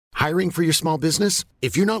Hiring for your small business?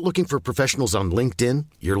 If you're not looking for professionals on LinkedIn,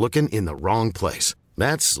 you're looking in the wrong place.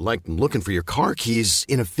 That's like looking for your car keys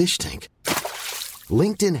in a fish tank.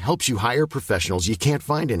 LinkedIn helps you hire professionals you can't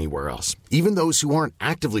find anywhere else, even those who aren't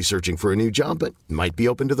actively searching for a new job but might be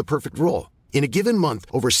open to the perfect role. In a given month,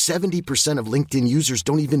 over 70% of LinkedIn users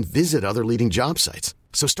don't even visit other leading job sites.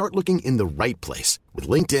 So start looking in the right place. With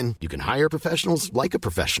LinkedIn, you can hire professionals like a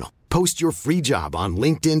professional. Post your free job on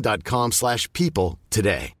linkedin.com/people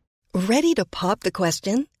today. Ready to pop the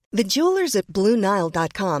question? The jewelers at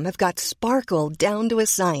BlueNile.com have got sparkle down to a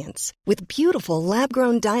science with beautiful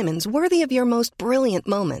lab-grown diamonds worthy of your most brilliant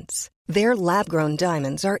moments. Their lab-grown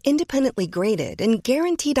diamonds are independently graded and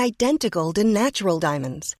guaranteed identical to natural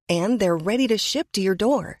diamonds, and they're ready to ship to your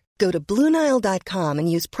door. Go to BlueNile.com and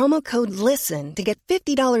use promo code LISTEN to get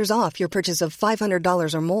 $50 off your purchase of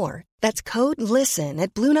 $500 or more. That's code LISTEN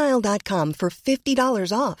at BlueNile.com for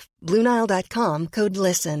 $50 off. BlueNile.com, code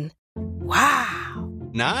LISTEN. Wow.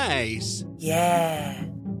 Nice. Yeah.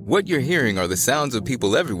 What you're hearing are the sounds of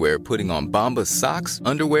people everywhere putting on Bombas socks,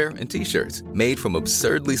 underwear, and T-shirts made from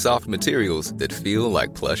absurdly soft materials that feel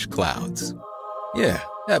like plush clouds. Yeah,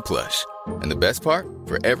 that plush. And the best part?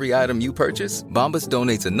 For every item you purchase, Bombas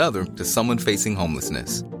donates another to someone facing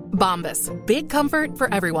homelessness. Bombas. Big comfort for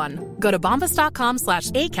everyone. Go to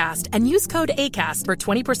bombas.com/ACAST and use code ACAST for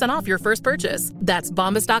 20% off your first purchase. That's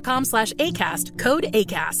bombas.com/ACAST. Code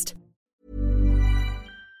ACAST.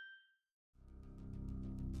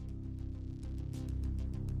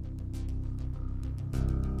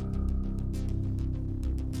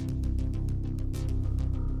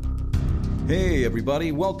 Hey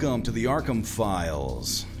everybody, welcome to the Arkham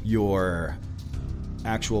Files, your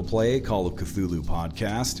actual play Call of Cthulhu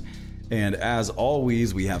podcast. And as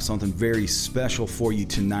always, we have something very special for you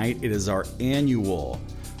tonight. It is our annual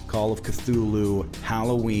Call of Cthulhu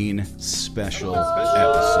Halloween special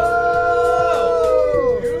episode.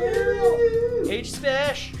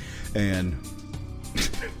 H-Spesh! And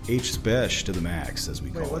H-Spesh to the max, as we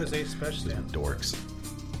call it. What does H-Spesh stand for? Dorks.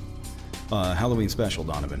 Halloween special,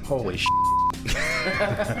 Donovan. Holy sh**.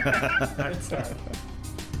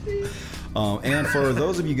 And for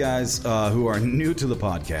those of you guys who are new to the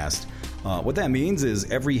podcast, what that means is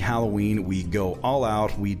every Halloween we go all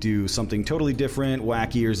out. We do something totally different,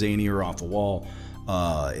 wacky or zany or off the wall.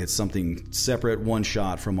 It's something separate, one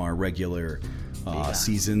shot from our regular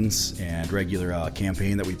seasons and regular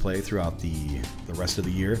campaign that we play throughout the rest of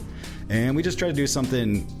the year. And we just try to do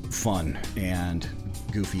something fun and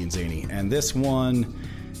goofy and zany. And this one,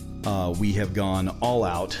 we have gone all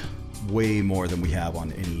out, way more than we have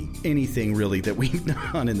on anything really that we've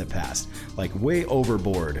done in the past. Like way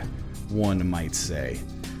overboard, one might say.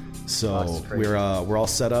 So we're all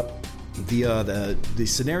set up. The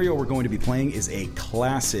scenario we're going to be playing is a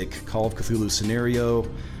classic Call of Cthulhu scenario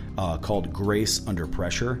called Grace Under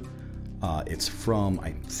Pressure. It's from,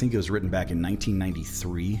 I think it was written back in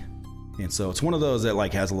 1993. And so it's one of those that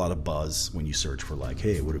like has a lot of buzz when you search for like,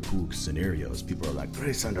 hey, what are cool scenarios? People are like,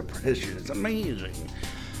 Grace Under Pressure, it's amazing.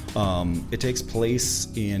 It takes place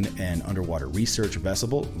in an underwater research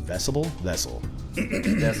vessel.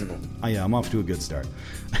 Oh, yeah, I'm off to a good start.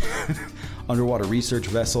 Underwater research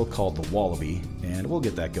vessel called the Wallaby, and we'll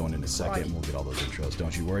get that going in a second. And we'll get all those intros,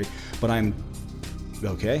 don't you worry. But I'm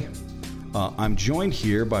joined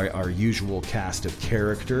here by our usual cast of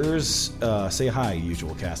characters. Say hi,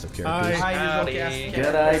 usual cast of characters. Hi, usual cast.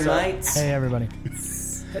 G'day, mates. Hey, everybody.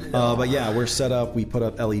 But yeah, we're set up. We put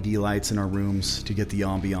up LED lights in our rooms to get the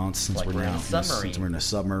ambiance since Like we're in a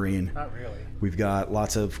submarine. Not really. We've got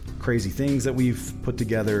lots of crazy things that we've put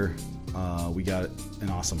together. We got an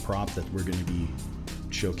awesome prop that we're going to be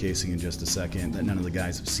showcasing in just a second that none of the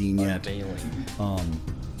guys have seen yet.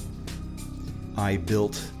 I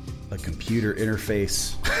built a computer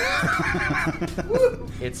interface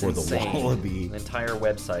It's for insane. the Wallaby. An entire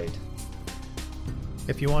website.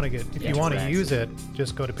 If you want to use it,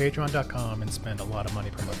 just go to patreon.com and spend a lot of money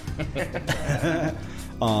promoting.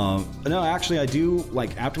 No, actually, I do.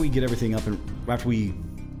 Like after we get everything up and after we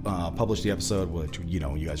publish the episode, which you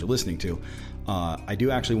guys are listening to, I do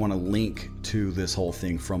actually want to link to this whole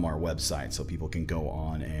thing from our website so people can go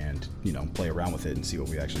on and play around with it and see what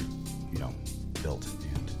we actually built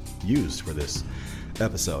and used for this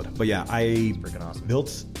episode. But yeah, I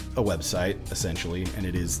built a website essentially, and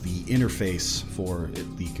it is the interface for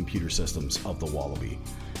the computer systems of the Wallaby,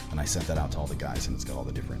 and I sent that out to all the guys, and it's got all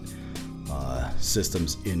the different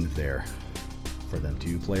systems in there for them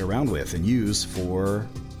to play around with and use for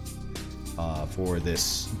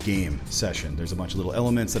this game session. There's a bunch of little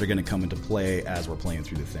elements that are going to come into play as we're playing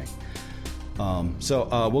through the thing.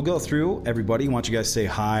 So we'll go through everybody. Why don't you guys say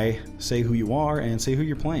hi, say who you are, and say who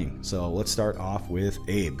you're playing. So let's start off with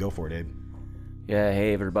Abe. Go for it, Abe. Yeah,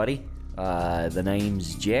 hey everybody. The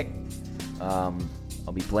name's Jack. I'll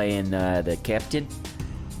be playing the captain,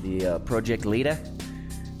 the project leader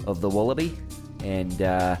of the Wallaby, and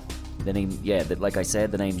the name, like I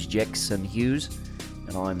said, the name's Jackson Hughes,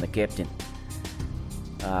 and I'm the captain.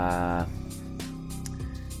 I'm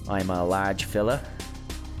a large fella,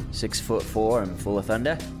 6'4" and full of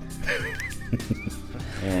thunder.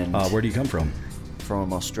 And where do you come from?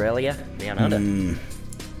 from Australia, down under.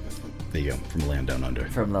 There you go. From the land down under.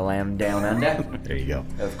 From the land down under. There you go.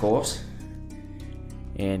 Of course.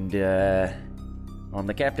 And I'm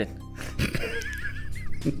the captain.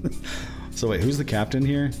 So wait, who's the captain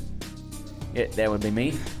here? Yeah, that would be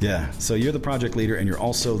me. Yeah. So you're the project leader, and you're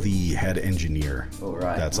also the head engineer. Oh,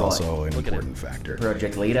 right. That's Right. also an important factor.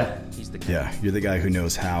 Project leader. Yeah, you're the guy who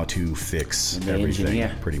knows how to fix And the everything,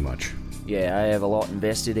 engineer. pretty much. Yeah, I have a lot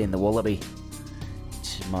invested in the Wallaby.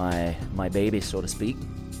 It's my baby, so to speak.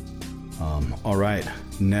 All right.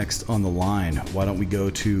 Next on the line, why don't we go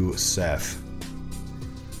to Seth?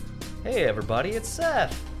 Hey everybody, it's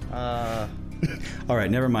Seth. All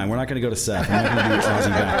right, never mind. We're not going to go to Seth. We're not going to do Aussie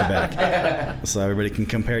back to back, so everybody can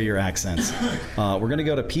compare your accents. We're going to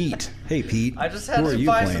go to Pete. Hey, Pete. I just had who are to you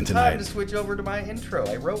buy playing some time tonight? to switch over to my intro.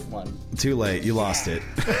 I wrote one. Too late. You lost it.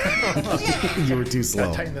 You were too slow.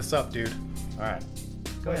 Gotta tighten this up, dude. All right,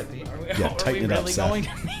 go ahead, Pete. Yeah, tighten it up, Seth. Going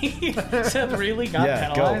to me? Seth really got Yeah,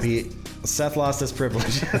 go, penalized? Pete. Seth lost his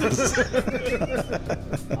privileges.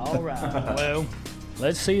 All right. Well,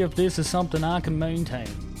 let's see if this is something I can maintain.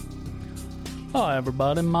 Hi,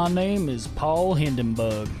 everybody. My name is Paul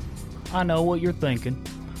Hindenburg. I know what you're thinking.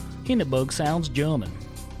 Hindenburg sounds German,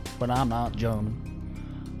 but I'm not German.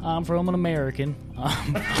 I'm from an American.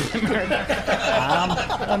 I'm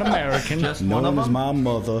an American. Known as my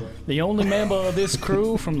mother. The only member of this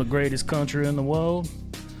crew from the greatest country in the world.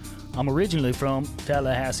 I'm originally from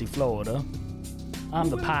Tallahassee, Florida. I'm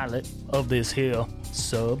the pilot of this here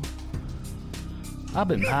sub. I've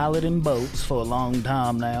been piloting boats for a long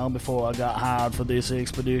time now before I got hired for this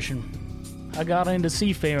expedition. I got into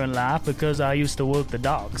seafaring life because I used to work the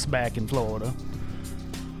docks back in Florida.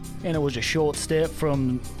 And it was a short step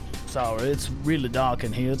from... Sorry, it's really dark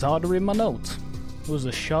in here. It's hard to read my notes. It was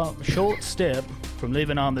a short step from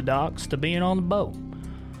living on the docks to being on the boat.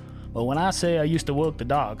 But when I say I used to work the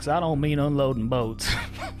docks, I don't mean unloading boats.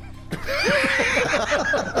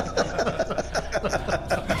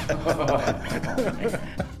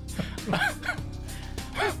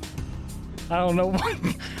 I don't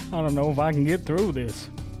know if I can get through this.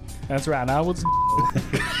 That's right, I was.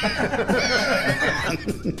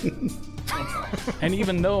 And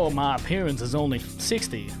even though my appearance is only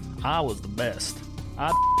 60, I was the best.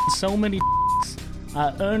 I so many.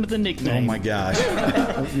 I earned the nickname. Oh my gosh.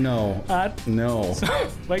 No. No.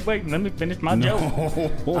 Wait, let me finish my joke.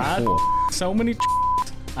 I so many.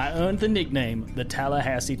 I earned the nickname the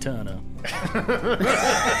Tallahassee Turner.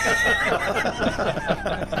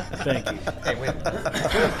 Thank you. Hey,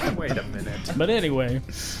 Wait a minute. But anyway,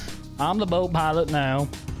 I'm the boat pilot now.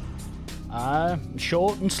 I'm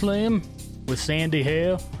short and slim with sandy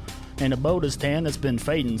hair and a boater's tan that's been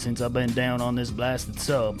fading since I've been down on this blasted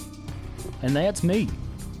sub. And that's me.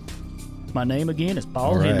 My name again is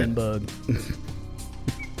Paul All right. Hindenburg.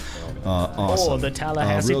 Awesome. Or the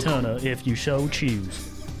Tallahassee real- Turner if you so choose.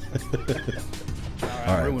 All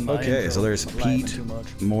right. ruined my Okay, intro. so there's I'm laughing Pete too much.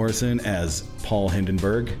 Morrison as Paul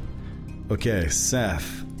Hindenburg. Okay,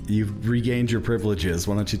 Seth, you've regained your privileges.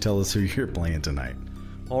 Why don't you tell us who you're playing tonight?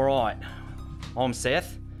 All right, I'm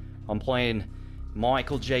Seth. I'm playing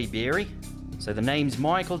Michael J. Berry. So the name's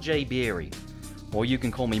Michael J. Berry, or you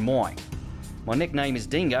can call me Mike. My nickname is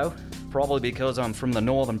Dingo, probably because I'm from the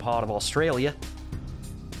northern part of Australia,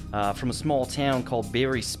 from a small town called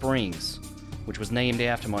Berry Springs, which was named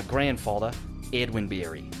after my grandfather, Edwin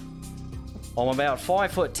Berry. I'm about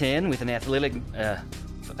 5'10" with an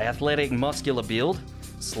athletic, muscular build,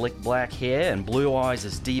 slick black hair, and blue eyes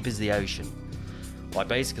as deep as the ocean. I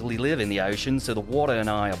basically live in the ocean, so the water and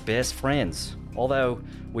I are best friends. Although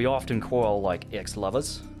we often quarrel like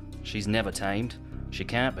ex-lovers. She's never tamed. She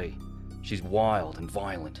can't be. She's wild and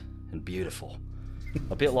violent and beautiful.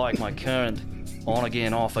 A bit like my current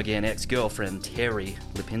on-again, off-again ex-girlfriend, Terry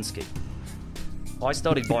Lipinski. I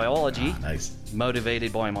studied biology, Nice.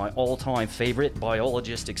 motivated by my all-time favorite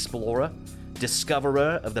biologist explorer,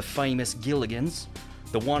 discoverer of the famous Gilligans,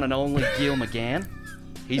 the one and only Gil McGann.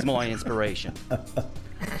 He's my inspiration.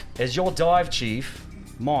 As your dive chief,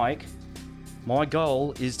 Mike, my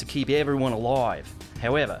goal is to keep everyone alive.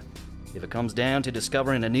 However, If it comes down to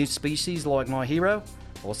discovering a new species like my hero,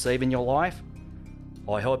 or saving your life,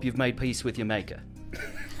 I hope you've made peace with your maker.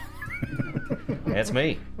 That's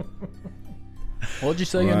me. What'd you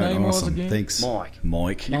say your name was awesome. again? Thanks, Mike.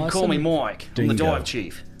 Mike. You can call me Mike. I'm the Dingo. dive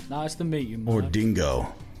chief. Nice to meet you, Mike. Or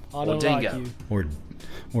Dingo. I don't Dingo. like you.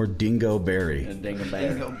 Or Dingo Berry. Dingo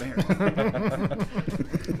Bear.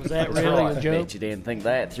 Was that really a joke? Bet you didn't think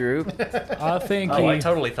that through. I think Oh, I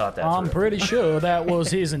totally thought that I'm through. pretty sure that was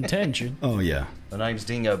his intention. Oh, yeah. The name's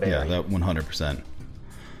Dingo Bear. Yeah, that 100%.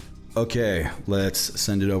 Okay, let's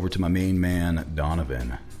send it over to my main man,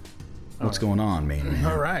 Donovan. What's going on, main man?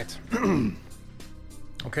 All right.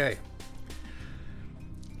 Okay.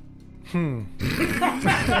 Okay,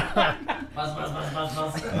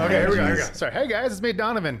 here we go. Sorry. Hey guys, it's me,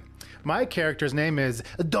 Donovan. My character's name is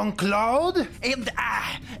Don Claude. And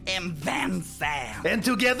I am Van Sam. And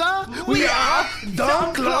together, we are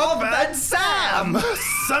Don Claude Van Sam.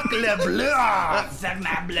 Suck le blood. Suck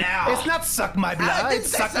my blood. It's not suck my blood, it's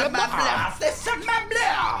suck le my blood. blood. They suck my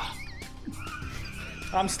blood.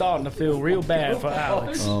 I'm starting to feel real bad for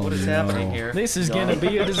Alex. Oh, What is no. happening here? This is going to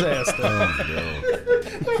be a disaster.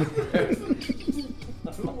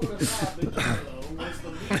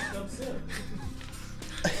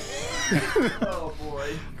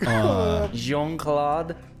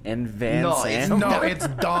 Jean-Claude and Van Sam. No, it's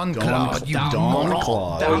Don Claude, you Don moron.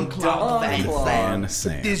 Claude. Don Claude Van Sam. Van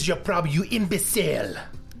Sam. This is your problem, you imbecile.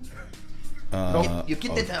 You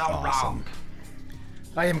get it all wrong.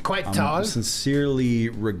 I am quite tall. I'm sincerely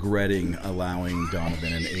regretting allowing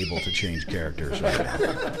Donovan and Abel to change characters right now.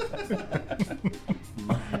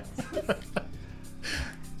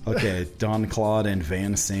 Okay, Don Claude and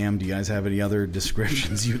Van Sam, do you guys have any other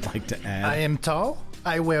descriptions you'd like to add? I am tall.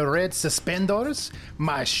 I wear red suspenders.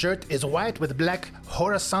 My shirt is white with black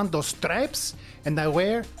horizontal stripes. And I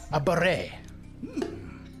wear a beret.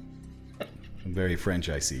 Very French,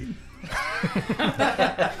 I see.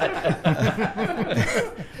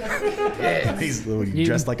 He's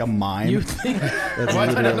dressed like a mime. You think, That's What?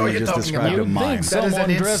 I don't know what literally you're just talking described about. a mime. think That is someone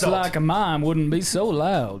an dressed insult. like a mime wouldn't be so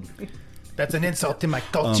loud. That's an insult to my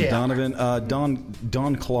culture. Donovan,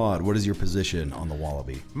 Don Claude, what is your position on the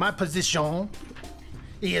Wallaby? My position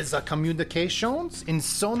is communications in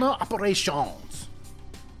sonar operations.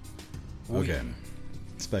 Okay.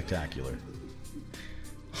 Spectacular.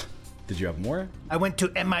 Did you have more? I went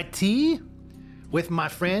to MIT with my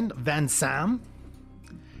friend Van Sam.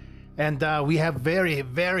 And we have very,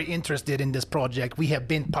 very interested in this project. We have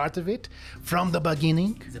been part of it from the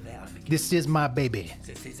beginning. This is my baby.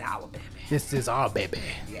 This is our baby. This is our baby.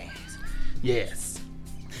 Yes. Yes.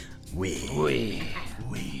 We.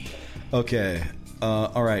 Okay.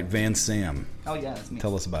 All right, Van Sam. Oh, yeah, that's me.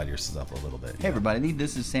 Tell us about yourself a little bit. Hey, everybody,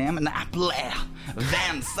 this is Sam, and I play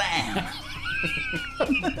Van Sam.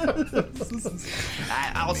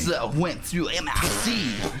 I also went through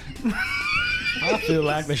MIT. I feel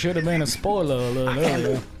like there should have been a spoiler alert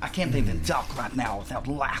earlier. I can't even talk right now without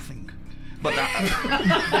laughing. But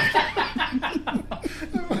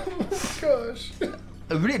Gosh.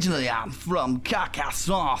 originally, I'm from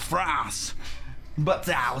Carcassonne, France. But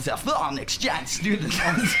I was a foreign exchange student.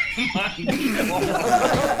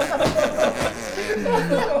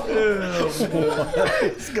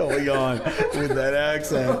 What's going on with that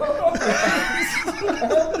accent?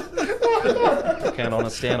 I can't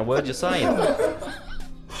understand a word you're saying.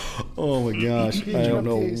 Oh my gosh. I don't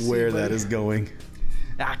know where that is going.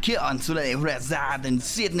 I currently reside in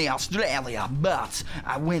Sydney, Australia, but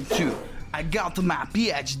I got my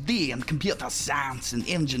PhD in computer science and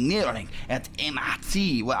engineering at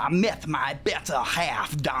MIT, where I met my better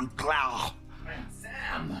half, Don Claude.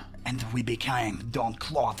 And we became Don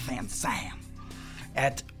Claude Van Sam.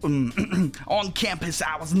 On campus,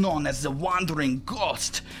 I was known as the Wandering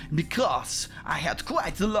Ghost because I had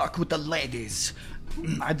quite the luck with the ladies.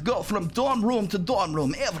 I'd go from dorm room to dorm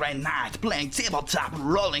room every night playing tabletop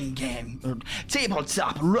role-playing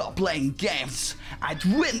games. I'd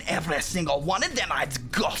win every single one and then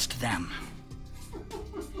I'd ghost them.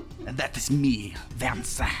 And that is me, Van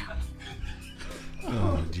Sam.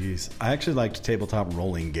 Oh, jeez. I actually liked tabletop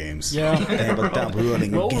rolling games. Yeah. Tabletop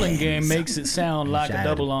rolling Rolling games. game makes it sound like a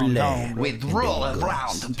double entendre. We'd roll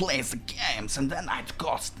around and play the games and then I'd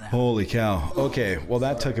ghost them. Holy cow. Okay, well,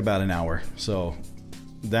 that took about an hour. So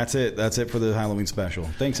that's it. That's it for the Halloween special.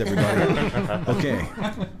 Thanks, everybody. Okay.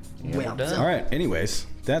 Well done. All right. Anyways,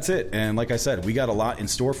 that's it. And like I said, we got a lot in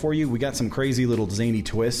store for you. We got some crazy little zany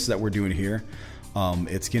twists that we're doing here.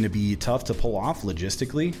 It's going to be tough to pull off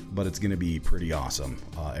logistically, but it's going to be pretty awesome,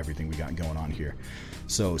 everything we got going on here.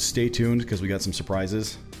 So stay tuned because we got some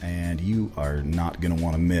surprises, and you are not going to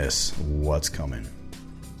want to miss what's coming.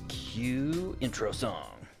 Cue intro song.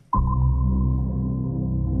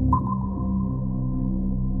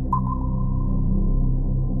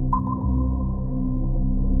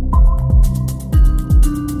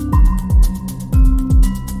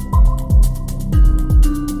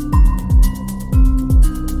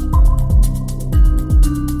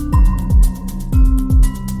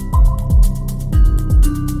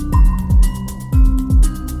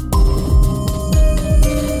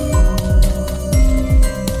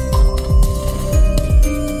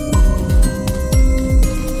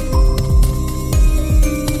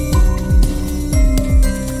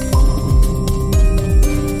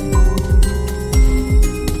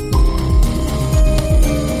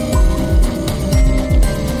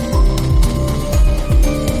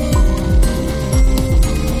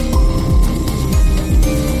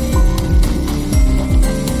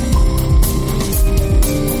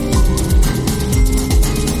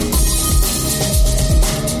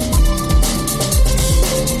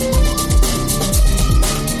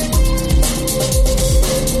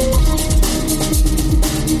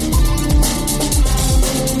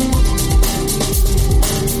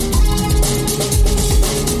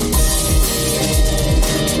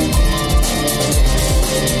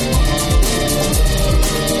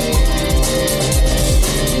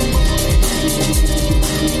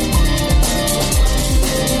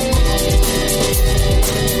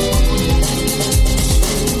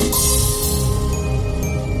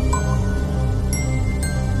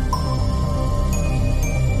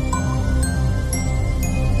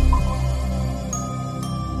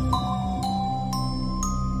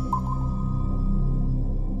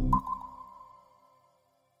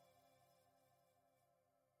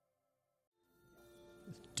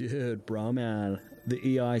 Dude, bro, man, the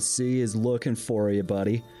EIC is looking for you,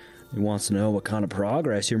 buddy. He wants to know what kind of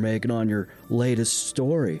progress you're making on your latest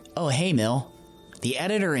story. Oh, hey, Mill. The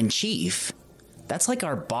editor-in-chief? That's like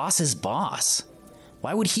our boss's boss.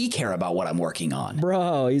 Why would he care about what I'm working on?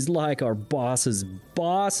 Bro, he's like our boss's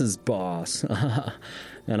boss's boss.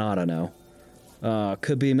 And I don't know.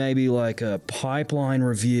 Could be maybe like a pipeline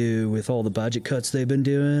review with all the budget cuts they've been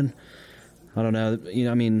doing. I don't know. You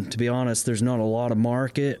know, I mean, to be honest, there's not a lot of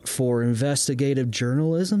market for investigative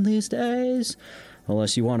journalism these days,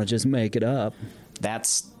 unless you want to just make it up.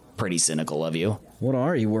 That's pretty cynical of you. What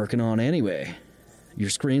are you working on anyway? Your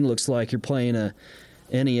screen looks like you're playing a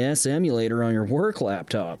NES emulator on your work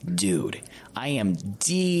laptop. Dude, I am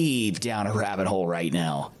deep down a rabbit hole right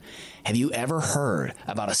now. Have you ever heard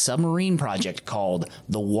about a submarine project called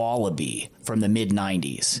the Wallaby from the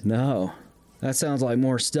mid-90s? No. That sounds like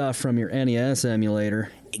more stuff from your NES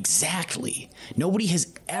emulator. Exactly. Nobody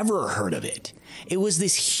has ever heard of it. It was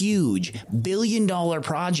this huge billion-dollar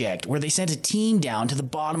project where they sent a team down to the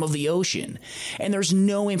bottom of the ocean, and there's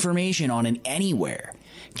no information on it anywhere.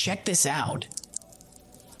 Check this out.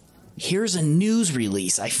 Here's a news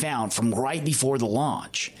release I found from right before the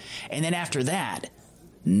launch, and then after that,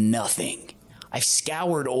 nothing. I've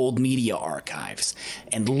scoured old media archives,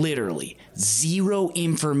 and literally zero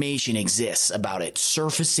information exists about it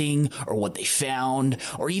surfacing or what they found,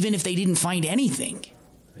 or even if they didn't find anything.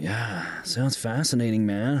 Yeah, sounds fascinating,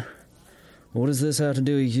 man. What does this have to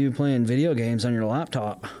do with you playing video games on your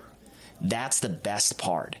laptop? That's the best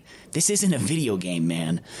part. This isn't a video game,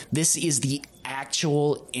 man. This is the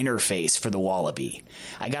actual interface for the Wallaby.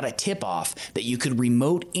 I got a tip-off that you could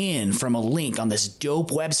remote in from a link on this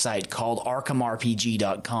dope website called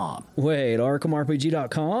ArkhamRPG.com. Wait,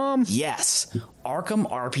 ArkhamRPG.com? Yes,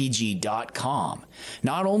 ArkhamRPG.com.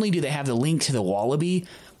 Not only do they have the link to the Wallaby,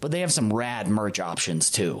 but they have some rad merch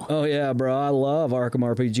options too. Oh yeah, bro, I love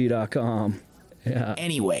ArkhamRPG.com. Yeah.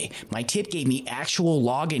 Anyway, my tip gave me actual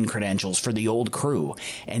login credentials for the old crew,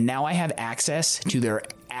 and now I have access to their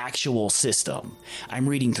actual system. I'm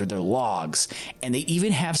reading through their logs, and they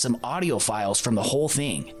even have some audio files from the whole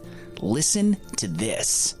thing. Listen to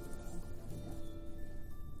this.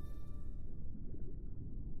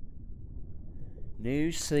 New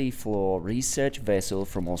seafloor research vessel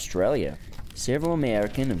from Australia. Several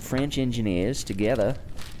American and French engineers, together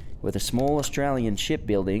with a small Australian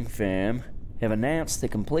shipbuilding firm, have announced the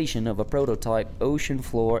completion of a prototype ocean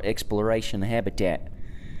floor exploration habitat.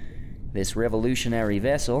 This revolutionary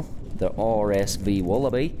vessel, the RSV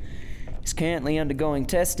Wallaby, is currently undergoing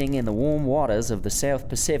testing in the warm waters of the South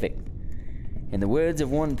Pacific. In the words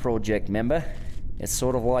of one project member, it's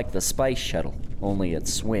sort of like the space shuttle, only it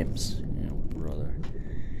swims. Oh, brother.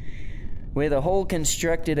 With a hull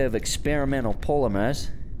constructed of experimental polymers,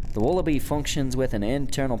 the Wallaby functions with an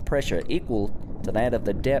internal pressure equal to that of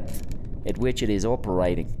the depth at which it is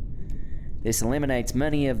operating. This eliminates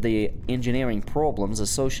many of the engineering problems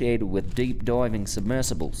associated with deep diving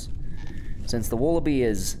submersibles. Since the Wallaby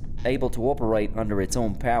is able to operate under its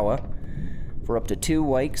own power for up to 2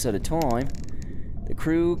 weeks at a time, the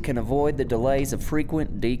crew can avoid the delays of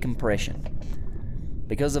frequent decompression.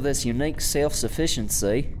 Because of this unique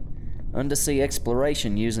self-sufficiency, undersea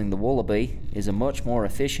exploration using the Wallaby is much more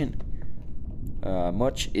efficient,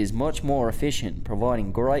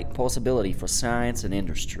 providing great possibility for science and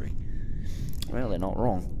industry. Well, they're not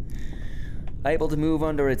wrong. Able to move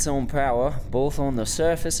under its own power, both on the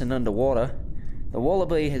surface and underwater, the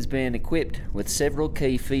Wallaby has been equipped with several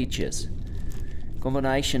key features.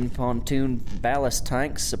 Combination pontoon ballast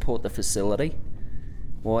tanks support the facility,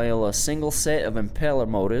 while a single set of impeller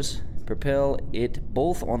motors propel it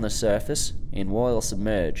both on the surface and while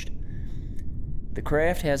submerged. The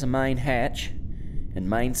craft has a main hatch and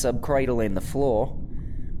main subcradle in the floor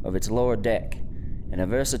of its lower deck, and a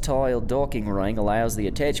versatile docking ring allows the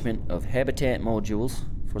attachment of habitat modules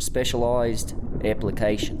for specialized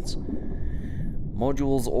applications.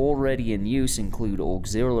 Modules already in use include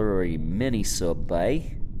auxiliary mini-sub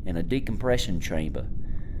bay and a decompression chamber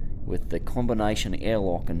with the combination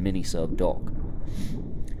airlock and mini-sub dock.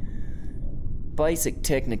 Basic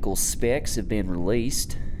technical specs have been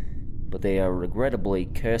released, but they are regrettably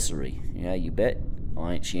cursory. Yeah, you bet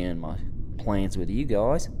I ain't sharing my plans with you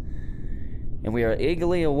guys. And we are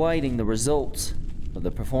eagerly awaiting the results of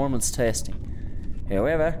the performance testing.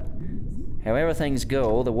 However things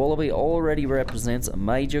go, the Wallaby already represents a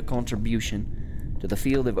major contribution to the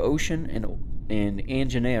field of ocean and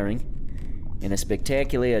engineering, and a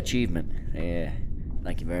spectacular achievement.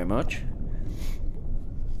 Thank you very much.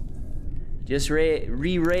 Just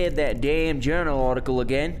reread that damn journal article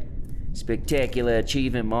again. Spectacular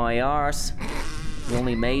achievement, my arse. The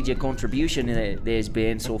only major contribution that there's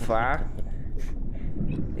been so far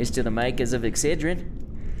is to the makers of Excedrin.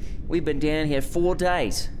 We've been down here 4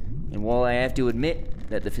 days, and while I have to admit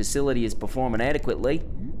that the facility is performing adequately,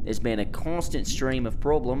 there's been a constant stream of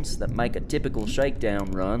problems that make a typical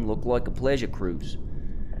shakedown run look like a pleasure cruise.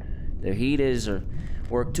 The heaters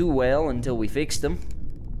work too well until we fixed them,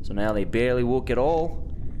 so now they barely work at all.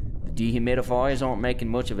 The dehumidifiers aren't making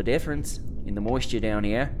much of a difference in the moisture down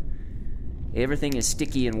here. Everything is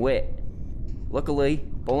sticky and wet. Luckily,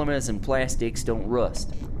 polymers and plastics don't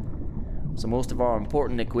rust, so most of our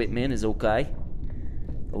important equipment is okay.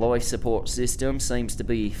 The life support system seems to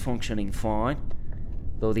be functioning fine,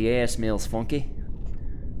 though the air smells funky,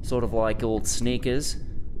 sort of like old sneakers.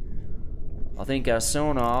 I think our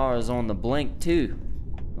sonar is on the blink too,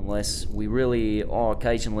 unless we really are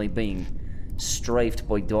occasionally being strafed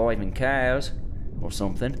by diving cows or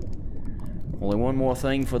something. Only one more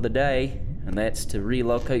thing for the day, and that's to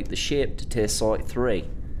relocate the ship to Test Site 3.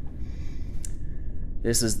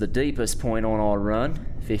 This is the deepest point on our run,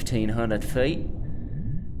 1,500 feet.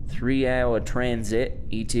 3-hour transit,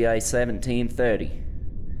 ETA 1730.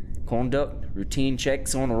 Conduct routine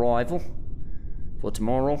checks on arrival. For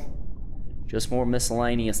tomorrow, just more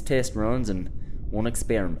miscellaneous test runs and one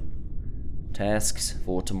experiment. Tasks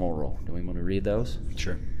for tomorrow. Do we want to read those?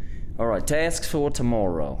 Sure. Alright, tasks for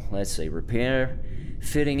tomorrow. Let's see. Repair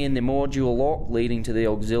fitting in the module lock leading to the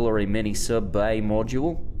auxiliary mini-sub bay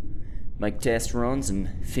module. Make test runs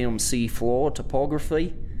and film seafloor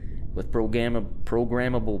topography with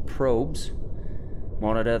programmable probes.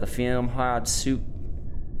 Monitor and film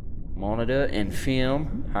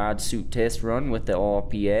hard suit test run with the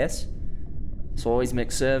RPS.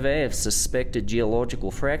 Seismic survey of suspected geological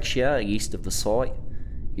fracture east of the site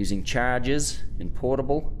using charges and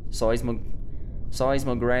portable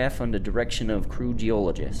seismograph under direction of crew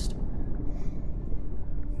geologist.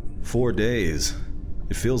 4 days.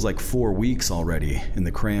 It feels like 4 weeks already in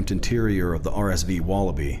the cramped interior of the RSV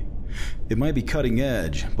Wallaby. It might be cutting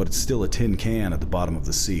edge, but it's still a tin can at the bottom of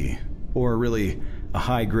the sea. Or really, a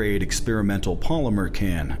high-grade experimental polymer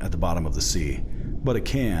can at the bottom of the sea. But a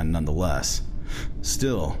can nonetheless.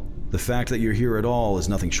 Still, the fact that you're here at all is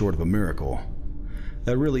nothing short of a miracle.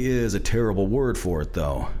 That really is a terrible word for it,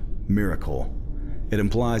 though. Miracle. It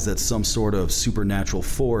implies that some sort of supernatural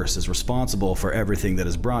force is responsible for everything that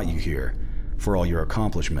has brought you here, for all your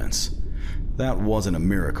accomplishments. That wasn't a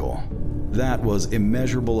miracle. That was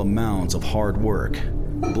immeasurable amounts of hard work.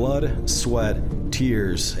 Blood, sweat,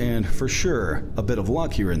 tears, and for sure, a bit of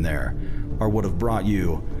luck here and there, are what have brought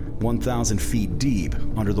you 1,000 feet deep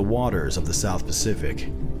under the waters of the South Pacific,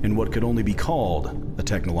 in what could only be called a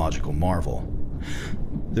technological marvel.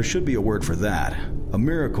 There should be a word for that. A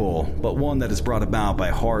miracle, but one that is brought about by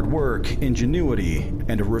hard work, ingenuity,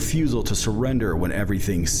 and a refusal to surrender when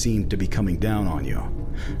everything seemed to be coming down on you,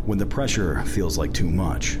 when the pressure feels like too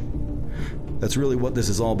much. That's really what this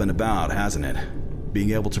has all been about, hasn't it?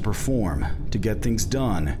 Being able to perform, to get things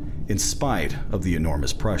done, in spite of the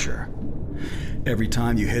enormous pressure. Every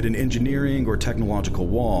time you hit an engineering or technological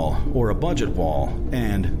wall, or a budget wall,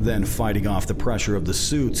 and then fighting off the pressure of the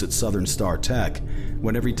suits at Southern Star Tech,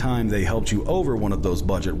 when every time they helped you over one of those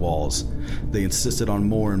budget walls, they insisted on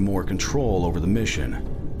more and more control over the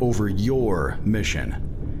mission, over your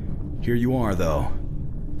mission. Here you are, though,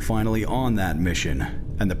 finally on that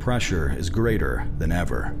mission, and the pressure is greater than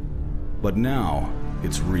ever. But now,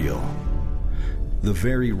 it's real. The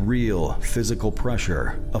very real physical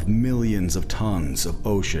pressure of millions of tons of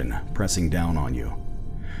ocean pressing down on you.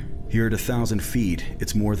 Here at 1,000 feet,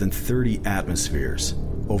 it's more than 30 atmospheres,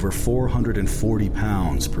 over 440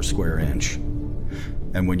 pounds per square inch.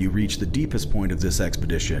 And when you reach the deepest point of this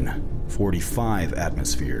expedition, 45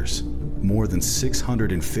 atmospheres, more than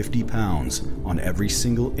 650 pounds on every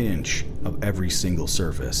single inch of every single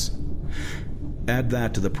surface. Add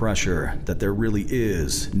that to the pressure that there really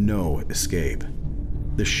is no escape.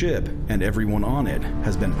 The ship and everyone on it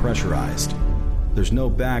has been pressurized. There's no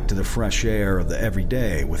back to the fresh air of the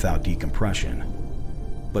everyday without decompression.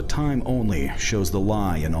 But time only shows the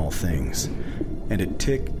lie in all things, and it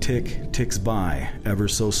ticks by ever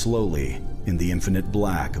so slowly in the infinite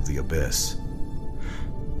black of the abyss.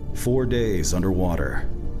 4 days underwater,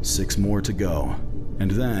 6 more to go,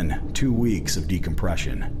 and then 2 weeks of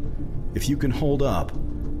decompression. If you can hold up,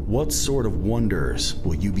 what sort of wonders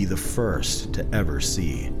will you be the first to ever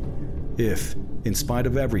see? If, in spite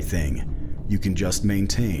of everything, you can just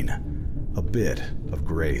maintain a bit of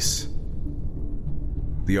grace.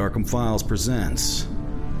 The Arkham Files presents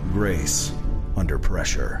Grace Under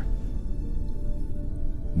Pressure.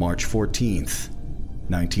 March 14th,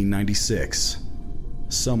 1996,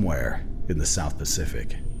 somewhere in the South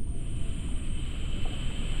Pacific.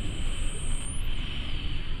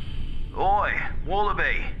 Oi,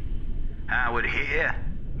 Wallaby. Howard here.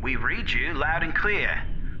 We read you loud and clear.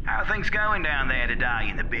 How are things going down there today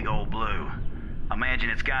in the big old blue? I imagine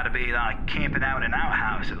it's gotta be like camping out in an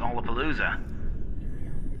outhouse at Lollapalooza.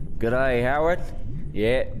 G'day, Howard.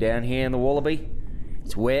 Yeah, down here in the Wallaby.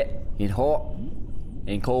 It's wet and hot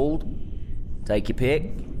and cold. Take your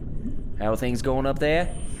pick. How are things going up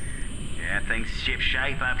there? Yeah, things ship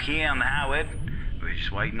shape up here on the Howard. We're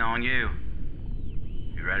just waiting on you.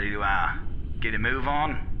 You ready to, get a move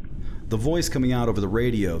on? The voice coming out over the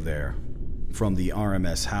radio there, from the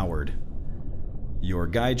RMS Howard, your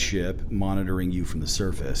guide ship monitoring you from the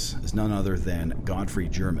surface, is none other than Godfrey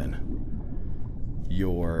German,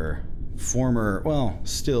 your former, well,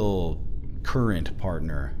 still current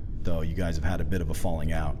partner, though you guys have had a bit of a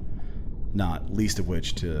falling out, not least of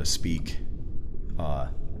which to speak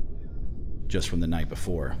just from the night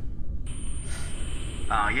before.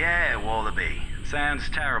 Oh yeah, Wallaby. Sounds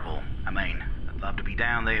terrible. I mean, I'd love to be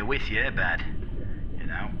down there with you, but, you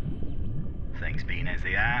know, things being as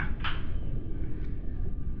they are.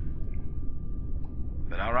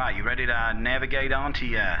 But alright, you ready to navigate on to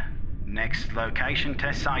your next location,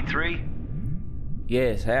 Test Site 3?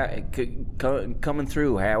 Yes, coming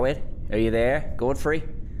through, Howard. Are you there, Godfrey?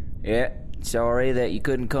 Yeah, sorry that you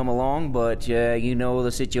couldn't come along, but you know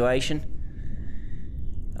the situation.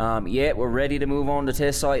 Yeah, we're ready to move on to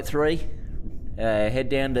Test Site 3. Head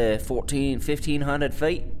down to 1,500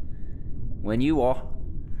 feet. When you are.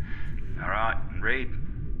 Alright, Reed.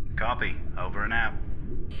 Copy. Over and out.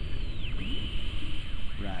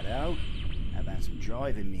 Righto. How about some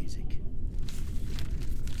driving music?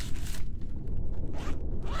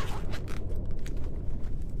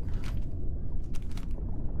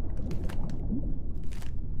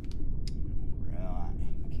 Right.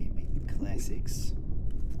 Can't beat the classics.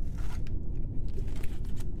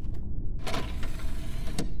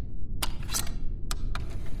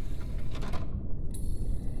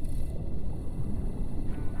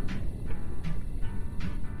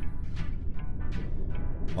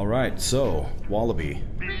 Alright, so, Wallaby,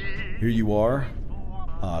 here you are,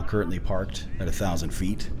 currently parked at 1,000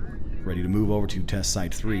 feet, ready to move over to Test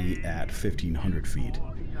Site 3 at 1,500 feet.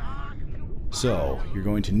 So, you're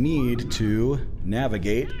going to need to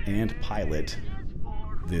navigate and pilot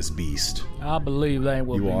this beast. I believe they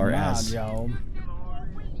will be my job.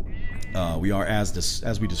 We are,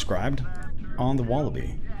 as we described, on the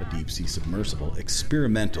Wallaby, a deep-sea submersible,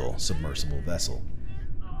 experimental submersible vessel.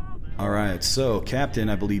 Alright, so, Captain,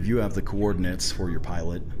 I believe you have the coordinates for your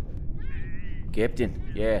pilot.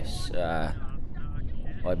 Captain, yes. I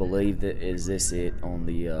believe that is this it on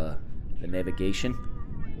the navigation?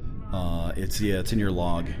 It's in your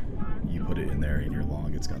log. You put it in there in your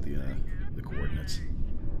log. It's got the coordinates.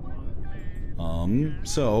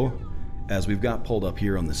 So, as we've got pulled up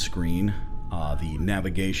here on the screen, the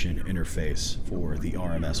navigation interface for the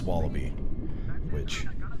RMS Wallaby, which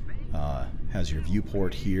has your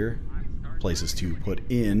viewport here. Places to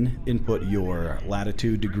input your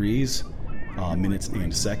latitude degrees, minutes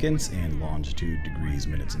and seconds, and longitude degrees,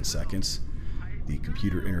 minutes and seconds. The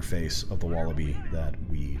computer interface of the Wallaby that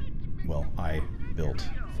I built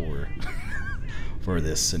for for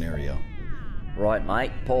this scenario. Right,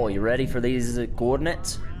 mate. Paul, you ready for these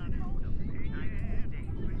coordinates?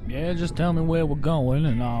 Yeah, just tell me where we're going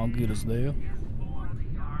and I'll get us there.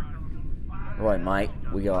 Right, mate.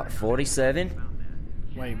 We got 47.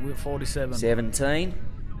 Wait, we're 47. 17.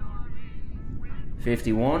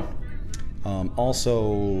 51.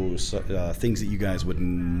 Also, things that you guys would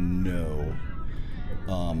know.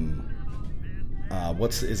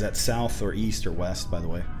 Is that south or east or west, by the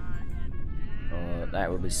way?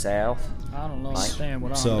 That would be south. I don't understand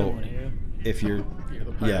what I'm doing here. If you're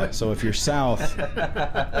so if you're south,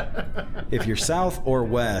 or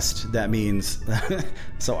west, that means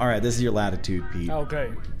so. All right, this is your latitude, Pete.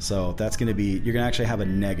 Okay. So that's going to be, you're going to actually have a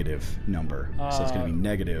negative number. So it's going to be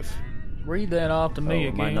negative. Read that off to me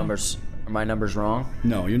again. Are my numbers wrong?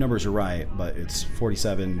 No, your numbers are right, but it's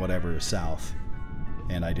 47 whatever south,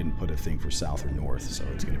 and I didn't put a thing for south or north, so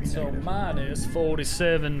it's going to be negative. So minus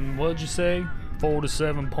 47. What'd you say?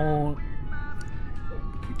 47 point.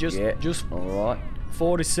 Just all right.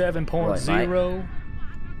 47.0. Right,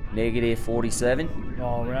 negative 47.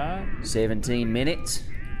 All right. 17 minutes.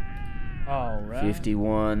 All right.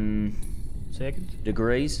 51 seconds.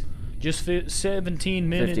 Degrees. Just 17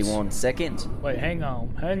 minutes. 51 seconds. Wait, hang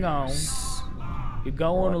on. You're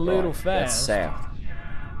going a little fast. That's south.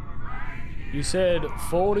 You said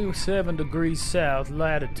 47 degrees south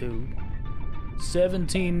latitude.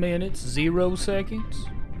 17 minutes, 0 seconds.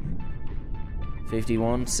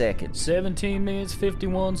 51 seconds. 17 minutes,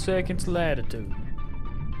 51 seconds latitude.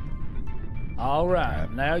 All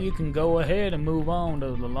right, now you can go ahead and move on to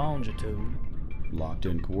the longitude. Locked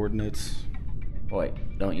in coordinates. Wait,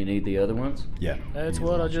 don't you need the other ones? Yeah. That's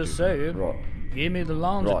what I just said. Right. Give me the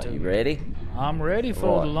longitude. Right, you ready? I'm ready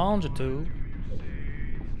for the longitude.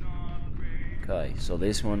 Okay, so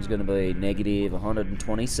this one's going to be negative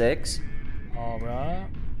 126. All right.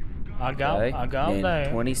 I got and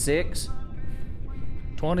that. 26.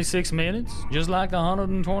 26 minutes, just like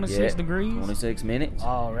 126 degrees. 26 minutes.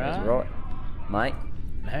 All right. That's right, mate.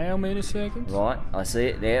 How many seconds? Right, I see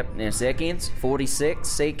it. Yep. Now seconds. 46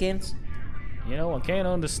 seconds. You know, I can't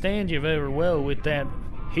understand you very well with that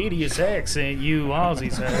hideous accent you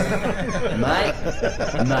Aussies have. Mate.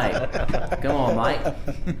 Come on,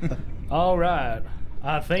 mate. All right.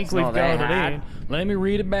 I think It's we've not got that it hard. in. Let me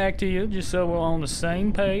read it back to you just so we're on the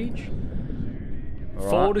same page. All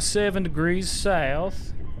right. 47 degrees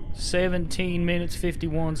south, 17 minutes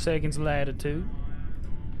 51 seconds latitude.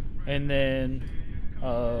 And then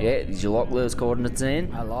did you lock those coordinates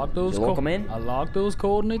in? I locked those. You lock them in? I locked those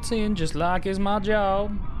coordinates in, just like it's my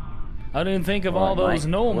job. I didn't think of all Right, those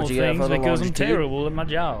mate. normal What'd you got things for the because I'm longitude? terrible at my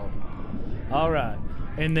job. All right,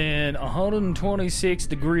 and then 126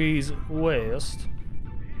 degrees west,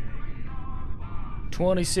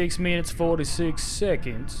 26 minutes 46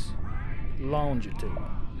 seconds longitude.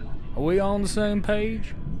 Are we on the same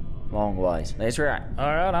page? Long ways. That's right. All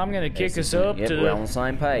right, I'm gonna kick us up yep, to. we're on the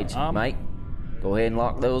same page, mate. Go ahead and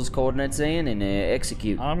lock those coordinates in and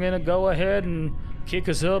execute. I'm gonna go ahead and kick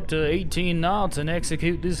us up to 18 knots and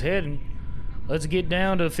execute this heading. Let's get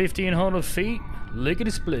down to 1,500 feet. Lickety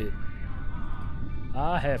split.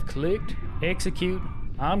 I have clicked execute.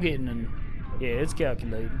 I'm getting an. Yeah, it's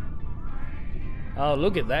calculating. Oh,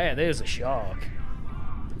 look at that. There's a shark.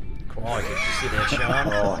 Crikey, did you see that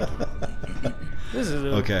shark? This is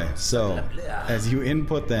Okay, so as you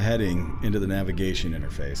input the heading into the navigation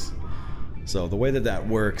interface, so the way that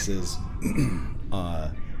works is,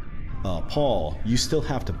 Paul, you still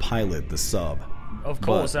have to pilot the sub. Of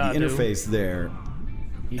course but I the do. interface there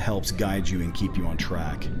helps guide you and keep you on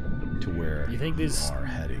track to where You think this? are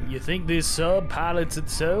heading. You think this sub pilots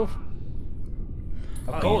itself?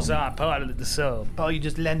 Of course I piloted the sub. Oh, you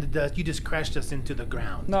just landed us. You just crashed us into the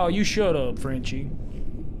ground. No, you shut up, Frenchie.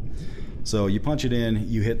 So you punch it in,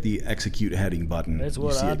 you hit the execute heading button. That's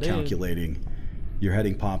what you see I it did. calculating. Your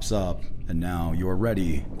heading pops up, and now you are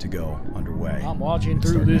ready to go underway. I'm watching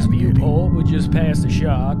through Start this navigating. viewport. We just passed the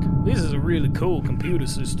shark. This is a really cool computer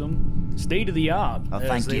system. State of the art, Oh, as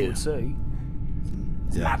thank they you. would say.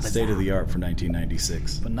 Yeah, state of the art for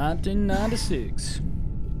 1996. For 1996.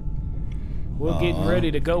 We're getting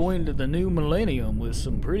ready to go into the new millennium with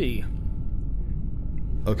some pretty...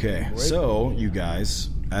 Okay, so you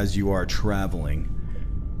guys, as you are traveling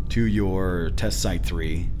to your test site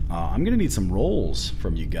 3, I'm gonna need some rolls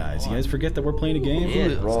from you guys. You guys forget that we're playing a game?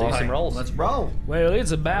 Yeah, let's do some rolls. Let's roll. Well,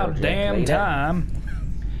 it's about Project damn leader. time.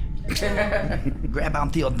 Grab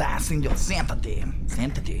onto your dice and your sanity.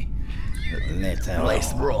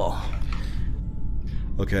 Let's roll.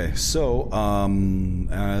 Okay, so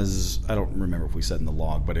as I don't remember if we said in the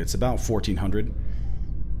log, but it's about 1400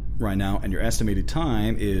 right now, and your estimated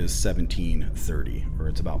time is 1730, or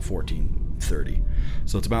it's about 1430.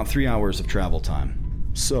 So it's about 3 hours of travel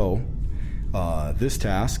time. So this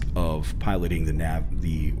task of piloting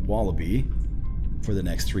the Wallaby for the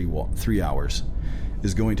next 3 hours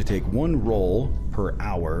is going to take 1 roll per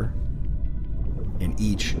hour in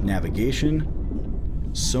each navigation,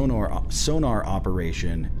 sonar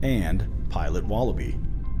operation, and pilot Wallaby.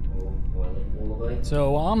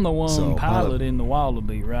 So I'm the one piloting the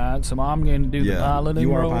Wallaby, right? So I'm going to do the piloting.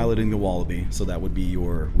 You are role? piloting the Wallaby, so that would be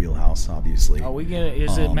your wheelhouse, obviously. Are we gonna?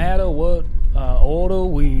 Is it matter what order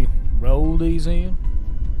we roll these in?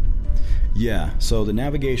 Yeah. So the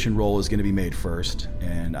navigation roll is going to be made first,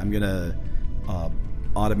 and I'm going to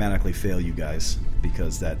automatically fail you guys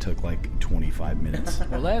because that took like 25 minutes.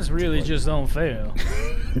 Well, that's really just unfair.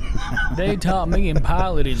 They taught me in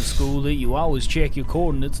piloting school that you always check your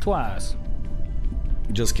coordinates twice.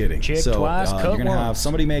 Just kidding. Check so, twice, cut you're gonna once. have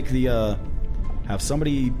somebody make the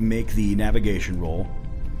navigation roll,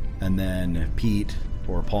 and then Pete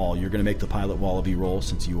or Paul, you're gonna make the pilot Wallaby roll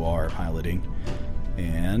since you are piloting,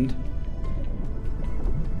 and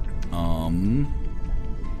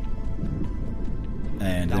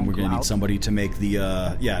then we're gonna need somebody to make the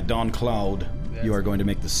Don Cloud. You are going to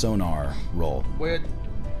make the sonar roll.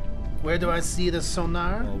 Where do I see the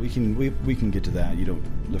sonar? Well, we can get to that.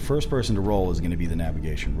 The first person to roll is going to be the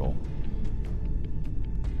navigation roll.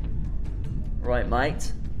 Right,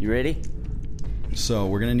 mate. You ready? So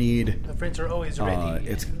we're going to need. The friends are always ready.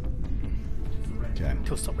 It's okay.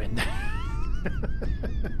 To surrender.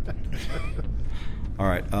 All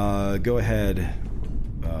right. Go ahead,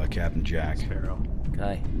 Captain Jack. Sparrow.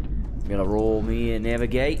 Okay. I'm gonna roll me a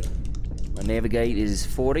navigate. My navigate is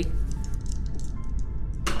 40.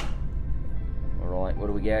 Alright, what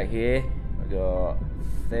do we got here? I got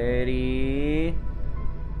 30.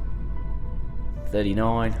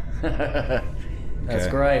 39. That's Okay.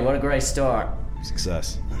 great. What a great start.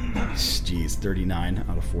 Success. Jeez, 39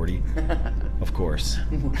 out of 40. Of course.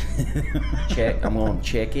 Check. I'm gonna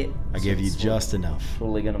check it. I gave you just enough.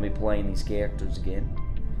 Totally gonna be playing these characters again.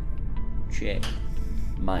 Check.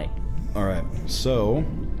 Mate. All right. So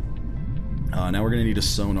now we're going to need a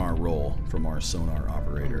sonar roll from our sonar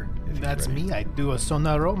operator. if he's That's ready. me. I do a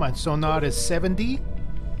sonar roll. My sonar is 70.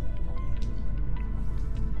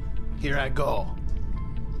 Here I go.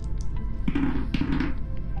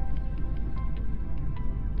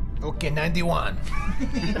 Okay, 91.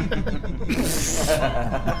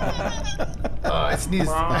 Oh, I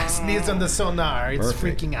sneezed on the sonar. It's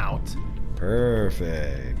Perfect. freaking out.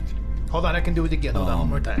 Perfect. Hold on, I can do it again. Hold on, one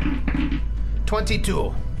more time.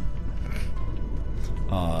 22.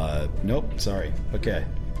 Nope, sorry. Okay.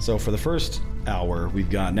 So for the first hour, we've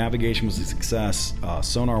got navigation was a success,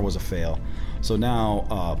 sonar was a fail. So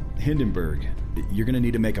now, Hindenburg, you're going to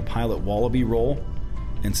need to make a pilot Wallaby roll.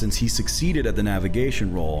 And since he succeeded at the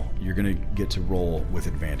navigation roll, you're going to get to roll with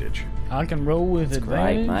advantage. I can roll with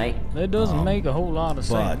advantage. mate. That doesn't make a whole lot of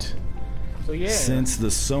sense. But So yeah. since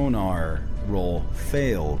the sonar roll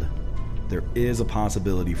failed, there is a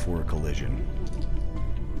possibility for a collision.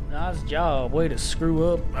 Nice job. Way to screw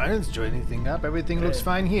up. I didn't screw anything up. Everything looks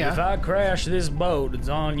fine here. If I crash this boat, it's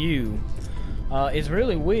on you. It's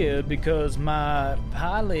really weird because my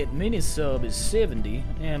pilot mini sub is 70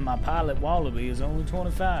 and my pilot Wallaby is only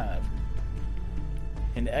 25.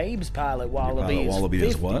 And Abe's pilot Wallaby pilot is Wallaby 50.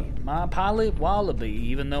 is what? My pilot Wallaby,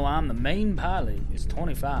 even though I'm the main pilot, is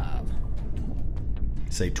 25.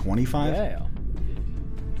 Say 25? Yeah.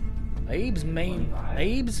 Abe's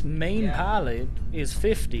main pilot is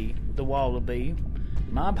 50, the Wallaby.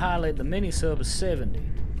 My pilot, the mini sub, is 70.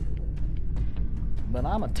 But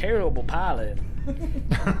I'm a terrible pilot.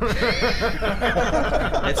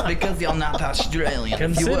 It's because you're not Australian.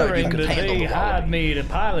 If you were, you Considering could that handle they the hired me to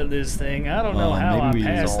pilot this thing, I don't know how I maybe we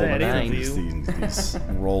passed use all that the interview. These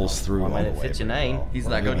rolls through all I mean, the it way. fits your name. He's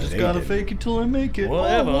like, Well, I just they gotta did. fake it till I make it.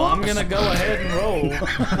 Whatever, Oh, I'm whoops. gonna go ahead and roll.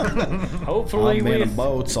 hopefully I've been in with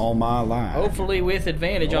boats all my life. hopefully with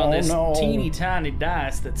advantage on Oh, this no. teeny tiny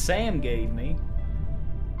dice that Sam gave me.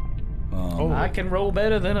 Um, I can roll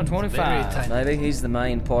better than a 25. tiny. Maybe he's the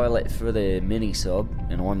main pilot for the mini sub,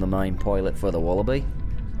 and I'm the main pilot for the Wallaby.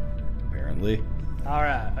 apparently. All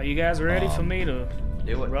right, are you guys ready for me to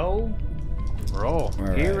Do it. roll? Roll. All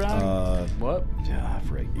right. Here I. What? Yeah,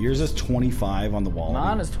 frick. Yours is 25 on the wall.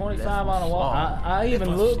 Mine is 25 on a wall. I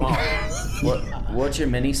even looked. What's your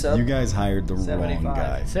mini sub? You guys hired the wrong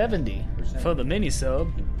guy. 70 for the mini sub.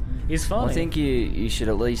 It's funny. I think you should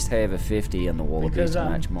at least have a 50 in the Wallaby because to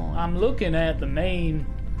match mine. I'm looking at the main,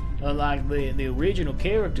 like the original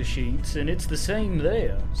character sheets, and it's the same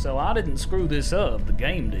there. So I didn't screw this up. The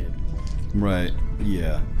game did. Right.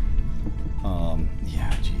 Yeah.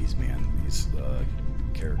 Yeah. Jeez, man. These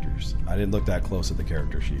characters. I didn't look that close at the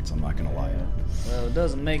character sheets. I'm not gonna lie. Well, it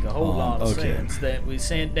doesn't make a whole lot of okay. sense that we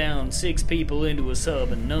sent down 6 people into a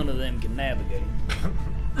sub and none of them can navigate.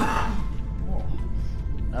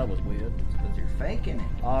 That was weird. Because you're faking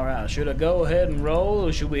it. Alright, should I go ahead and roll,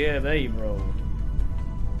 or should we have Abe roll?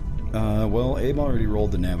 Well, Abe already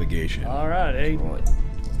rolled the navigation. Alright, Abe.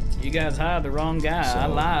 You guys hired the wrong guy. I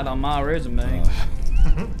lied on my resume.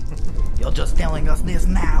 You're just telling us this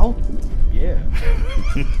now? Yeah.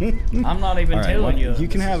 I'm not even All right, telling you. You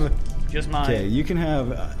can have... Just my... Okay, you can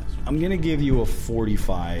have... I'm going to give you a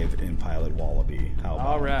 45 in Pilot Wallaby. How about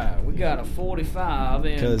Alright, we got a 45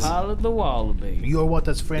 in Pilot the Wallaby. You're what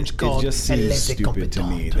us French call it just seems stupid to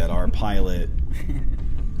me that our pilot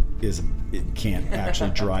can't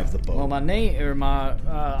actually drive the boat. Well, I'm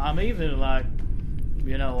even like,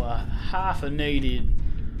 a hyphenated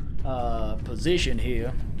position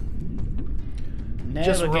here.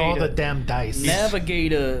 Just roll the damn dice.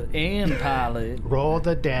 Navigator and pilot. Roll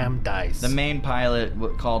the damn dice. The main pilot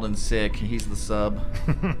called in sick. He's the sub.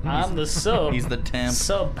 I'm the sub. He's the temp.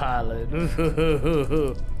 Sub pilot.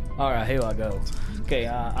 Alright, here I go. Okay,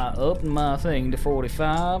 I upped my thing to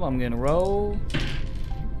 45. I'm gonna roll.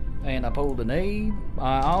 And I pulled an 8.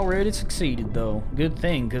 I already succeeded though. Good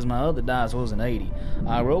thing, because my other dice was an 80.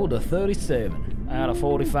 I rolled a 37 out of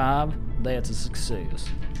 45. That's a success.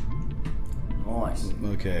 Nice.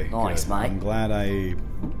 Okay. Nice, good. mate. I'm glad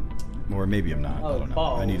or maybe I'm not. I don't know.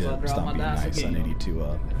 Balls. I need to stop being nice. Again. I need to.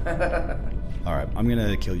 All right, I'm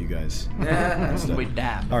gonna kill you guys. We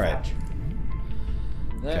dab. All right.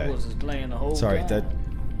 That Okay. was his plan the whole Sorry, time.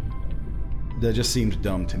 that just seemed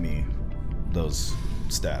dumb to me. Those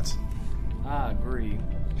stats. I agree.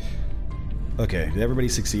 Okay, did everybody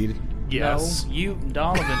succeed? Yes. No,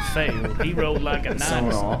 Donovan failed. He rolled like a 9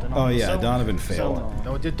 or something. Oh yeah, Donovan failed.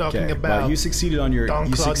 Know what you're talking Okay, about. but you succeeded on your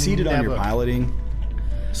Don Claude on your never. piloting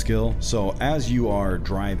skill. So as you are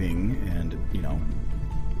driving and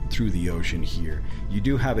through the ocean here, you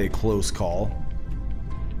do have a close call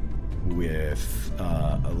with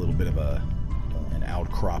a little bit of an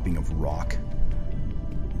outcropping of rock.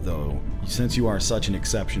 Though since you are such an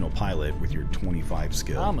exceptional pilot with your 25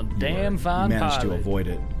 skill, I'm a damn fine managed to pilot. avoid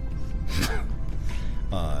it.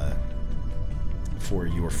 For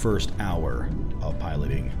your first hour of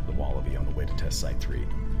piloting the Wallaby on the way to test site 3.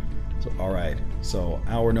 So, all right. So,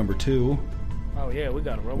 hour number 2, Oh yeah, we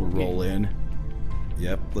got to roll. we'll roll in.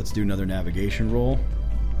 Yep. Let's do another navigation roll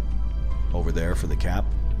over there for the cap.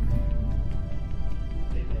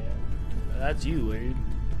 That's you, Abe.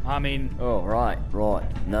 I mean, Oh, right.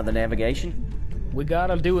 Another navigation? we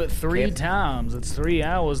gotta do it 3 Yep. times. It's 3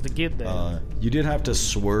 hours to get there. You did have to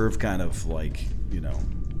swerve, kind of like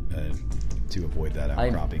to avoid that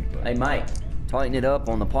outcropping. But Hey, mate. Tighten it up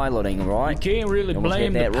on the piloting, all right? You can't really Almost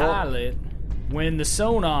blame get the that right. pilot when the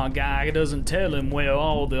sonar guy doesn't tell him where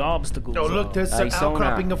all the obstacles Oh, are. look, there's an sonar.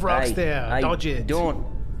 outcropping of rocks Hey, there. hey, Dodge it. Don't.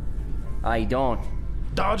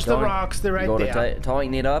 Dodge the Don't. rocks. They're right You there. gotta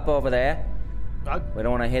tighten it up over there. We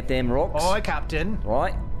don't want to hit them rocks. Aye, Captain.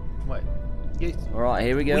 Right? What? Yes. All right,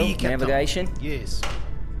 here we go. We, Captain. Navigation. Yes.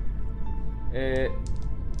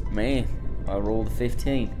 Man, I rolled a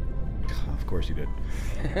 15. of course you did.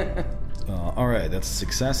 All right, that's a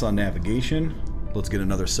success on navigation. Let's get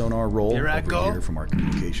another sonar roll Here I over go. here from our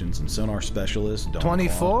communications and sonar specialist, Don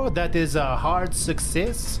 24. That is a hard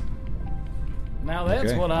success. Now that's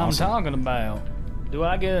Okay, what I'm awesome. talking about. Do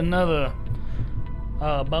I get another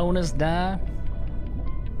bonus die?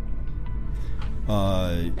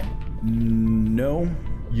 No,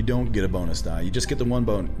 you don't get a bonus die. You just get the one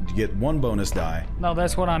You get one bonus die. No,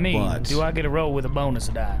 that's what I mean. But- Do I get a roll with a bonus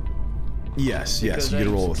die? Yes, Because you get a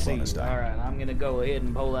they roll with a succeed. bonus die. All right, I'm gonna go ahead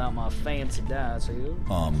and pull out my fancy dice here.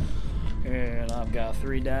 And I've got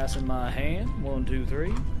 3 dice in my hand. 1, 2,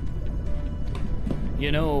 3.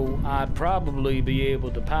 I'd probably be able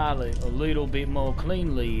to pilot a little bit more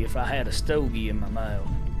cleanly if I had a stogie in my mouth.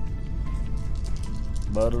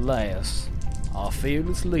 But alas, our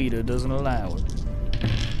fearless leader doesn't allow it.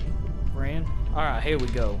 Friend? Alright, here we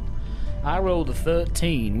go. I rolled a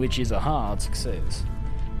 13, which is a hard success.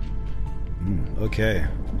 Okay.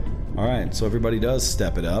 All right, so everybody does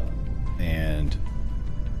step it up, and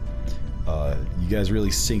you guys really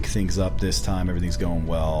sync things up this time. Everything's going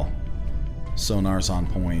well. Sonar's on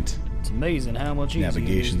point. It's amazing how much easier it is to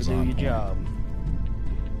Navigation's do on your point. job.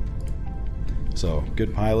 So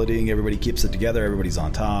good piloting. Everybody keeps it together. Everybody's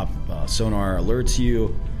on top. Sonar alerts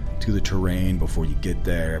you to the terrain before you get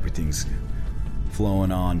there. Everything's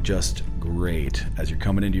flowing on just great as you're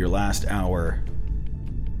coming into your last hour,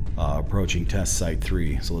 approaching test site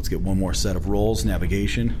 3. So let's get one more set of rolls.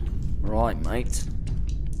 Navigation. Right, mates.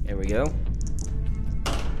 Here we go.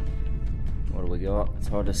 What do we got? It's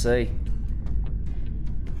hard to see.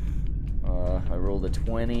 I rolled a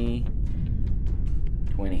 20.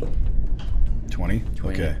 20. 20?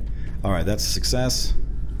 Okay. All right, that's a success.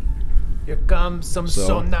 Here comes some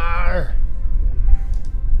sonar.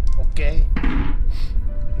 Okay.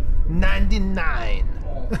 99.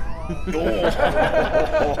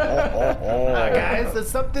 Guys,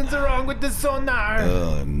 something's wrong with the sonar.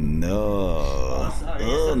 Oh, no.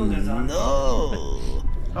 Oh, no.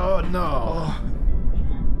 Oh, no.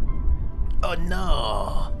 Oh,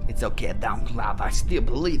 no. It's okay, Downcloud. I still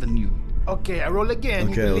believe in you. Okay, I roll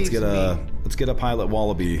again. Okay, let's get a pilot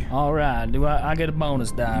Wallaby. All right, do I get a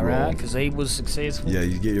bonus die, right? Because he was successful. Yeah,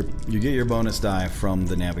 you get your bonus die from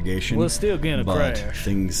the navigation. We're still gonna but crash.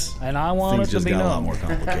 Things and I want it to just be got known. a lot more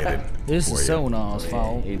complicated. This is Sonar's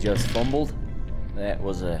fault. He just fumbled. That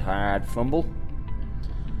was a hard fumble.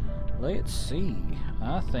 Let's see.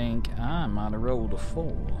 I think I might have rolled a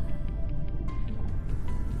 4.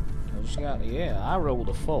 I rolled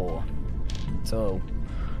a 4. So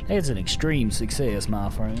it's an extreme success, my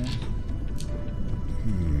friend.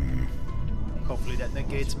 Hopefully that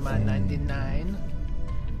negates my 99.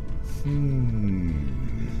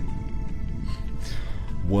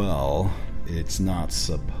 Well, it's not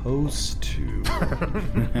supposed to.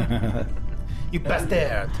 You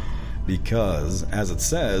bastard. Because, as it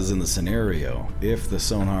says in the scenario, if the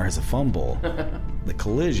sonar has a fumble, the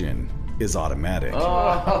collision is automatic.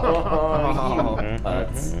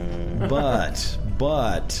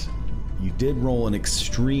 But you did roll an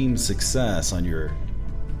extreme success on your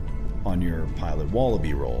pilot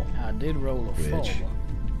Wallaby roll. I did roll a 4. Which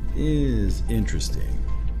is interesting.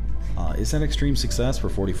 Is that extreme success for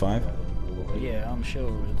 45? Yeah, I'm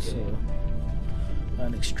sure it's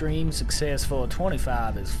an extreme success for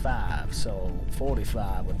 25 is 5, so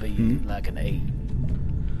 45 would be like an 8.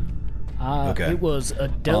 Okay. It was a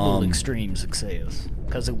double extreme success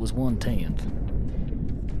because it was 1/10.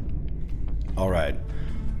 All right.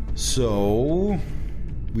 So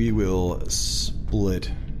we will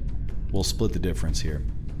split. We'll split the difference here.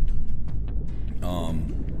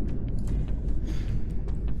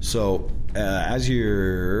 So as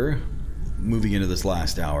you're moving into this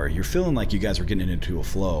last hour, you're feeling like you guys were getting into a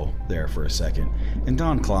flow there for a second. And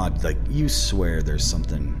Don Claude, like, you swear there's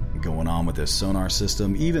something going on with this sonar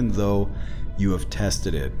system, even though you have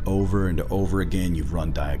tested it over and over again. You've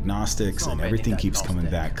run diagnostics and everything keeps coming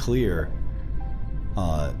back clear.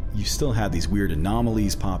 You still had these weird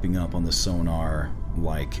anomalies popping up on the sonar,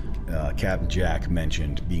 like Captain Jack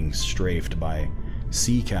mentioned, being strafed by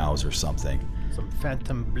sea cows or something. Some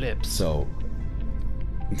phantom blips. So,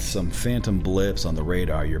 some phantom blips on the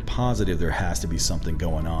radar. You're positive there has to be something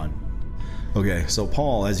going on. Okay, so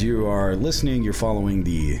Paul, as you are listening, you're following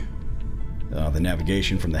the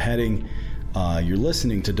navigation from the heading. You're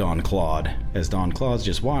listening to Don Claude, as Don Claude's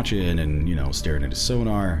just watching and, staring at his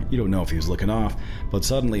sonar. You don't know if he was looking off, but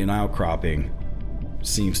suddenly an outcropping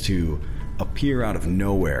seems to appear out of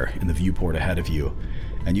nowhere in the viewport ahead of you,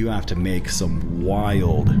 and you have to make some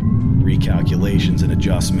wild recalculations and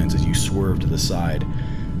adjustments as you swerve to the side,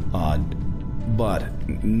 but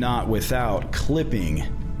not without clipping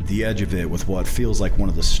the edge of it with what feels like one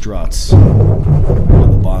of the struts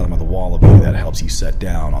on the bottom of the Wallaby that helps you set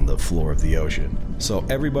down on the floor of the ocean. So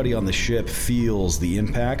everybody on the ship feels the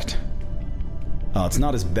impact. It's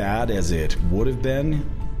not as bad as it would have been.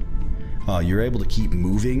 You're able to keep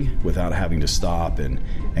moving without having to stop and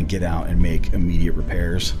get out and make immediate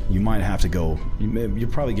repairs. You might have to go, you're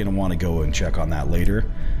probably going to want to go and check on that later,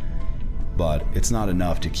 but it's not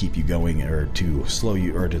enough to keep you going or to slow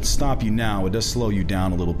you or to stop you now. It does slow you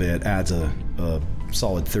down a little bit, adds a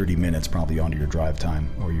solid 30 minutes probably onto your drive time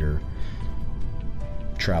or your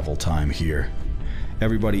travel time here.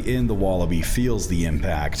 Everybody in the Wallaby feels the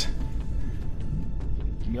impact.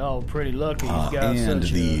 Y'all pretty lucky you've got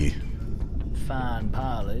such a fine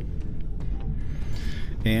pilot.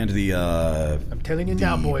 And the I'm telling you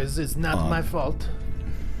now, boys, it's not my fault.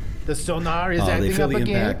 The sonar is acting up again.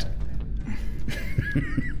 Impact.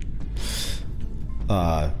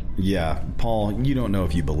 Yeah, Paul, you don't know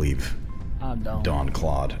if you believe I don't. Don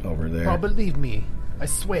Claude over there. Oh, believe me, I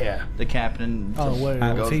swear. The captain. Oh,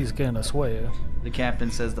 well, if he's gonna swear. The captain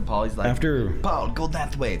says to Paul, he's like, After- Paul, go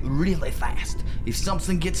that way really fast. If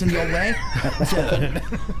something gets in your way, turn.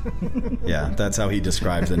 Yeah, that's how he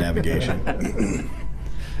describes the navigation.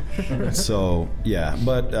 So, yeah,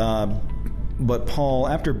 but Paul,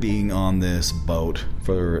 after being on this boat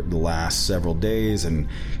for the last several days and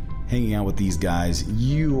hanging out with these guys,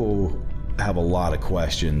 you have a lot of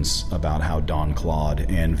questions about how Don Claude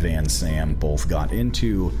and Van Sam both got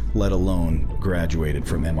into, let alone graduated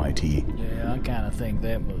from MIT. Yeah, I kind of think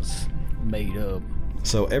that was made up.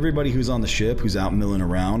 So everybody who's on the ship, who's out milling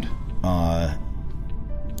around,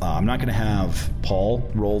 I'm not going to have Paul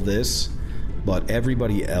roll this, but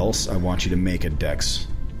everybody else, I want you to make a dex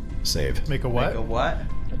save. Make a what? Make a what?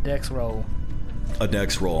 A dex roll. A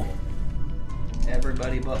dex roll.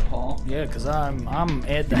 Everybody but Paul? Yeah, because I'm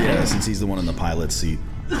at the Yeah, head. since he's the one in the pilot's seat.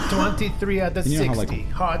 23 out of You 60. know how, like-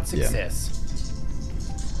 Hard success.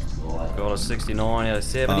 Got a 69 out of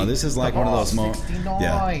 70. This is like one of those moments.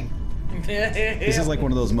 69. Yeah. This is like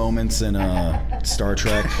one of those moments in Star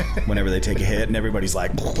Trek whenever they take a hit and everybody's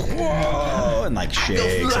like, whoa, and like shakes.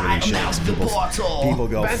 Everybody shakes. People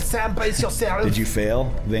go. Van Sam, brace yourself. Did you fail,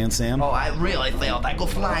 Van Sam? Oh, I really failed. I go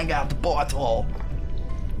flying out the porthole.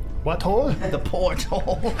 What hole? The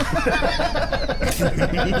porthole.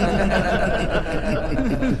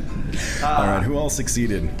 All right, who all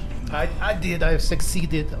succeeded? I did. I've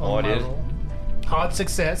succeeded on I my did. roll. Hard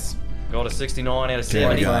success. Got a 69 out of Okay,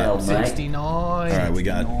 70. we got. 69. All right, we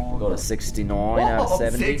got. Got a 69 out of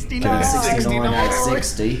 70. 69. 69 out of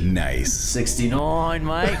 60. Nice. 69,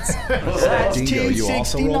 mate. Dingo, you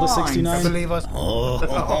also rolled a 69? Believe us. Oh,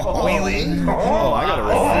 Really? Oh, I got to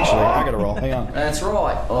roll, actually. I got to roll. Hang on. That's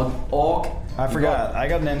right. Orc. I forgot. I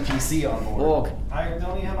got an NPC on board. Orc. I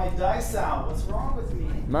don't even have my dice out. What's wrong with me?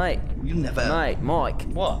 Mate. You never. Mate, Mike.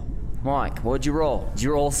 What? Mike, what'd you roll? Did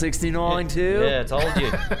you roll 69 too? Yeah, I told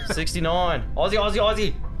you. 69. Aussie, Aussie,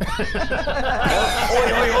 Aussie.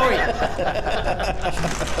 Oi, oi,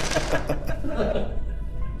 oi.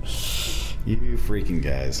 You freaking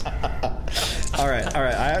guys. All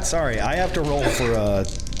right. Sorry, I have to roll for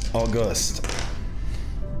August.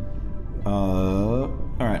 All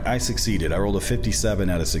right, I succeeded. I rolled a 57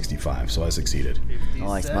 out of 65, so I succeeded.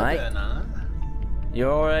 Nice, mate. You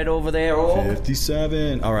all right over there, Orc?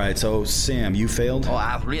 57. All right, so Sam, you failed. Oh,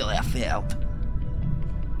 I really failed.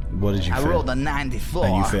 What did you I fail? rolled a 94.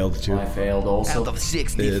 And you failed too. I failed also. Out of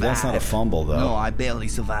 65. That's not a fumble, though. No, I barely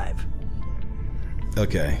survived.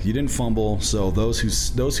 Okay, you didn't fumble, so those who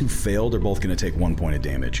failed are both going to take 1 point of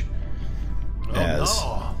damage.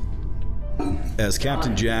 As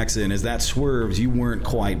Captain Jackson, as that swerves, you weren't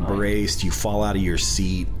quite braced. You fall out of your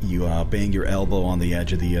seat. You bang your elbow on the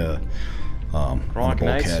edge of the on the Right,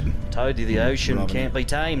 mates. bulkhead. Told you the ocean Rubbing can't be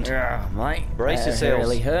tamed. Yeah, mate. Brace That yourselves.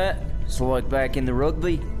 really hurt. It's like back in the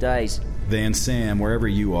rugby days. Van Sam, wherever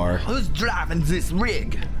you are, Who's driving this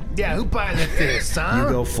rig? Yeah, who piloted this, huh? you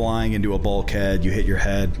go flying into a bulkhead. You hit your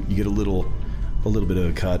head. You get a little bit of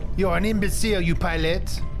a cut. You're an imbecile, you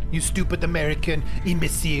pilot. You stupid American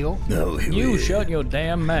imbecile. No, You shut your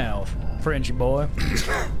damn mouth, Frenchy boy.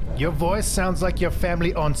 Your voice sounds like your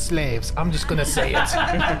family owned slaves. I'm just gonna say it.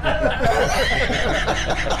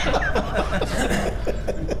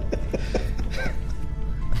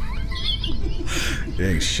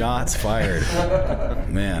 Dang, shots fired.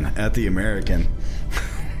 Man, at the American.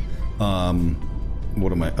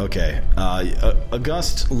 What am I? Okay.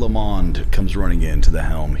 Auguste Lamond comes running into the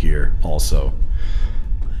helm here also.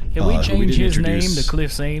 Can we change his name introduce- to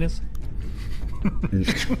Cliff Sanus?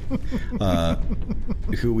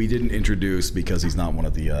 Who we didn't introduce because he's not one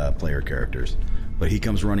of the player characters. But he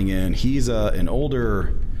comes running in. He's an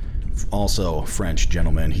older, also French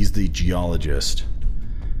gentleman. He's the geologist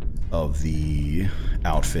of the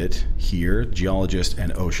outfit here. Geologist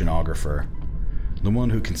and oceanographer. The one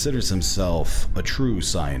who considers himself a true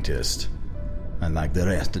scientist. Unlike the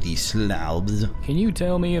rest of these slobs. Can you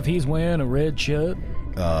tell me if he's wearing a red shirt?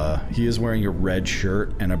 He is wearing a red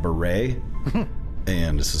shirt and a beret.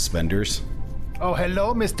 And suspenders. Oh,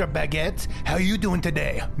 hello, Mr. Baguette. How you doing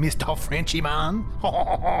today, Mr. Frenchy man?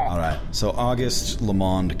 All right. So Auguste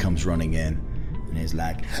Lamond comes running in, and he's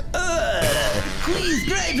like, Who's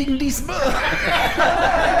driving this boat?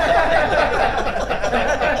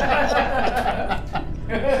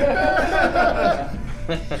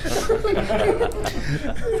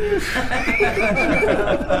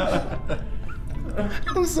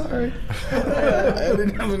 I'm sorry. I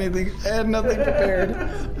didn't have anything. I had nothing prepared.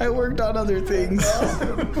 I worked on other things.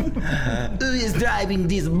 Who is driving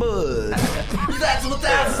this boat? That's what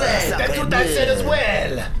I said. That's what I said as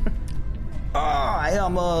well. Oh, I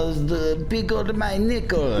almost pickled my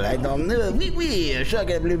nickel. I don't know. Oui, It's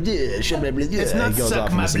not He goes suck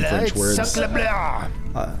off my into some blood, French it's words. suck le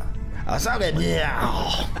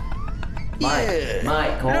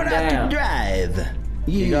Mike, calm Learn how down. to drive.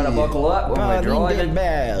 You gotta buckle up when we're driving.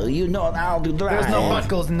 Bell. You know how to drive. There's no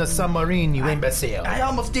buckles in the submarine, you imbecile. I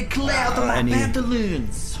almost declared my and he-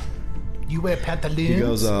 pantaloons. You wear pantaloons? He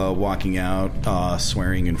goes walking out,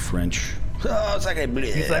 swearing in French. Oh, sacre bleu.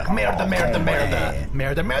 He's like, merda, merda, merda.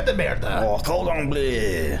 Merda, merda, merda. Oh, cordon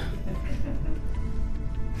bleu.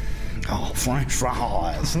 Oh, French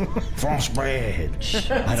fries. French bread.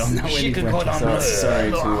 I don't know any Chicken French cordon So bleu.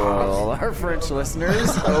 sorry to all our French listeners.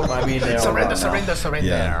 Oh, I mean, they all Surrender, know. surrender.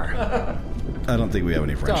 Yeah. I don't think we have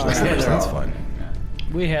any French Oh, listeners. yeah. That's fine.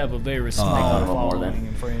 We have a very small More following than-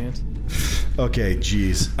 in France. Okay,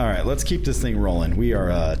 geez. All right, let's keep this thing rolling. We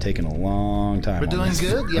are taking a long time. We're on doing this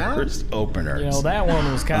good, yeah? First opener. You know, that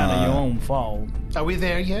one was kind of your own fault. Are we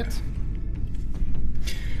there yet?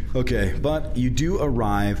 Okay, but you do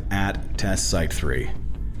arrive at test site 3.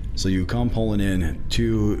 So you come pulling in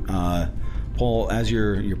to Paul, as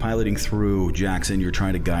you're piloting through Jackson, you're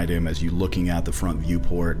trying to guide him as you're looking at the front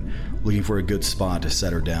viewport, looking for a good spot to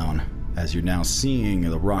set her down, as you're now seeing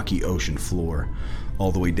the rocky ocean floor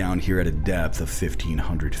all the way down here at a depth of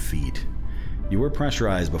 1,500 feet. You were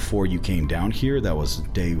pressurized before you came down here. That was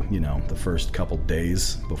the first couple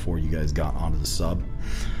days before you guys got onto the sub.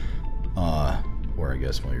 Or I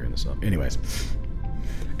guess while you're in the sub. Anyways.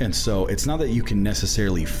 And so it's not that you can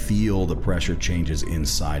necessarily feel the pressure changes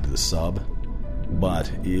inside the sub,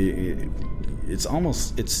 but it's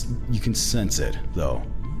almost, you can sense it though.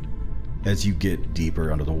 As you get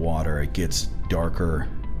deeper under the water, it gets darker,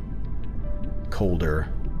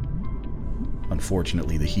 colder.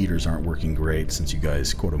 Unfortunately, the heaters aren't working great since you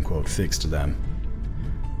guys quote unquote fixed them.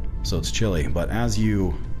 So it's chilly, but as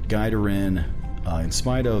you guide her in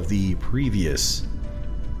spite of the previous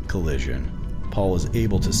collision, Paul is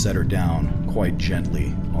able to set her down quite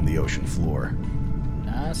gently on the ocean floor.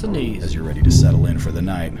 Nice and easy. As you're ready to settle in for the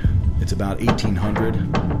night. It's about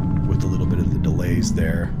 1800 with a little bit of the delays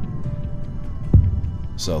there.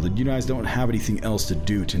 So you guys don't have anything else to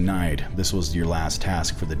do tonight. This was your last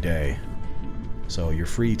task for the day. So you're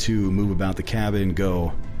free to move about the cabin,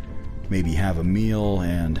 go maybe have a meal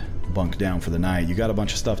and bunk down for the night. You got a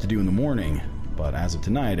bunch of stuff to do in the morning, but as of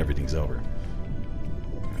tonight, everything's over.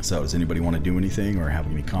 So does anybody want to do anything or have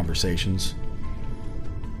any conversations?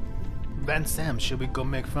 Van Sam, should we go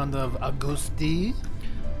make fun of Augusti?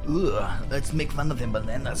 Let's make fun of him, but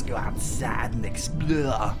then let's go outside and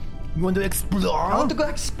explore. You want to explore? I want to go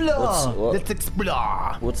explore. Let's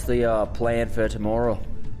explore. What's the plan for tomorrow? To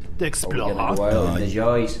Are we explore. gonna go out in the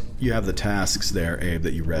joys? You have the tasks there, Abe,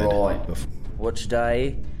 that you read. Right. before. Which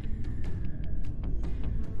day?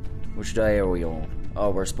 Which day are we on? Oh,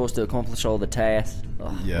 we're supposed to accomplish all the tasks.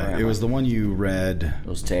 Oh, Yeah, it was the one you read.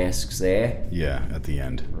 Those tasks there. Yeah, at the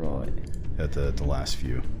end. Right. At the last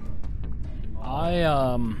few. Where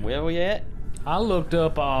are we at? I looked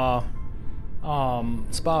up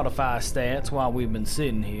Spotify stats while we've been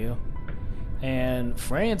sitting here, and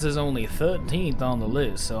France is only 13th on the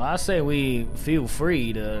list. So I say we feel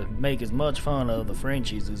free to make as much fun of the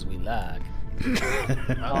Frenchies as we like.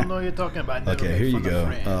 I don't know what you're talking about. Never Okay, make here you fun of go.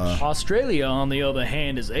 French. Australia, on the other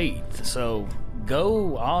hand, is 8th. So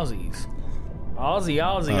go Aussies.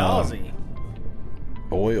 Aussie.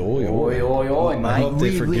 Oi, oi, oi. Oi, oi, I hope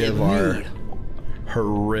they mate. forgive our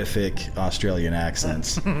horrific Australian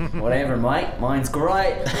accents. Whatever, mate. Mine's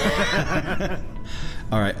great.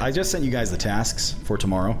 All right, I just sent you guys the tasks for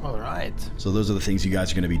tomorrow. All right. So those are the things you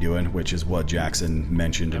guys are going to be doing, which is what Jackson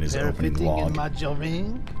mentioned in his Repair opening fitting in log. module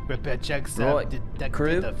ring. Repair checks Right. detect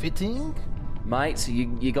Crew. the fitting. Mate, so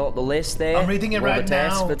you got the list there? I'm reading it All right the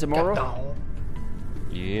tasks now. for tomorrow? Captain.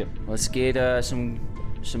 Yep. Let's get some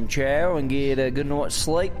chow and get a good night's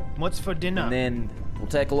sleep, What's for dinner? and then we'll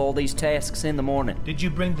tackle all these tasks in the morning. Did you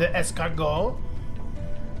bring the escargot?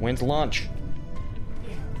 When's lunch?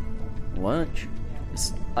 Lunch?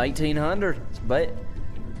 It's 1800. But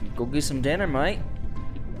go get some dinner, mate.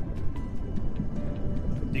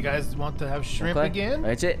 You guys want to have shrimp Okay, again?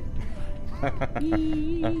 That's it.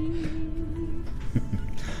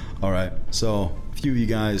 All right, so a few of you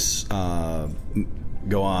guys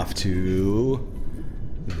go off to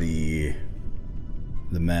the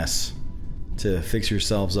mess to fix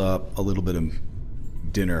yourselves up a little bit of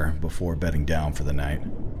dinner before bedding down for the night.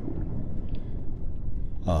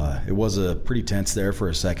 It was a pretty tense there for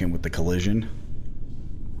a second with the collision.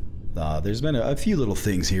 There's been a few little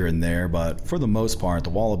things here and there, but for the most part,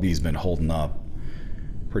 the Wallaby's been holding up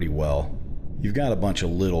pretty well. You've got a bunch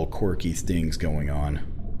of little quirky things going on.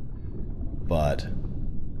 but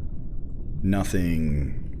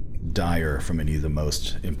nothing dire from any of the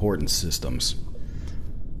most important systems,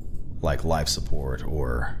 like life support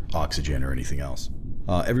or oxygen or anything else.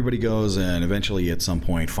 Everybody goes and eventually at some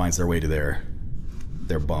point finds their way to their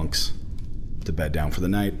bunks to bed down for the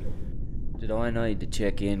night. Did I need to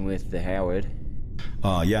check in with the Howard?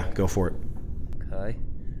 Yeah, go for it. Okay.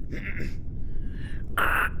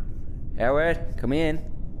 Howard, come in.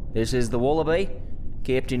 This is the Wallaby.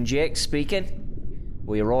 Captain Jack speaking.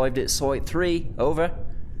 We arrived at Site 3. Over.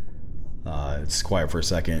 It's quiet for a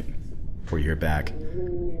second before you hear back.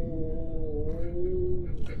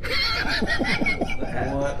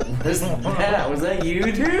 What was that? Was that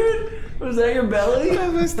you, dude? Was that your belly?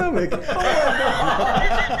 That's my stomach. I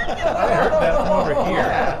heard that from over here.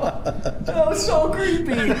 That was so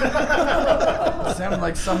creepy. It sounded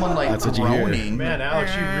like someone That's what you hear. groaning. Man,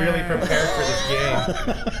 Alex, you really prepared for this game.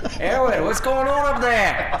 Howard, what's going on up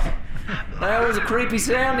there? That was a creepy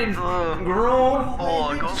sounding groan. Oh,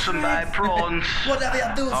 I got some bad prawns. Whatever you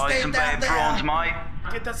do, stay some down bad there. prawns, mate.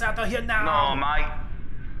 Get us out of here now. No, mate.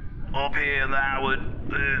 Up here, the Howard,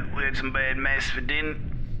 we had some bad mess for dinner.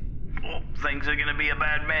 Oh, things are gonna be a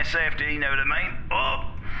bad mess after, you know what I mean? Oh,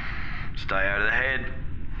 stay out of the head.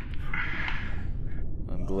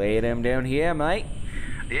 I'm glad I'm down here, mate.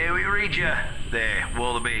 Yeah, we read you there,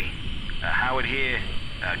 Wallaby. Howard here.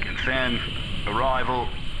 Confirm arrival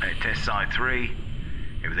at test site 3.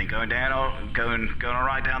 Everything going down? Going all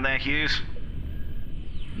right down there, Hughes?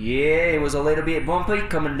 Yeah, it was a little bit bumpy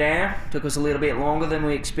coming down. Took us a little bit longer than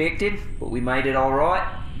we expected, but we made it all right.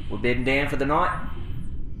 We're bedding down for the night.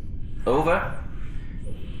 Over.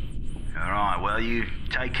 All right, well, you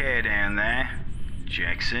take care down there,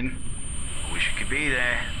 Jackson. I wish you could be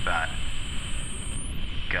there, but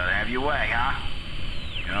gotta have your way, huh?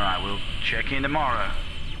 All right, we'll check in tomorrow.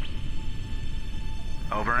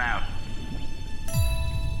 Over and out.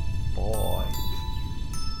 Boy.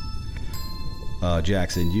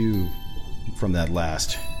 Jackson, you, from that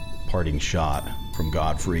last parting shot from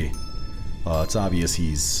Godfrey, it's obvious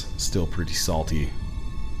he's still pretty salty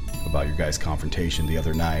about your guys' confrontation the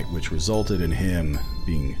other night, which resulted in him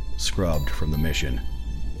being scrubbed from the mission.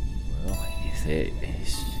 Well, if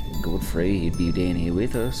it's Godfrey, he'd be down here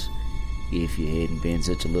with us. If you hadn't been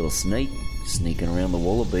such a little sneak, sneaking around the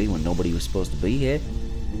Wallaby when nobody was supposed to be here.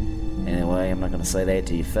 Anyway, I'm not going to say that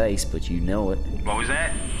to your face, but you know it. What was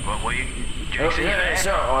that? What you... Jackson, you there?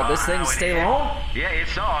 So, this thing's still on? Yeah,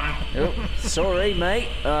 it's on. Oh, sorry, mate.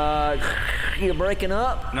 You're breaking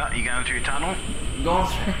up. No, you going through a tunnel?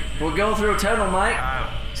 We're going through a tunnel, mate.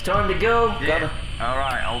 It's time to go. Yeah. All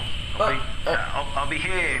right, I'll be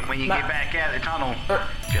here when you get back out of the tunnel.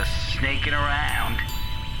 Just sneaking around.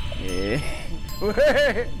 Yeah.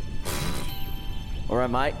 All right,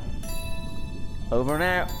 mate. Over and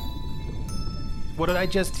out. What did I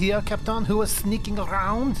just hear, Captain? Who was sneaking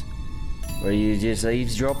around? Were you just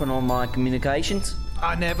eavesdropping on my communications?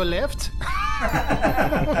 I never left.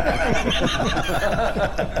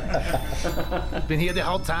 Been here the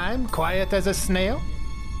whole time, quiet as a snail.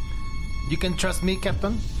 You can trust me,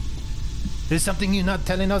 Captain. There's something you're not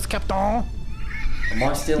telling us, Captain. Am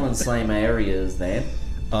I still in the same area as that?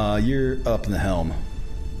 You're up in the helm.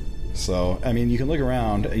 So, I mean, you can look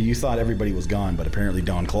around. You thought everybody was gone, but apparently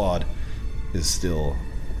Don Claude is still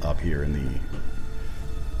up here in the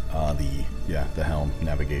helm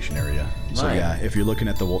navigation area. So Right. yeah, if you're looking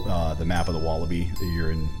at the map of the Wallaby,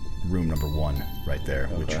 you're in room number 1 right there,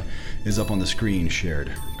 which is up on the screen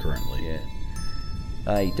shared currently. Yeah.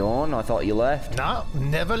 Hey, Dawn, I thought you left. No,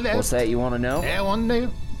 never left. What's that you want to know? I want to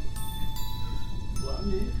know.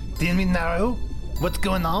 Tell me now, what's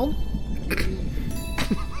going on?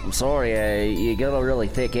 I'm sorry, you got a really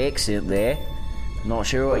thick accent there. Not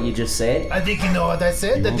sure what you just said. I think you know what I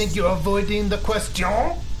said. I think you're avoiding the question.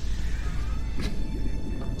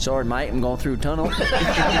 Sorry, mate, I'm going through a tunnel.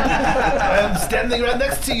 I'm standing right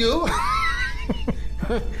next to you.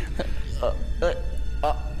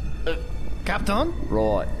 Captain?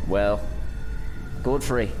 Right, well,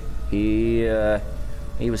 Godfrey, he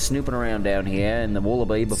was snooping around down here in the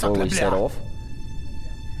Wallaby before we set off.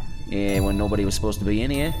 Yeah, when nobody was supposed to be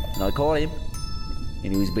in here, and I caught him.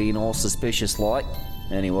 And he was being all suspicious like.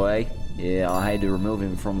 Anyway, yeah, I had to remove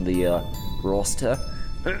him from the roster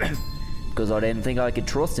because I didn't think I could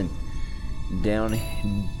trust him.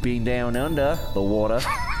 Being down under the water,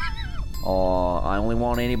 I only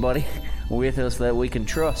want anybody with us that we can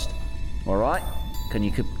trust. All right? Can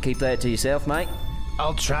you keep that to yourself, mate?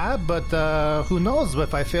 I'll try, but who knows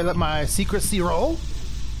if I fail at my secrecy roll?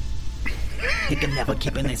 You can never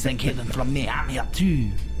keep anything hidden from me. I'm here too.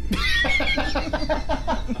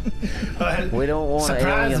 I We don't want to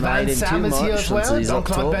Surprise, alienate Van him Sam too is here much as since well. he's Don up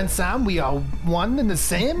Claude top. Van Sam, we are one and the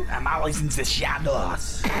same. I'm always in the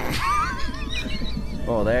shadows.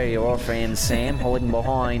 Oh, there you are, friend Sam, hiding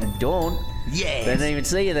behind Don. Yes. Didn't even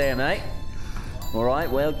see you there, mate. All right,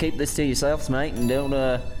 well, keep this to yourselves, mate, and don't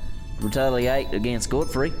retaliate against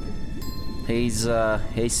Godfrey. He's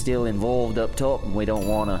still involved up top, and we don't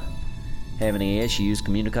want to have any issues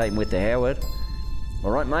communicating with the Howard. All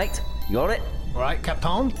right, mate, you got it? All right,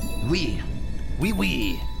 Captain. Oui.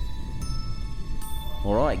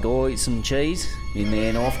 All right, go eat some cheese, and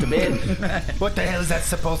then off to bed. What the hell is that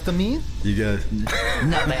supposed to mean? You guys.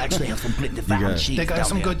 No, they actually have some pretty fine cheese. They got down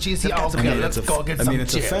some there. good cheese. They've got some Okay, good- let's go get some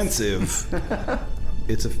it's cheese. offensive.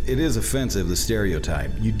 It is offensive, the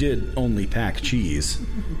stereotype. You did only pack cheese,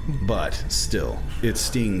 but still, it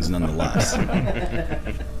stings nonetheless.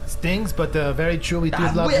 Stings, but very true. We do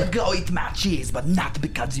I love will it. go eat my cheese, but not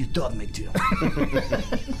because you told me to.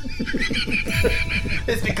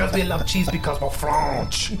 It's because we love cheese because we're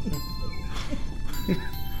French.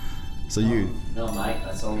 So you, No, mate,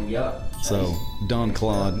 that's all we got. so Don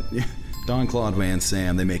Claude Van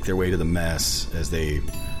Sam, they make their way to the mess as they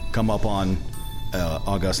come up on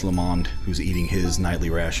Auguste Lamond, who's eating his nightly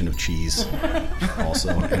ration of cheese, also,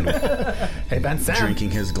 and Hey, Van Sam.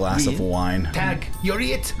 drinking his glass of wine. Tag, you're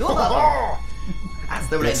it. That's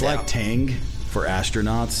the It's like Tang for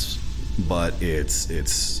astronauts, but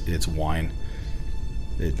it's wine.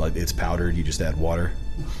 It's powdered. You just add water.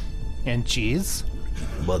 And cheese.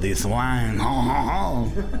 But it's wine.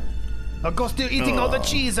 Auguste, you're eating all the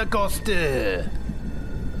cheese, Auguste.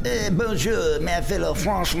 Bonjour, my fellow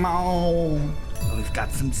Frenchman. We've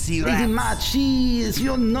got some sea rats. Eating my cheese.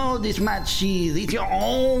 You know this my cheese. It's your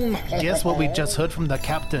own. Guess what we just heard from the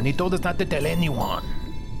captain? He told us not to tell anyone.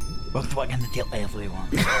 But we're gonna tell everyone.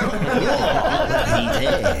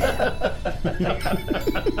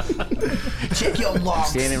 Check your logs.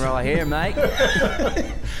 Standing right here, mate.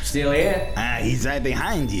 Still here? He's right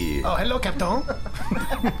behind you. Oh, hello, Captain.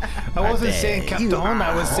 I wasn't saying Captain,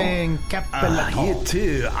 I was saying Captain. You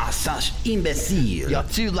two are such imbeciles. You're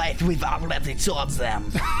too late. We've already told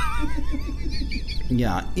them.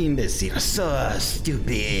 Yeah, imbecile. So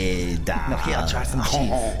stupid. Now here, try some cheese.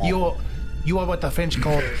 You are what the French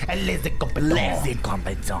call a les incompetents. Les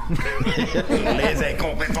incompetents. Les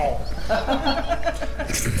incompetents.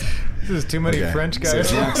 This is too many Okay, French so guys.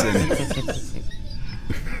 Jackson.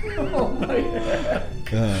 Oh my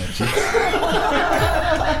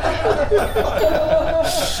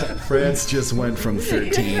France just went from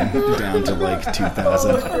 13 down to like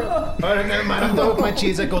 2,000. All right, never mind. I'm done with my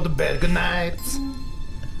cheese. I go to bed. Good night.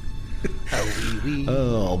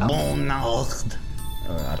 Oh, Bon Nacht.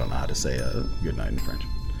 I don't know how to say good night in French.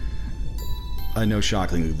 I know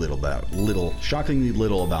shockingly little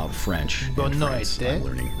about French. and Bon France. night, eh? I'm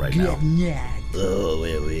learning right now. Oh,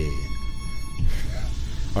 oui, oui.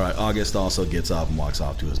 All right, August also gets up and walks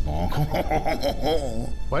off to his bonk.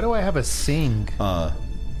 Why do I have a sing? I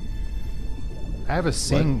have a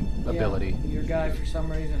sing ability. Your guy, for some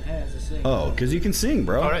reason, has a sing. Oh, because you can sing,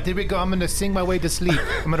 bro. All right, here we go. I'm gonna sing my way to sleep.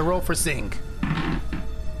 I'm gonna roll for sing.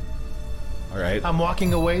 All right. I'm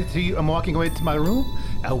walking away to my room.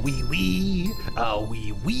 Ah wee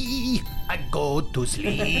wee, I go to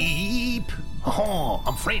sleep. Oh,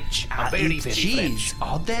 I'm French. I'm very, eat very cheese French.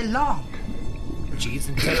 all day long. Cheese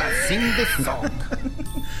until I sing this song.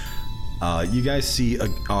 You guys see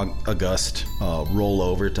Auguste roll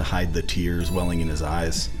over to hide the tears welling in his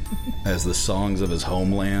eyes as the songs of his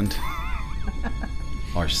homeland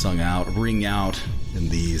are ring out in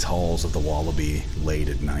these halls of the Wallaby late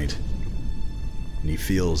at night. And he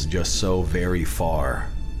feels just so very far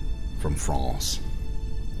from France.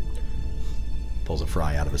 Pulls a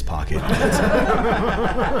fry out of his pocket.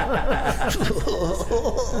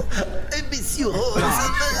 Monsieur,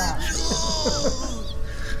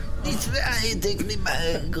 this way take me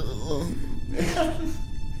back.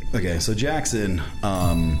 Okay, so Jackson,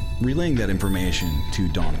 relaying that information to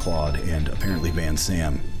Don Claude and apparently Van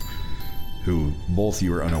Sam, who both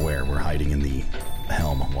you were unaware were hiding in the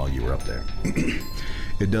helm while you were up there.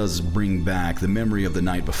 It does bring back the memory of the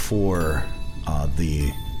night before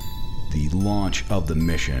the launch of the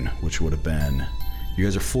mission, which would have been, you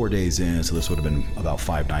guys are 4 days in, so this would have been about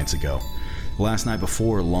 5 nights ago. The last night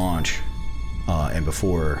before launch and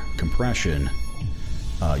before compression,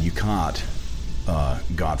 you caught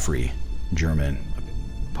Godfrey, German,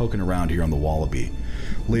 poking around here on the Wallaby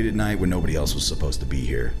late at night when nobody else was supposed to be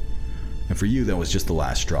here. And for you, that was just the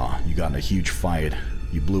last straw. You got in a huge fight.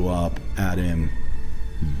 You blew up at him.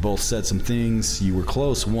 You both said some things. You were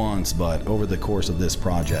close once, but over the course of this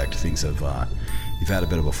project, things have, you've had a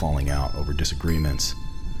bit of a falling out over disagreements.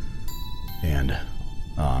 and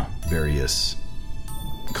various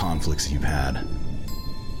conflicts you've had.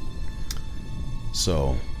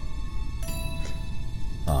 So,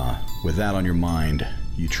 with that on your mind,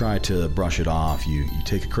 you try to brush it off. You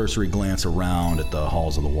take a cursory glance around at the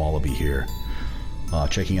halls of the Wallaby here,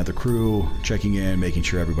 checking out the crew, checking in, making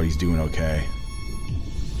sure everybody's doing okay,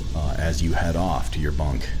 as you head off to your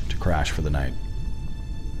bunk to crash for the night.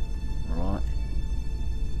 All right.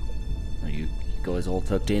 Are you guys all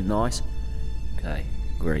tucked in nice? Okay,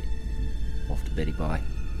 great. Off to Betty Bye.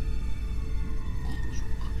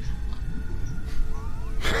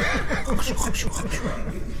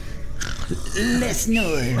 Les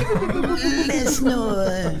snore. Les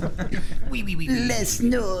snore. Oui, oui, oui, oui. Les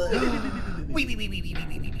snore. Oui, oui, oui, oui, oui, oui,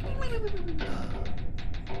 oui, oui.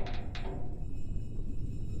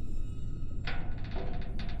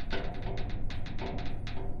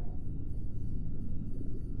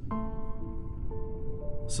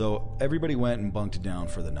 So everybody went and bunked down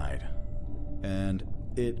for the night, and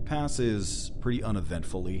it passes pretty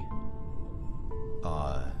uneventfully.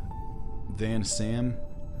 Then Sam,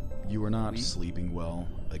 you are not sleeping well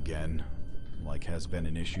again, like has been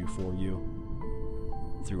an issue for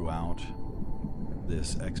you throughout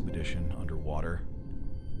this expedition underwater.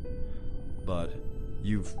 But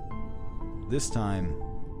this time,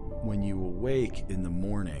 when you awake in the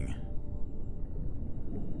morning,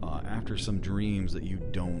 after some dreams that you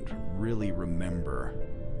don't really remember,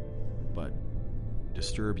 but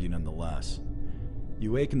disturb you nonetheless,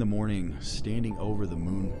 you wake in the morning standing over the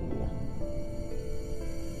moon pool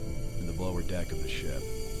in the lower deck of the ship,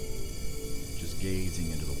 just gazing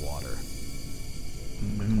into the water.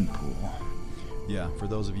 Moon pool. Yeah, for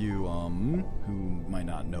those of you who might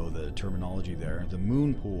not know the terminology there, the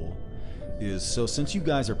moon pool is, so since you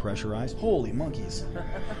guys are pressurized, holy monkeys.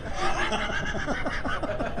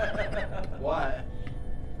 What?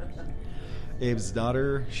 Abe's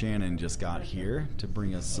daughter, Shannon, just got here to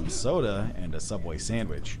bring us some soda and a Subway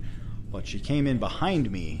sandwich. But she came in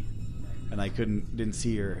behind me, and I didn't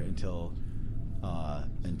see her until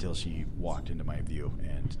she walked into my view,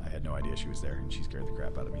 and I had no idea she was there, and she scared the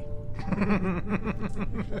crap out of me.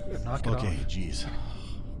 Okay, jeez.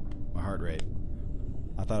 My heart rate.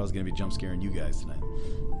 I thought I was going to be jump scaring you guys tonight.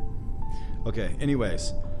 Okay,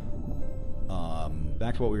 anyways.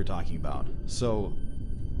 Back to what we were talking about. So,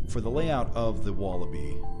 for the layout of the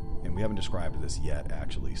Wallaby, and we haven't described this yet,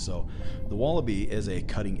 actually. So, the Wallaby is a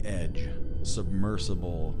cutting-edge,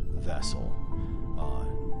 submersible vessel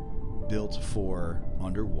built for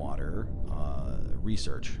underwater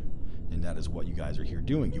research. And that is what you guys are here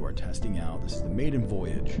doing. You are testing out. This is the maiden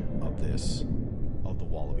voyage of the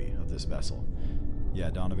Wallaby, of this vessel. Yeah,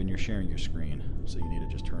 Donovan, you're sharing your screen, so you need to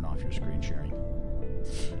just turn off your screen sharing.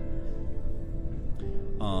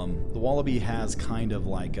 The Wallaby has kind of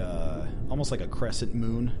like almost like a crescent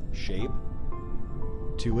moon shape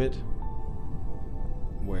to it,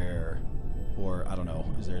 or I don't know,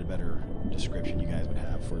 is there a better description you guys would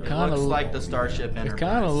have for it? Looks like the Starship Enterprise. It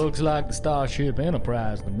kind of looks like the Starship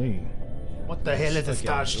Enterprise to me. What the hell is a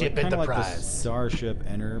Starship kind Enterprise? Of like the Starship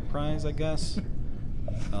Enterprise, I guess.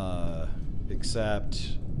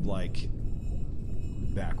 Except like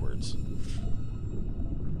backwards.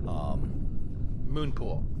 Moon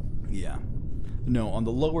pool. Yeah. No, on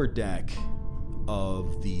the lower deck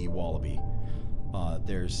of the Wallaby,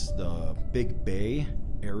 there's the big bay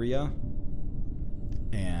area,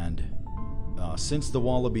 and since the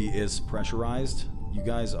Wallaby is pressurized, you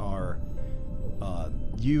guys are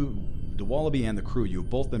the Wallaby and the crew, you've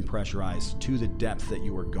both been pressurized to the depth that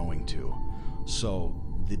you are going to. So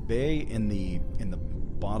the bay in the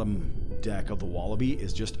bottom deck of the Wallaby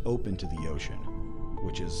is just open to the ocean,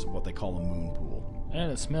 which is what they call a moon pool. And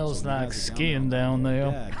it smells like skin down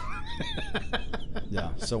there.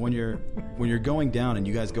 Yeah. So when you're going down and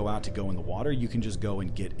you guys go out to go in the water, you can just go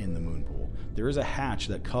and get in the moon pool. There is a hatch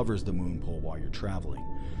that covers the moon pool while you're traveling,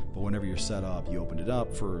 but whenever you're set up, you open it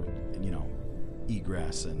up for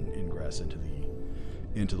egress and ingress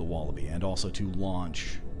into the Wallaby, and also to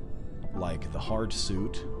launch like the hard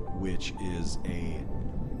suit, which is a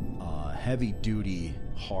heavy-duty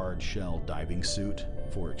hard shell diving suit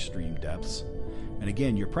for extreme depths. And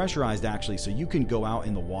again, you're pressurized actually, so you can go out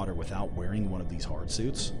in the water without wearing one of these hard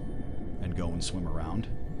suits and go and swim around.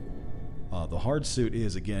 The hard suit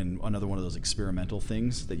is, again, another one of those experimental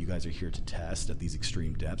things that you guys are here to test at these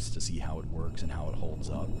extreme depths to see how it works and how it holds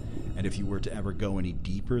up. And if you were to ever go any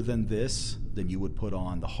deeper than this, then you would put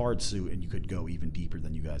on the hard suit and you could go even deeper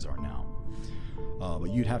than you guys are now.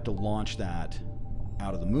 But you'd have to launch that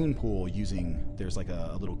out of the moon pool there's like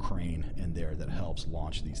a little crane in there that helps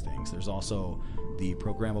launch these things. There's also the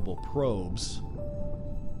programmable probes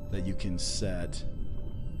that you can set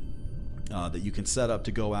up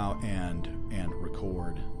to go out and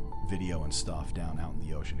record video and stuff down out in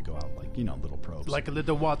the ocean, to go out like, little probes. Like a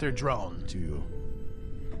little water drone.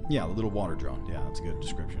 Yeah, a little water drone. Yeah, that's a good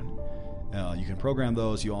description. You can program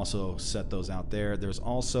those. You also set those out there. There's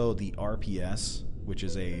also the RPS, which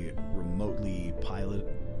is a remote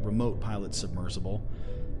pilot submersible,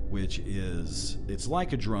 which it's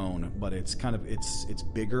like a drone, but it's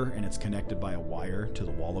bigger, and it's connected by a wire to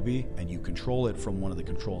the Wallaby, and you control it from one of the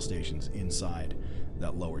control stations inside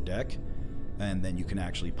that lower deck, and then you can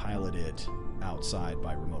actually pilot it outside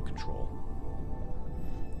by remote control.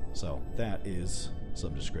 So that is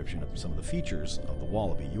some description of some of the features of the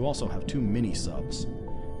Wallaby. You also have 2 mini subs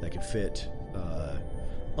that can fit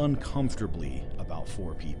uncomfortably about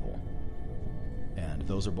 4 people, and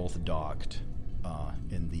those are both docked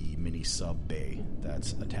in the mini sub bay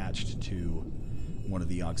that's attached to one of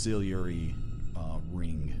the auxiliary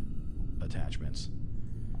ring attachments.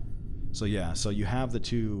 So you have the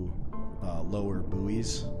 2 lower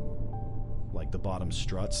buoys, like the bottom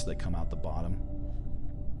struts that come out the bottom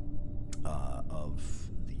of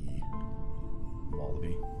the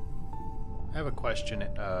Wallaby. I have a question.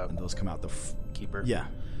 And those come out the keeper. Yeah,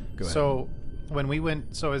 go ahead. So when we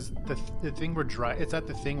went, is the thing is that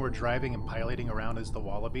the thing we're driving and piloting around is the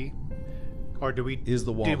Wallaby, or did we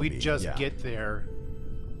just get there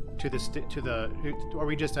to the are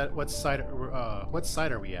we just at what site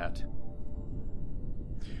are we at?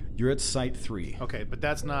 You're at Site 3. Okay, but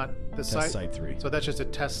that's not the Test site. Site 3. So that's just a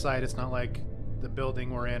test site. It's not like the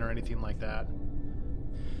building we're in or anything like that.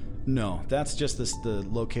 No, that's just the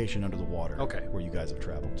location under the water. Okay. Where you guys have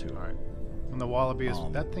traveled to. All right. And the Wallaby is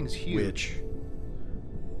that thing's huge.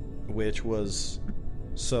 Which was,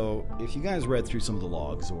 so if you guys read through some of the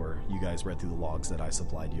logs, or you guys read through the logs that I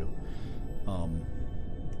supplied you,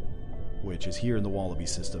 which is here in the Wallaby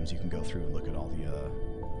systems, you can go through and look at all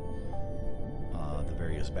the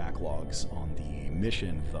various backlogs on the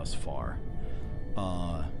mission thus far.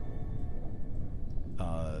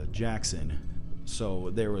 Jackson,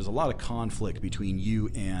 so there was a lot of conflict between you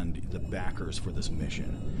and the backers for this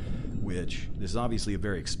mission, which this is obviously a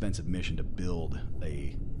very expensive mission to build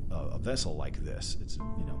a vessel like this.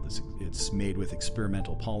 It's made with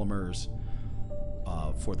experimental polymers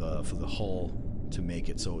for the hull to make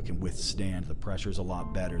it so it can withstand the pressures a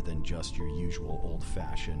lot better than just your usual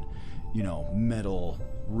old-fashioned, metal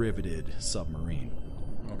riveted submarine.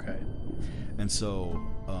 Okay. And so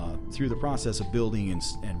through the process of building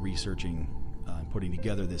and researching and putting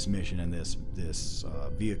together this mission and this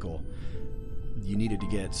vehicle, you needed to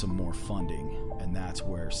get some more funding, and that's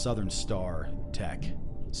where Southern Star Tech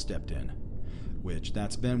stepped in, which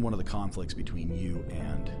that's been one of the conflicts between you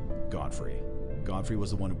and Godfrey. Godfrey was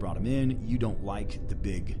the one who brought him in. You don't like the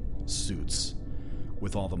big suits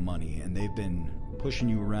with all the money, and they've been pushing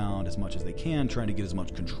you around as much as they can, trying to get as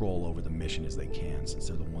much control over the mission as they can, since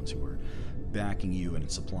they're the ones who are backing you and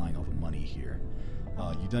supplying all the money here.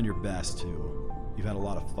 You've done your best you've had a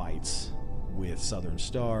lot of fights with Southern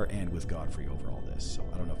Star and with Godfrey over all this, so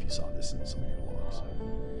I don't know if you saw this in some of your logs.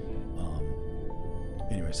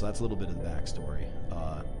 Anyway, so that's a little bit of the backstory.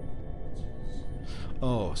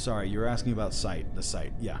 Oh, sorry, you're asking about the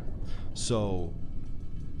site. Yeah. So,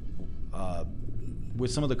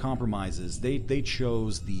 with some of the compromises, they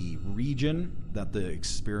chose the region that the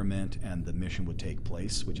experiment and the mission would take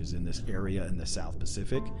place, which is in this area in the South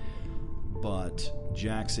Pacific. But,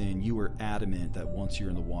 Jackson, you were adamant that once you're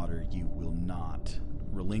in the water, you will not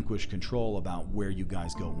relinquish control about where you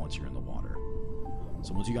guys go once you're in the water.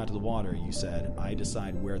 So once you got to the water, you said, I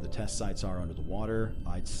decide where the test sites are under the water,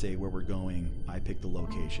 I'd say where we're going, I pick the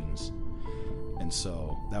locations. And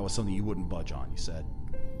so that was something you wouldn't budge on. You said,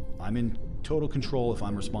 I'm in total control if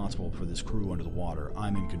I'm responsible for this crew under the water.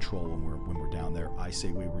 I'm in control when we're down there. I say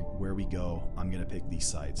where we go, I'm going to pick these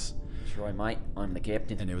sites. Troy, mate, I'm the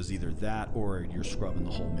captain. And it was either that or you're scrubbing the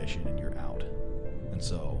whole mission and you're out. And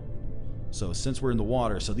so since we're in the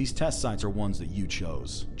water, so these test sites are ones that you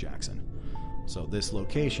chose, Jackson. So this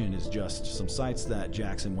location is just some sites that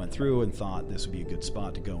Jackson went through and thought this would be a good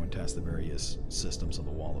spot to go and test the various systems of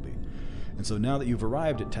the Wallaby. And so now that you've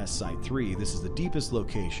arrived at Test Site 3, this is the deepest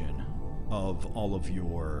location of all of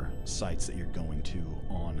your sites that you're going to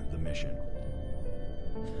on the mission.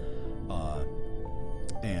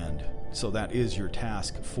 And so that is your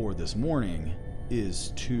task for this morning,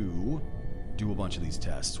 is to do a bunch of these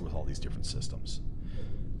tests with all these different systems.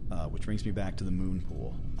 Which brings me back to the moon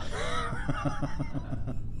pool.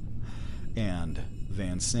 And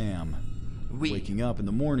Van Sam, waking up in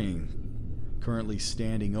the morning, currently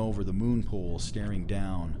standing over the moon pool, staring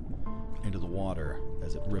down into the water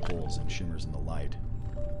as it ripples and shimmers in the light.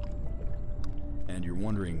 and you're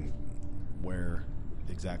wondering where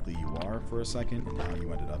exactly you are for a second and how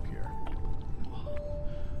you ended up here.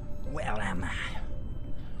 Where am I?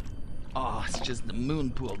 Oh, it's just the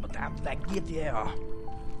moon pool, but how did I get here?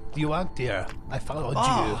 You walked here. I followed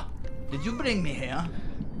Oh, did you bring me here?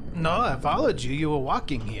 you. No, I followed you. You were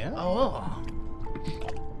walking here. Oh,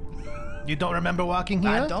 You don't remember walking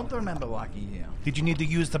here? I don't remember walking here. Did you need to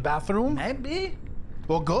use the bathroom? Maybe.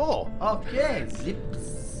 Well, go. Okay,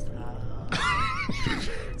 zips.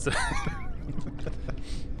 So-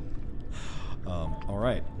 All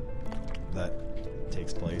right. That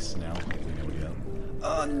takes place now. Hopefully nobody else.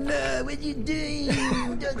 Oh no, what you doing?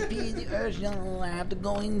 Don't be the ocean. I have to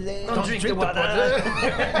go in there. Don't drink the water.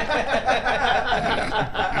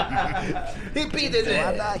 He peed in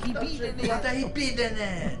it. He peed in it. He peed in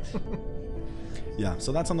it. Yeah,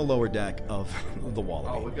 so that's on the lower deck of the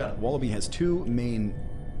Wallaby. Oh, we got it. Wallaby has two main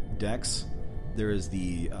decks. There is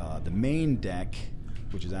the main deck,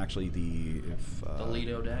 which is actually the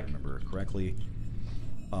Lido deck? I remember correctly.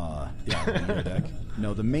 Yeah, the Lido deck.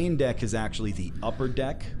 No, the main deck is actually the upper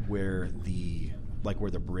deck where the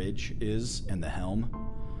bridge is and the helm.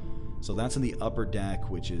 So that's in the upper deck,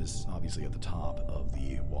 which is obviously at the top of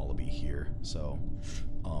the Wallaby here. So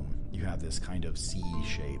you have this kind of C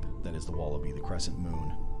shape that is the Wallaby, the crescent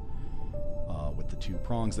moon, with the two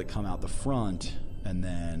prongs that come out the front, and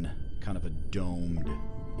then kind of a domed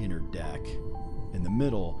inner deck in the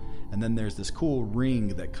middle. And then there's this cool ring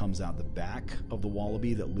that comes out the back of the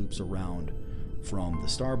Wallaby that loops around from the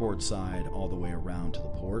starboard side all the way around to the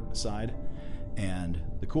port side. And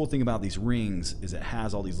the cool thing about these rings is it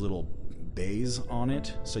has all these little bays on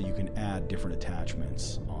it, so you can add different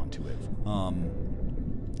attachments onto it.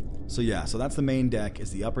 So that's the main deck.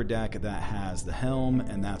 Is the upper deck that has the helm,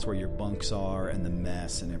 and that's where your bunks are and the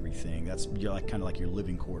mess and everything. That's kind of like your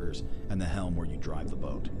living quarters, and the helm where you drive the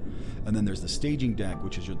boat. And then there's the staging deck,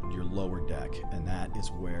 which is your lower deck, and that is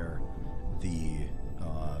where the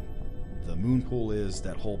moon pool is.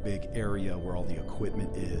 That whole big area where all the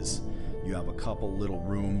equipment is. You have a couple little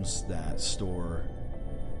rooms that store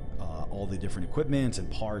all the different equipment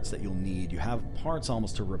and parts that you'll need. You have parts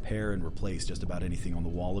almost to repair and replace just about anything on the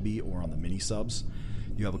Wallaby or on the mini subs.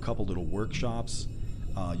 You have a couple little workshops.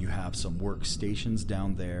 You have some workstations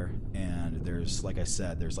down there, and there's, like I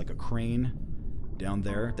said, there's like a crane down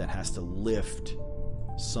there that has to lift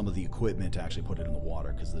some of the equipment to actually put it in the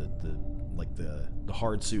water, because the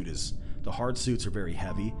hard suits are very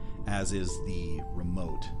heavy, as is the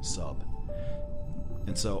remote sub.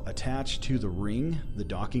 And so attached to the ring, the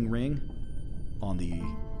docking ring on the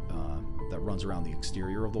that runs around the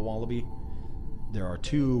exterior of the Wallaby, there are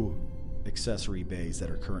two accessory bays that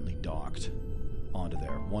are currently docked onto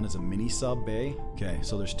there. One is a mini sub bay. Okay,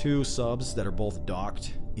 so there's two subs that are both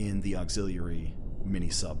docked in the auxiliary mini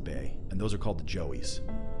sub bay, and those are called the Joeys,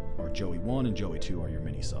 or Joey 1 and Joey 2 are your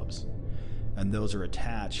mini subs. And those are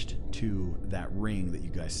attached to that ring that you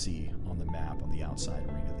guys see on the map, on the outside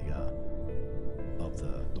ring of the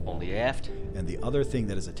on the aft. And the other thing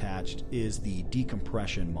that is attached is the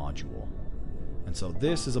decompression module. And so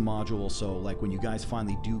this is a module, so like when you guys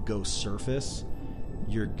finally do go surface,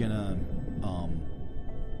 you're gonna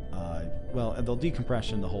they'll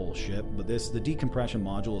decompression the whole ship, but the decompression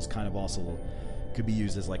module is kind of also could be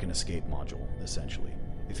used as like an escape module, essentially.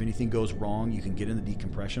 If anything goes wrong, you can get in the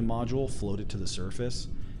decompression module, float it to the surface,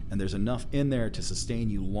 and there's enough in there to sustain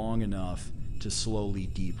you long enough to slowly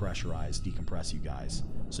decompress you guys,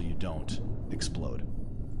 so you don't explode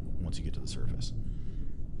once you get to the surface.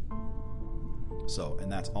 So,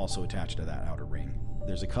 and that's also attached to that outer ring.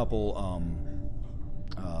 There's a couple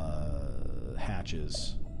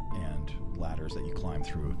hatches and ladders that you climb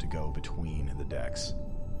through to go between the decks.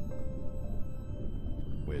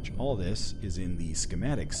 Which all this is in the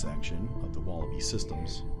schematics section of the Wallaby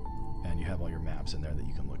systems, and you have all your maps in there that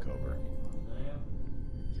you can look over.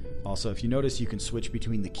 Also, if you notice, you can switch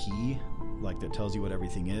between the key, like that tells you what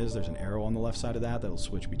everything is. There's an arrow on the left side of that'll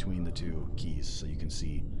switch between the two keys, so you can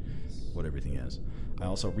see what everything is. I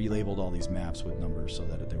also relabeled all these maps with numbers so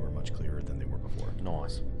that they were much clearer than they were before.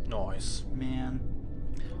 Nice. Man.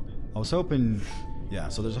 I was hoping,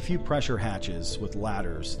 so there's a few pressure hatches with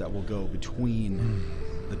ladders that will go between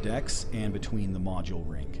the decks and between the module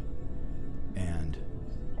ring and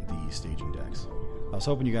the staging decks. I was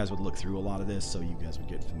hoping you guys would look through a lot of this so you guys would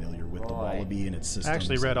get familiar with the Wallaby and its systems. I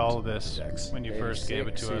actually read all of and this decks. when you first gave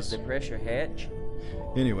it to us. The pressure hatch.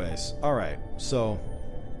 Anyways, alright, so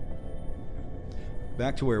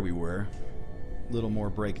back to where we were. A little more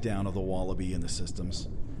breakdown of the Wallaby and the systems.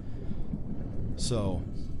 So,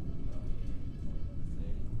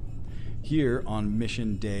 here on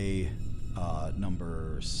mission day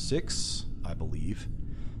number 6, I believe.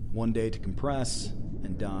 1 day to compress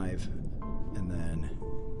and dive, and then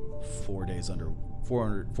 4 days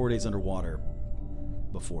underwater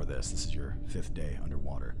before this. This is your 5th day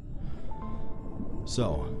underwater.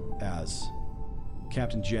 So, as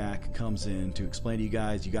Captain Jack comes in to explain to you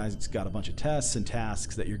guys got a bunch of tests and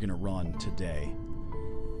tasks that you're going to run today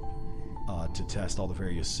to test all the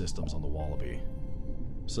various systems on the Wallaby.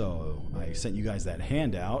 So, I sent you guys that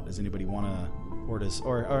handout. Does anybody want to,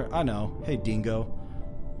 or I know, hey Dingo,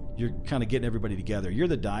 you're kind of getting everybody together. You're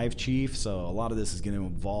the dive chief, so a lot of this is going to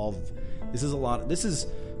involve, this is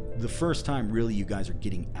the first time really you guys are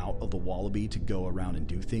getting out of the Wallaby to go around and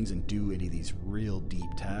do things and do any of these real deep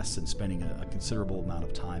tests and spending a considerable amount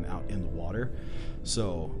of time out in the water.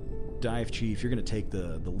 So, dive chief, you're going to take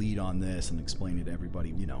the lead on this and explain it to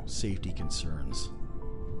everybody, safety concerns.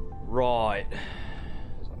 Right.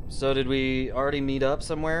 So did we already meet up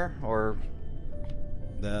somewhere, or?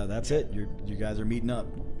 That's it. You guys are meeting up.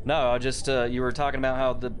 No, I just, you were talking about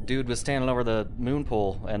how the dude was standing over the moon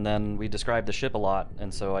pool, and then we described the ship a lot,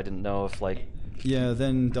 and so I didn't know if, Yeah,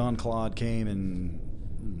 then Don Claude came and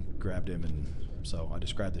grabbed him, and so I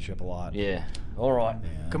described the ship a lot. Yeah, alright.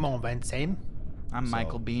 Come on, Van Sam. I'm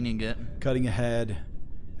Michael beaning it. Cutting ahead,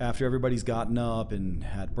 after everybody's gotten up and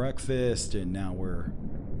had breakfast, and now we're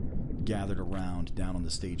gathered around down on the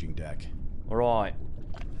staging deck. Alright.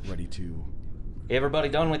 Ready to... Everybody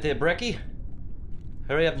done with their brekkie?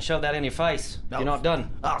 Hurry up and shove that in your face. If you're not done.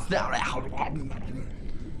 I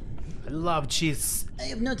love cheese. I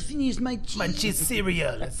have not finished my cheese. My cheese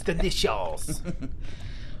cereal. It's delicious.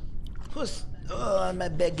 Oh, my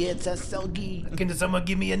baguettes are soggy. Can someone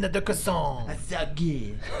give me another croissant?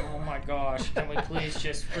 Soggy. Oh my gosh, can we please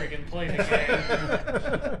just friggin' play the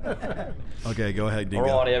game? Okay, go ahead, Dingo.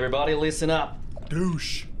 Alrighty, everybody, listen up.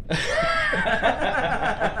 Douche.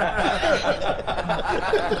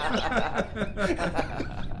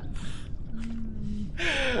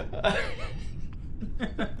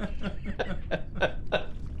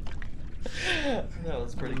 That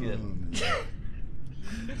was pretty good.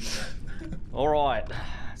 Alright,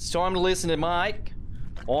 it's time to listen to Mike.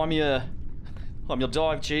 I'm your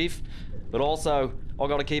dive chief, but also I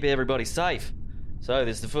got to keep everybody safe. So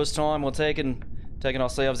this is the first time we're taking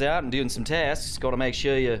ourselves out and doing some tasks. Got to make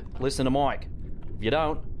sure you listen to Mike. If you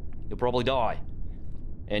don't, you'll probably die.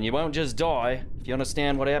 And you won't just die. If you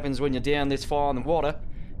understand what happens when you're down this far in the water,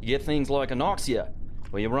 you get things like anoxia,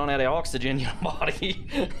 where you run out of oxygen in your body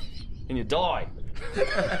and you die.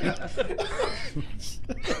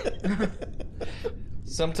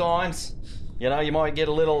 Sometimes, you might get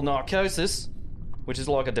a little narcosis, which is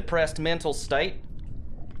like a depressed mental state.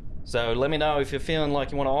 So let me know if you're feeling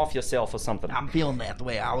like you want to off yourself or something. I'm feeling that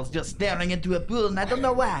way. I was just staring into a pool and I don't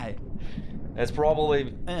know why. That's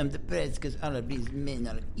probably... I am depressed because all of these men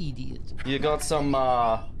are idiots. You got some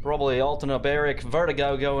probably alternobaric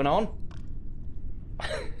vertigo going on.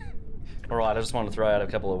 Alright, I just wanted to throw out a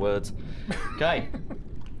couple of words. Okay.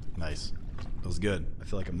 Nice. That was good. I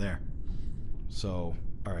feel like I'm there. So,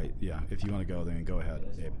 alright, yeah, if you want to go, then go ahead,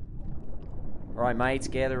 Abe. Alright, mates,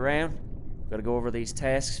 gather around. Gotta go over these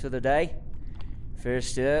tasks for the day.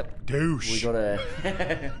 First up, douche. We gotta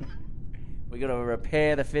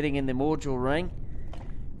repair the fitting in the module ring.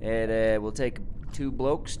 And we'll take 2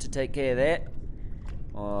 blokes to take care of that.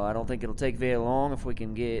 I don't think it'll take very long if we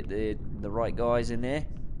can get the right guys in there.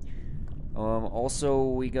 Also,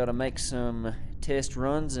 we gotta make some test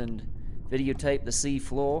runs and videotape the sea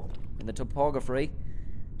floor and the topography,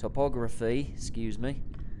 excuse me.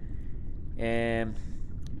 And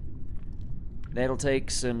that'll take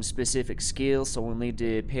some specific skills, so we'll need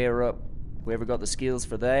to pair up whoever got the skills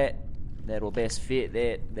for that. That'll best fit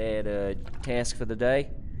that task for the day.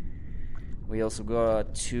 We also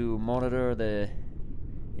got to monitor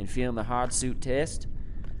and film the hard suit test.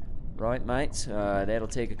 Right, mates? That'll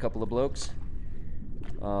take a couple of blokes.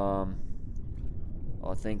 I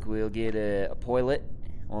think we'll get a pilot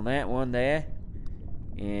on that one there.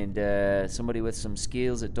 And somebody with some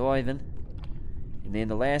skills at diving. And then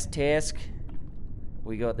the last task,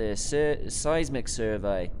 we got the seismic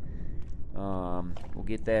survey. We'll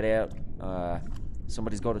get that out.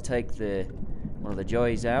 Somebody's got to take one of the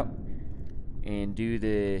joys out and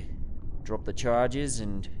drop the charges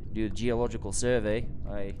and do the geological survey.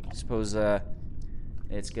 I suppose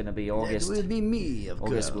it's going to be August. That will be me, of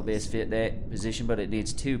course. August will best fit that position, but it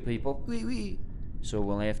needs 2 people. Oui. So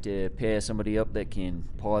we'll have to pair somebody up that can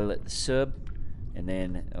pilot the sub, and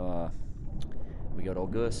then we got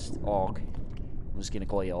August. Og. I'm just going to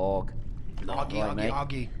call you Og.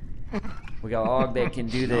 Augie. We got Og that can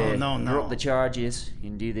do drop the charges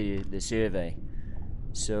and do the survey.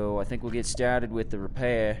 So I think we'll get started with the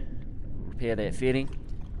repair repair that fitting,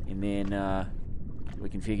 and then we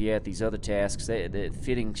can figure out these other tasks. The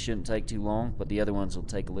fitting shouldn't take too long, but the other ones will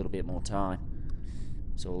take a little bit more time.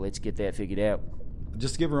 So let's get that figured out.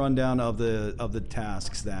 Just to give a rundown of the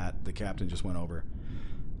tasks that the captain just went over.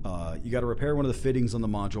 You got to repair one of the fittings on the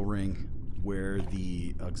module ring where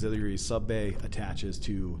the auxiliary sub bay attaches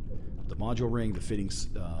to the module ring. The fitting's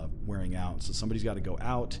wearing out, so somebody's got to go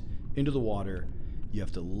out into the water. You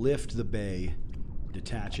have to lift the bay,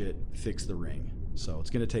 detach it, fix the ring. So it's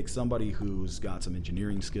going to take somebody who's got some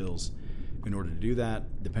engineering skills in order to do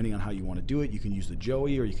that. Depending on how you want to do it, you can use the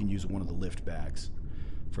Joey or you can use one of the lift bags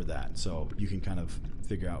for that. So you can kind of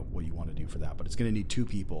figure out what you want to do for that. But it's going to need 2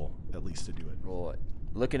 people at least to do it. Right.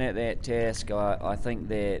 Looking at that task, I think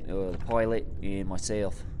that the pilot and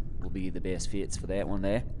myself will be the best fits for that one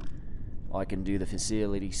there. I can do the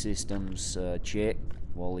facility systems check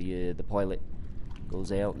while the pilot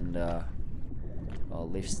goes out and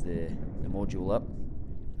lifts the module up.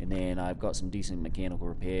 And then I've got some decent mechanical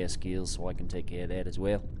repair skills, so I can take care of that as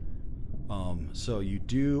well. So you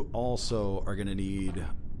do also are going to need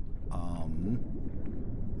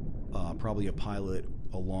probably a pilot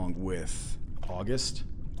along with August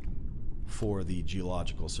for the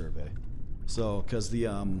geological survey. So, because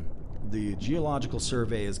the geological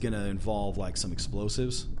survey is going to involve like some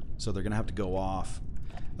explosives, so they're going to have to go off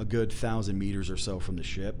a good 1,000 meters or so from the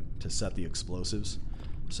ship to set the explosives.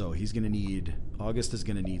 So August is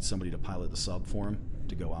going to need somebody to pilot the sub for him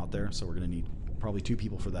to go out there. So we're going to need probably 2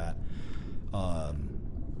 people for that.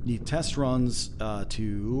 Need test runs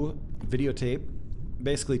to videotape,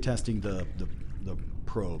 basically testing the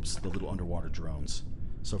probes, the little underwater drones.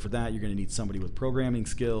 So for that, you're going to need somebody with programming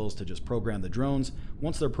skills to just program the drones.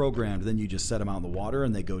 Once they're programmed, then you just set them out in the water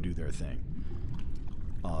and they go do their thing.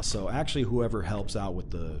 So actually, whoever helps out with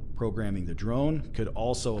the programming the drone could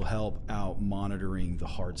also help out monitoring the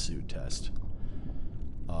hard suit test.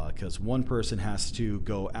 Because one person has to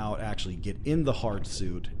go out, actually get in the hard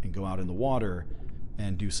suit and go out in the water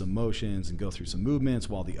and do some motions and go through some movements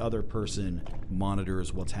while the other person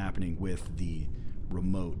monitors what's happening with the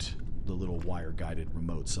remote, the little wire-guided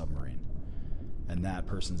remote submarine. And that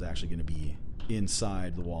person's actually going to be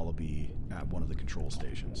inside the Wallaby at one of the control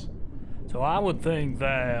stations. So I would think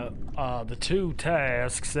that the 2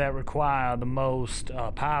 tasks that require the most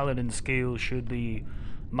piloting skills should be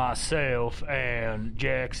myself and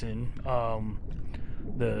Jackson,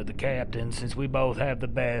 the captain, since we both have the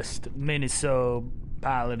best mini-sub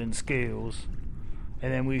piloting skills.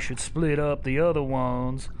 And then we should split up the other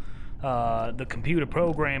ones. The computer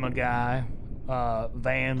programmer guy,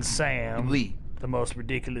 Van Sam, the most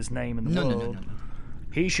ridiculous name in the world. No.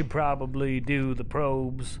 He should probably do the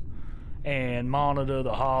probes and monitor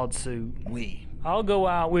the hard suit. I'll go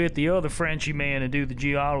out with the other Frenchy man and do the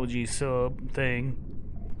geology sub thing.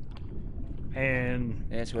 And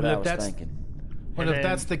that's what I was thinking. Well, if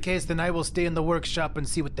that's the case, then I will stay in the workshop and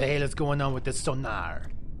see what the hell is going on with the sonar.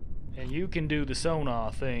 And you can do the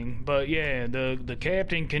sonar thing, but yeah, the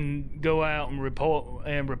captain can go out and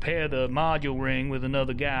repair the module ring with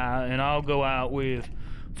another guy, and I'll go out with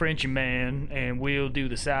Frenchy man, and we'll do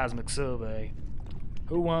the seismic survey.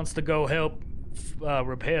 Who wants to go help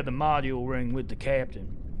repair the module ring with the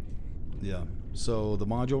captain? Yeah. So the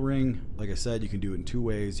module ring, like I said, you can do it in 2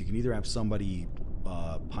 ways. You can either have somebody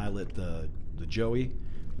pilot the Joey,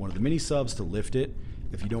 one of the mini subs, to lift it.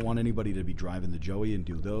 If you don't want anybody to be driving the Joey and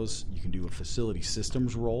do those, you can do a facility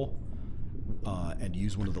systems role and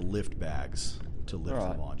use one of the lift bags to lift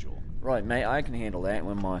the module. Right, mate. I can handle that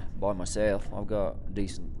one by myself. I've got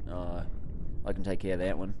decent. I can take care of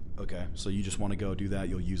that one. Okay, so you just want to go do that.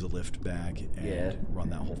 You'll use a lift bag and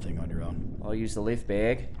run that whole thing on your own. I'll use the lift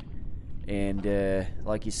bag, and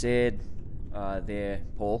like you said there,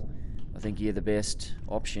 Paul, I think you're the best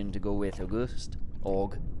option to go with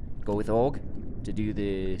Go with Aug to do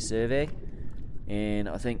the survey. And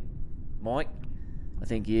I think, Mike,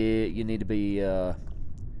 you need to be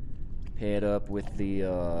paired up with the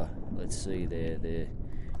the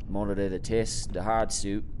monitor the test, the hard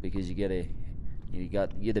suit, because you're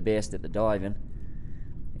the best at the diving.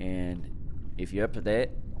 And if you're up to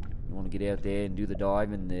that, you want to get out there and do the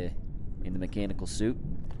dive in the mechanical suit.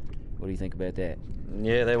 What do you think about that?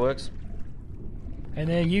 Yeah, that works. And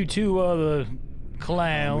then you 2 other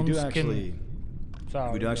clowns we do actually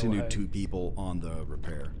can... need 2 people on the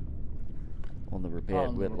repair. On the repair,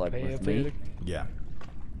 with me? Yeah.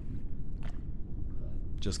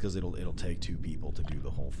 Just because it'll take 2 people to do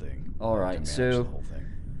the whole thing. All right, so the whole thing.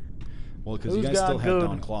 Well, because you guys still have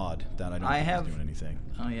Don Claude, that I don't think is doing anything.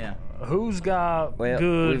 Oh yeah. Who's got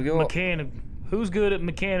good mechanical? Who's good at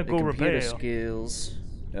mechanical the computer repair? Skills.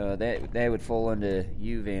 That would fall under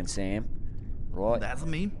you, Van Sam. right? That's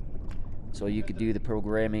me. So you could do the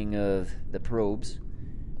programming of the probes.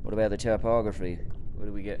 What about the topography? What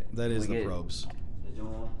do we get? That is the probes.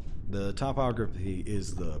 The topography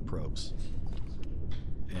is the probes.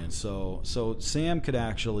 And so Sam could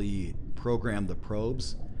actually program the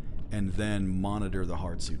probes and then monitor the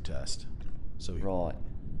hard suit test. So right.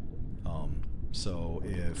 So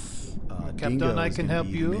if Captain, Dingo I is can gonna help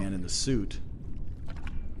be you. the man in the suit,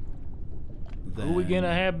 Who we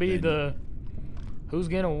gonna have be then- the? Who's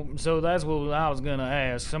gonna? So that's what I was gonna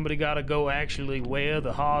ask. Somebody got to go actually wear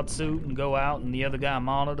the hard suit and go out, and the other guy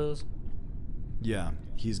monitors. Yeah,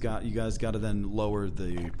 you guys got to then lower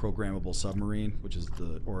the programmable submarine, which is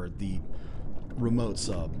the remote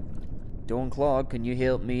sub. Don Claude, can you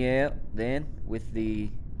help me out then with the?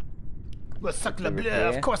 Well, suck the the repair?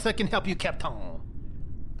 Of course I can help you, Captain.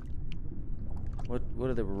 What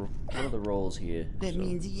are the roles here? That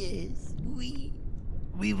means yes.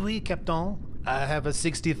 Oui, Captain. I have a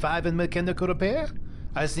 65 in mechanical repair.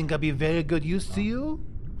 I think I'll be very good use to you.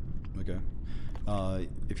 Okay.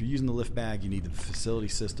 If you're using the lift bag, you need the facility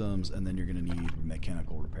systems, and then you're going to need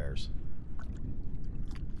mechanical repairs.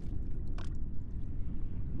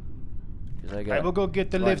 I will go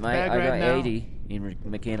get the lift mate, bag I right got now. 80 in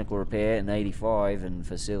mechanical repair and 85 in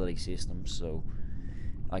facility systems, so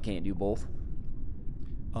I can't do both.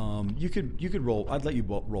 You could roll. I'd let you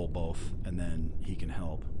roll both, and then he can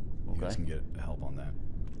help. You guys can get help on that.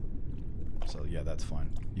 So yeah, that's fine.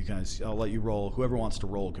 You guys, I'll let you roll. Whoever wants to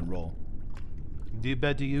roll can roll. Do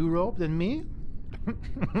better you roll than me?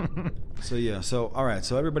 So all right.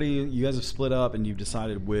 So everybody, you guys have split up, and you've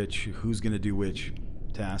decided who's going to do which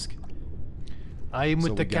task. I am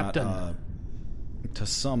with So the we got, captain. To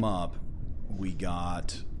sum up, we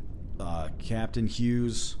got Captain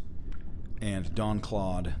Hughes and Don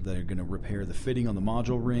Claude that are going to repair the fitting on the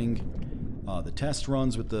module ring. The test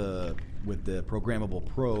runs with the programmable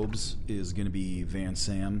probes is going to be Van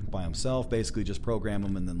Sam by himself. Basically, just program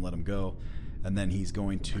them and then let them go. And then he's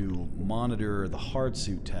going to monitor the hard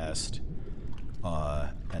suit test.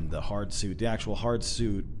 And the actual hard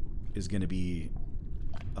suit is going to be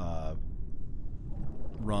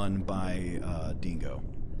run by Dingo.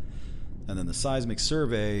 And then the seismic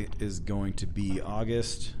survey is going to be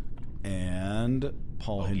August, and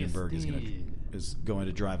Paul Hindenburg is going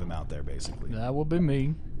to drive him out there, basically. That will be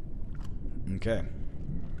me. Okay.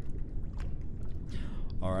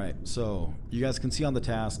 All right. So you guys can see on the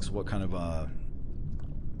tasks what kind of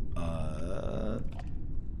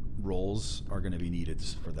roles are going to be needed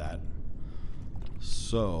for that.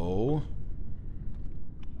 So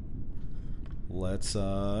let's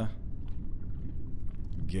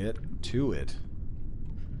get to it.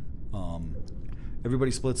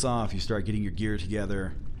 Everybody splits off. You start getting your gear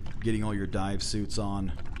together, getting all your dive suits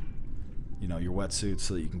on, your wetsuits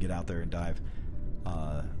so that you can get out there and dive.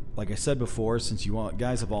 Like I said before, since you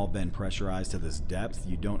guys have all been pressurized to this depth,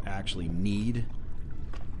 you don't actually need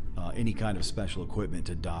any kind of special equipment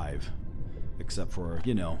to dive, except for,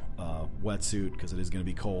 wetsuit, because it is going to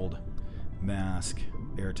be cold, mask,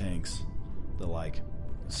 air tanks, the like.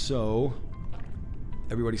 So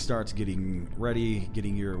everybody starts getting ready,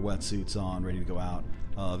 getting your wetsuits on, ready to go out.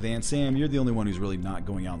 Van Sam, you're the only one who's really not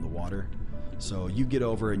going out in the water. So you get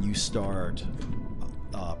over and you start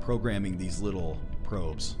programming these little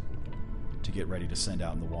probes to get ready to send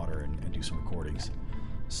out in the water and do some recordings.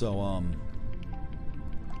 So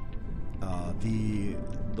the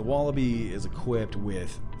Wallaby is equipped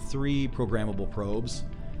with 3 programmable probes,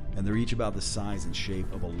 and they're each about the size and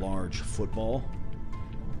shape of a large football.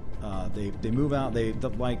 They move out.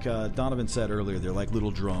 Like Donovan said earlier, they're like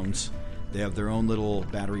little drones. They have their own little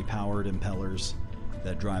battery-powered impellers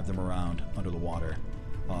that drive them around under the water.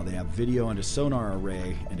 They have video and a sonar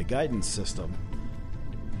array and a guidance system,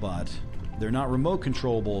 but they're not remote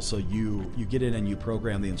controllable. So you get in and you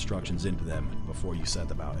program the instructions into them before you set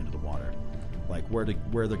them out into the water, like where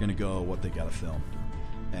they're going to go, what they got to film,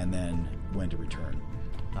 and then when to return.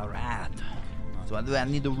 All right. So what do I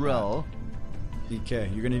need to roll? Okay,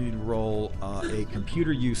 you're going to need to roll a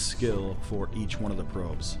computer use skill for each one of the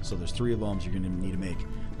probes. So there's 3 of them, so you're going to need to make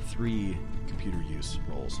 3 computer use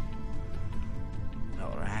rolls.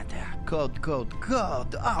 All right.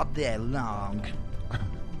 Code all day long.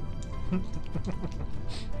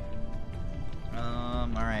 All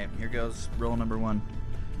right, here goes roll number 1.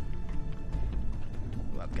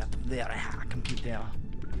 Ooh, I've got the very high computer.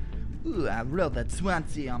 Ooh, I rolled a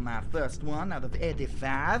 20 on my first one out of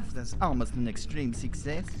 85. That's almost an extreme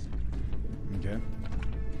success. Okay.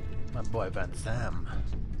 My boy Van Sam,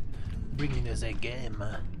 bringing us a game.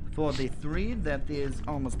 For the 3, that is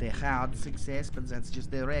almost a hard success, but that's just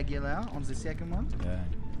the regular on the second one. Yeah.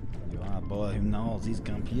 You are a boy who knows his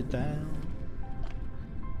computer.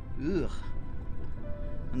 Ugh.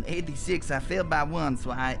 On 86, I failed by 1,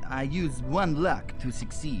 so I used 1 luck to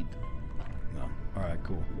succeed. No. Alright,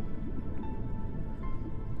 cool.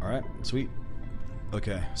 Alright, sweet.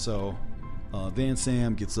 Okay, so Van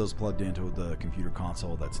Sam gets those plugged into the computer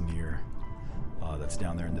console that's that's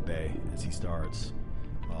down there in the bay as he starts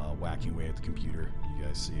whacking away at the computer. You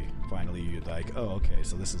guys see, finally you're like, oh, okay,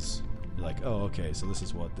 so this is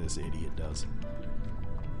what this idiot does.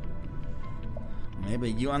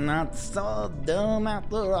 Maybe you are not so dumb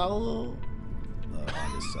after all.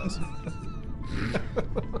 This says.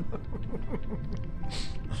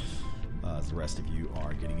 As the rest of you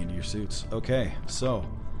are getting into your suits. Okay, so,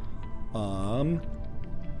 all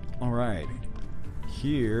right.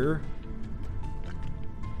 Here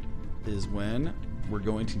is when we're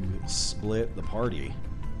going to split the party.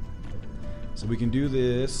 So we can do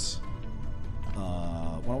this.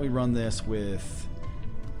 Why don't we run this with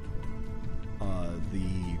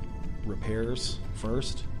the repairs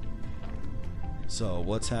first? So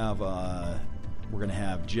let's have, we're going to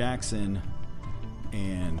have Jackson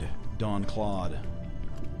and Don Claude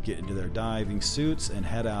get into their diving suits and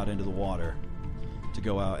head out into the water to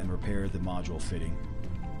go out and repair the module fitting.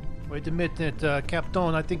 Wait a minute,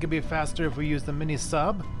 Captain. I think it'd be faster if we use the mini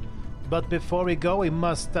sub. But before we go, we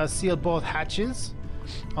must seal both hatches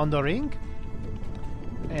on the ring.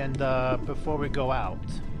 And before we go out.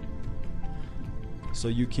 So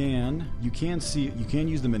you can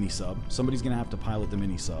use the mini sub. Somebody's gonna have to pilot the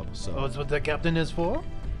mini sub. So that's what the captain is for?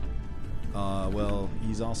 Well,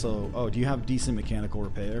 he's also. Oh, do you have decent mechanical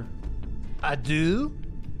repair? I do.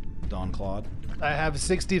 Don Claude. I have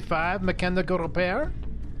 65 mechanical repair.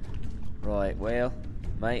 Right, well,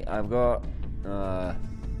 mate, I've got, my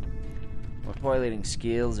piloting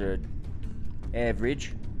skills are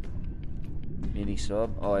average. Mini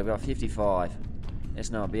sub. Oh, I've got 55.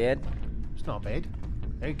 That's not bad. It's not bad.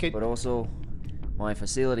 Okay. But also, my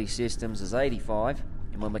facility systems is 85,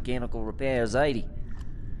 and my mechanical repair is 80.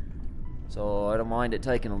 So I don't mind it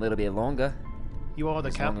taking a little bit longer. You are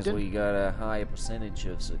the captain? As long as we got a higher percentage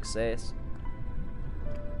of success.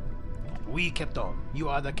 We captain. You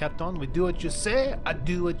are the captain. We do what you say, I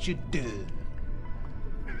do what you do.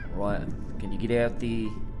 Right. Can you get out the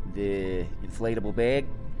inflatable bag?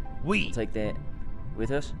 We'll take that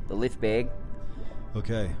with us. The lift bag.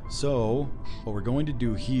 Okay, so what we're going to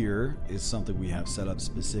do here is something we have set up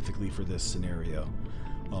specifically for this scenario.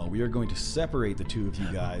 We are going to separate the two of you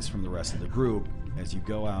guys from the rest of the group as you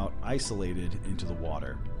go out isolated into the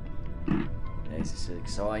water. This is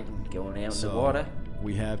exciting, going out in the water.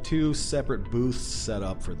 We have 2 separate booths set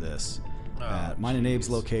up for this. At mine and Abe's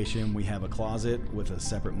location, we have a closet with a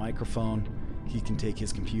separate microphone. He can take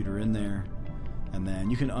his computer in there, and then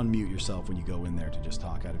you can unmute yourself when you go in there to just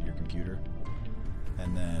talk out of your computer.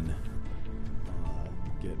 And then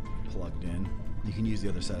get plugged in. You can use the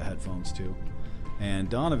other set of headphones too. And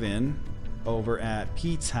Donovan, over at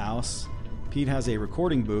Pete's house, Pete has a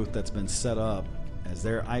recording booth that's been set up as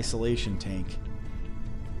their isolation tank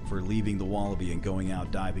for leaving the Wallaby and going out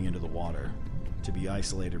diving into the water to be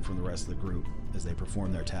isolated from the rest of the group as they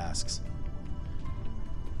perform their tasks.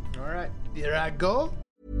 All right, here I go.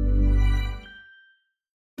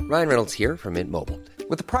 Ryan Reynolds here from Mint Mobile.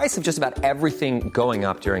 With the price of just about everything going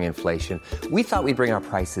up during inflation, we thought we'd bring our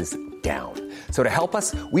prices down. So to help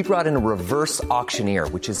us, we brought in a reverse auctioneer,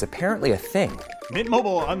 which is apparently a thing. Mint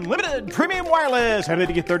Mobile Unlimited Premium Wireless. How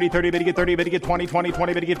to get 30, 30, bit to get 30, bit to get 20, 20,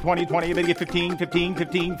 20, bit to get 20, 20, bit to get 15, 15,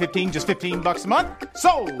 15, 15, just $15 a month?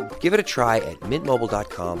 Sold! Give it a try at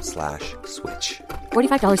mintmobile.com/switch.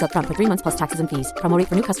 $45 up front for 3 months plus taxes and fees. Promo rate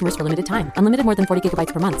for new customers for limited time. Unlimited more than 40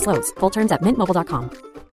 gigabytes per month. Slows full terms at mintmobile.com.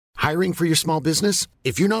 Hiring for your small business?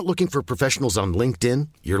 If you're not looking for professionals on LinkedIn,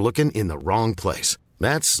 you're looking in the wrong place.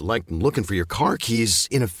 That's like looking for your car keys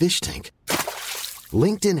in a fish tank.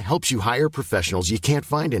 LinkedIn helps you hire professionals you can't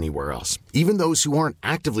find anywhere else, even those who aren't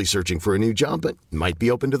actively searching for a new job but might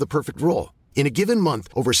be open to the perfect role. In a given month,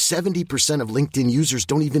 over 70% of LinkedIn users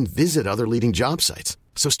don't even visit other leading job sites.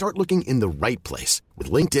 So start looking in the right place.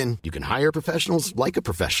 With LinkedIn, you can hire professionals like a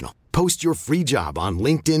professional. Post your free job on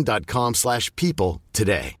linkedin.com/people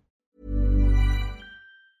today.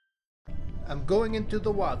 I'm going into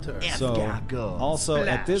the water. So, also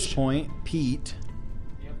at this point, Pete,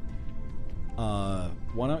 why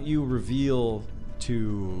don't you reveal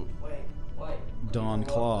to Don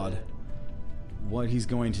Claude what he's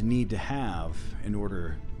going to need to have in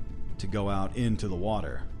order to go out into the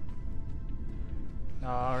water.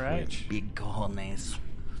 All right. Big cojones.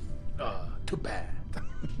 Too bad.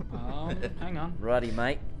 Hang on. Righty,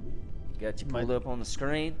 mate. Got you pulled up on the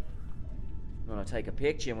screen. Want to take a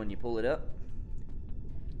picture when you pull it up?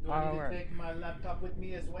 Do I need to take my laptop with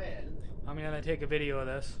me as well? I'm gonna take a video of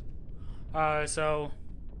this. So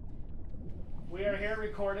we are here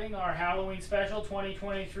recording our Halloween special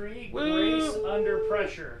 2023, Grace Under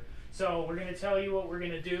Pressure. So we're gonna tell you what we're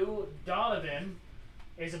gonna do. Donovan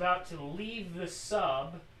is about to leave the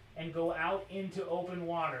sub and go out into open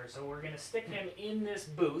water. So we're gonna stick him in this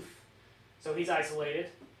booth. So he's isolated.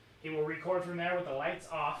 He will record from there with the lights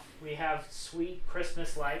off. We have sweet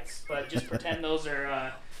Christmas lights, but just pretend those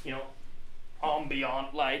are,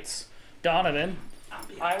 ambient lights. Donovan,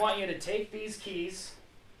 I want you to take these keys.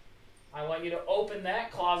 I want you to open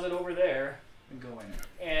that closet over there. And go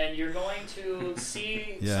in. And you're going to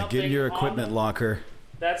see Yeah, something get in your equipment locker.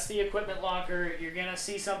 That's the equipment locker. You're going to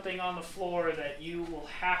see something on the floor that you will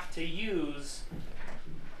have to use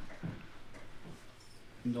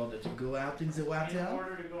in order to go out into the water. In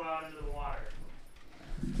order to go out into the water.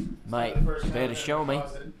 Mate, you better show me.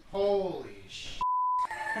 Holy shit.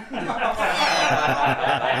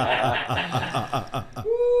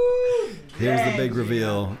 Here's the big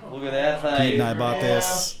reveal. Look at that thing. Pete and I bought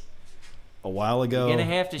this a while ago. You're gonna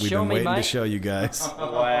have to We've show been me, waiting to mate. show you guys.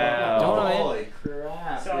 Wow. Donovan. Holy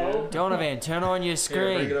crap. So, Donovan, turn on your Here,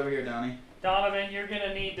 screen. bring it over here, Donnie. Donovan, you're going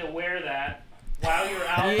to need to wear that while you're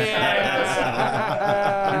outside. Yeah.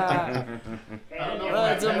 And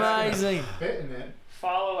That's amazing.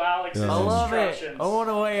 follow Alex's I love it. instructions. I want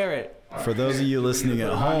to wear it. For those of you listening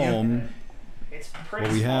at home, It's pretty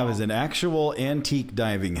what we have small. is an actual antique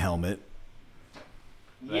diving helmet.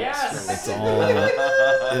 Yes. It's all.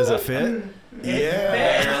 Is it fit?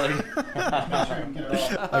 Yeah. I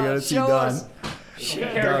gotta see Show Don. us.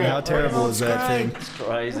 Don, how terrible is that thing? It's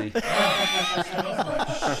crazy. And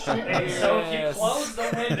so if you close the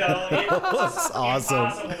window, That's it's awesome.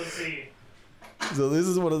 impossible to see. So this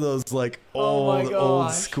is one of those like Oh my old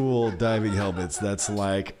gosh. school diving helmets that's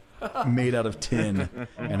like made out of tin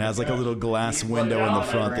and has like a little glass window in the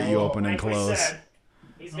front that you open and Like we close. said,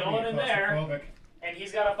 he's going in there, and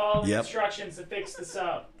he's got to follow the Yep. instructions to fix the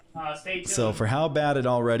sub. Stay tuned. So for how bad it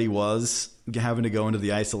already was having to go into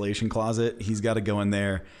the isolation closet, he's got to go in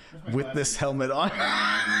there with this helmet on.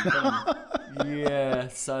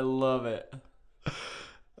 Yes, I love it.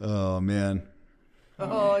 Oh man.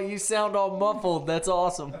 Oh, you sound all muffled. That's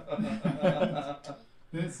awesome.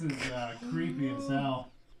 This is creepy as hell.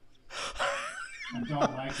 I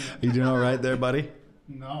don't like it. You doing all right there, buddy?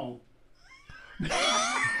 No. This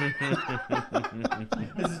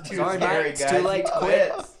is too Sorry, scary, mate. It's guys. too late to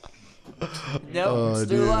quit. Nope, it's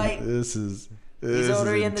too late. This is He's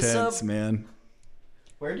already in the intense, sub. man.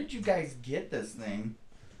 Where did you guys get this thing?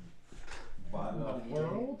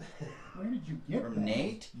 World? Where did you get From that?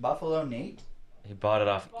 Nate? Buffalo Nate? He bought it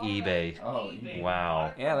off eBay. Oh,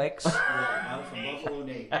 Wow. Alex. From Buffalo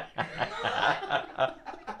Nate.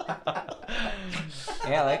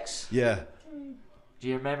 Alex. Yeah. Do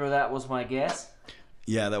you remember that was my guess?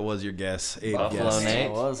 Yeah, that was your guess. Abe Buffalo guessed. Nate.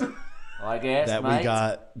 It was. I guess, That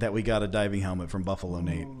mate. we got a diving helmet from Buffalo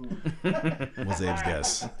Nate. Was Abe's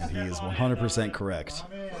guess, and he is 100% correct.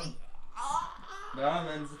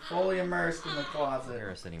 Donovan's fully immersed in the closet.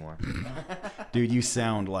 Hear us anymore. Dude, you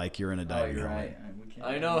sound like you're in a Oh, diving you're helmet. right. We can't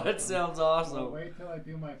I know, it sounds awesome. Wait till I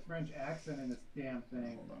do my French accent in this damn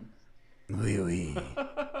thing. Oui, oui.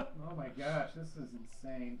 Oh my gosh, this is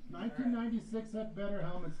insane. 1996 had better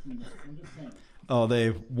helmets than this. I'm just saying. Oh,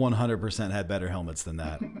 they 100% had better helmets than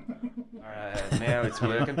that. Alright, now it's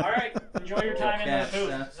working. All right, enjoy your time in the Catch, booth,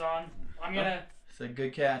 Seth. Zon. I'm gonna. It's a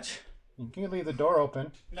good catch. You can leave the door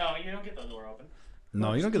open. No, you don't get the door open.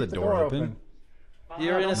 No, you don't get the door open.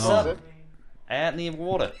 You're in a sub. Out in the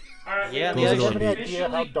water. All right, Yeah, we the Do you have any ocean. idea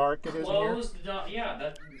how dark it is in here? closed. Yeah,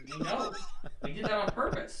 that we know. We did that on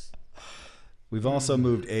purpose. We've also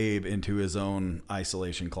moved Abe into his own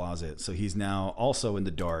isolation closet, so he's now also in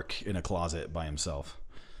the dark in a closet by himself.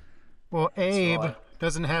 Well, Abe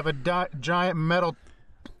doesn't have a giant metal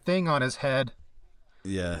thing on his head.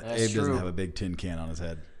 Yeah, That's Abe doesn't true. have a big tin can on his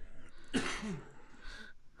head.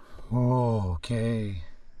 Oh, okay.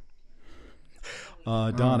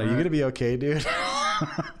 Don, are you gonna be okay, dude?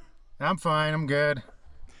 I'm fine. I'm good.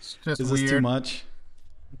 It's just Is weird. this too much?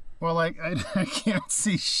 Well, like I can't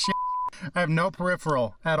see shit. I have no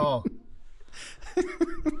peripheral at all.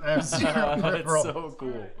 I have zero That's peripheral. so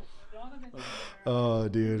cool. Oh,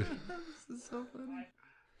 dude.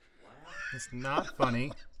 It's not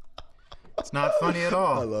funny. It's not funny at I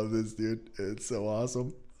all. love this, dude. It's so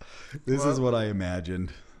awesome. This is what I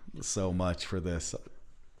imagined so much for this.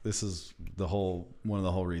 This is one of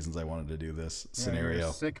the whole reasons I wanted to do this Yeah, you're scenario.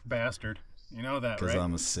 a sick bastard. You know that, Because right?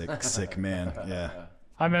 I'm a sick man. Yeah.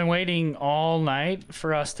 I've been waiting all night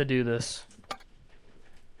for us to do this.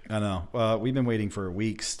 I know. We've been waiting for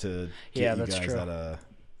weeks to get you that's guys true.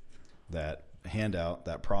 that handout,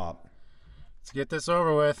 that prop. Let's get this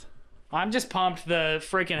over with. I'm just pumped the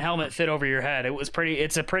freaking helmet fit over your head.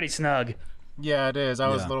 It's a pretty snug. Yeah, it is. I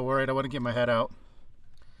was Yeah. a little worried. I wouldn't get my head out.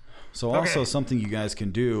 So also something you guys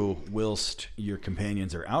can do whilst your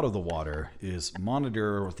companions are out of the water is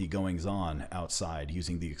monitor the goings-on outside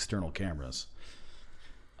using the external cameras.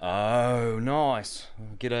 Oh, nice.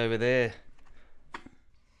 Get over there.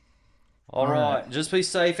 All right, just be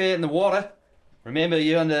safe out in the water. Remember,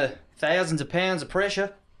 you're under thousands of pounds of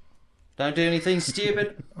pressure. Don't do anything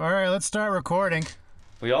stupid. All right, let's start recording.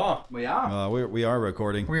 We are. We are. We are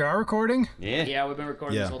recording. We are recording? Yeah. Yeah, we've been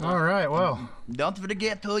recording this whole time. All right, well. Don't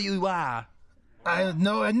forget who you are. I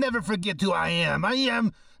never forget who I am. I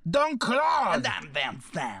am Don Claude. And I'm Van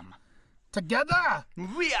Sam. Together,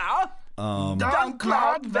 We are Don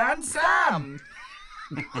Claude Van Sam.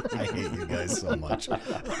 I hate you guys so much. You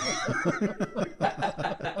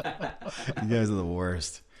guys are the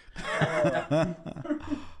worst.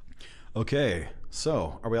 Okay,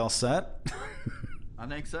 so are we all set? I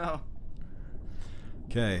think so.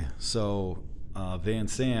 Okay, so Van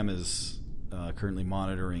Sam is currently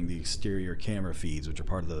monitoring the exterior camera feeds, which are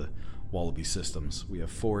part of the Wallaby systems. We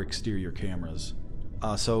have 4 exterior cameras.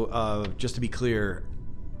 So just to be clear,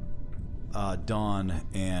 Don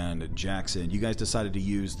and Jackson, you guys decided to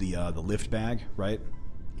use the lift bag, right?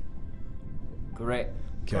 Correct.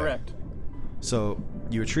 Okay. Correct. So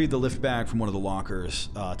you retrieve the lift bag from one of the lockers,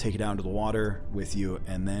 take it out into the water with you,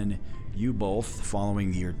 and then you both,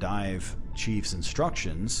 following your dive chief's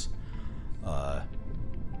instructions,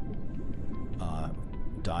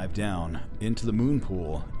 dive down into the moon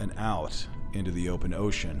pool and out into the open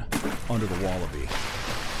ocean under the Wallaby.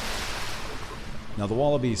 Now the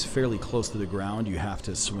Wallaby's fairly close to the ground. You have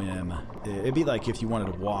to swim. It'd be like if you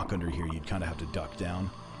wanted to walk under here, you'd kind of have to duck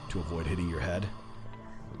down to avoid hitting your head.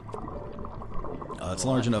 It's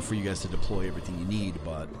large enough for you guys to deploy everything you need,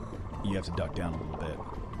 but you have to duck down a little bit.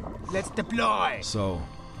 Let's deploy. So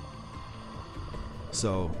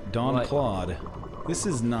Don What? Claude, this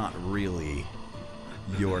is not really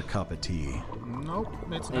your cup of tea. Nope,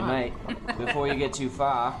 it's Hey, not. mate, before you get too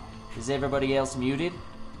far, is everybody else muted?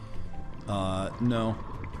 No.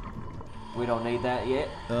 We don't need that yet?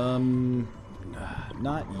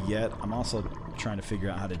 Not yet. I'm also trying to figure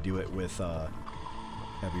out how to do it with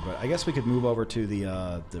everybody. I guess we could move over to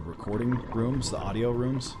the recording rooms, the audio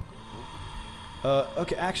rooms.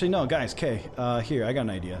 Okay, actually, no, guys, here, I got an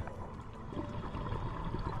idea.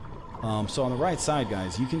 So on the right side,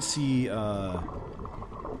 guys, you can see,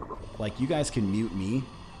 like, you guys can mute me.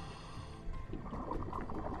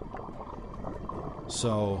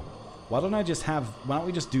 So, why don't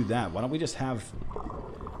we just do that? Why don't we just have,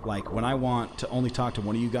 like, when I want to only talk to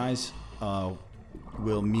one of you guys,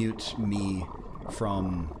 we'll mute me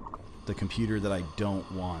from the computer that I don't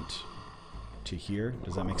want to hear.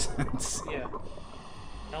 Does that make sense? Yeah.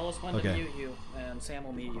 Tell us when Okay. to mute you, and Sam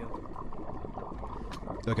will mute you.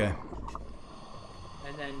 Okay.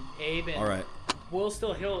 And then Abe and... All right. We'll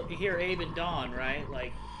still hear Abe and Don, right?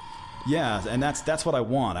 Like, Yeah, and that's what I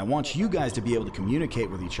want. I want you guys to be able to communicate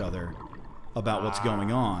with each other about what's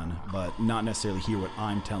going on, but not necessarily hear what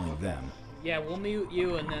I'm telling them. yeah, we'll mute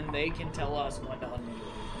you, and then they can tell us when to unmute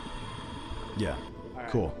you. Yeah. All right.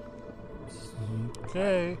 Cool.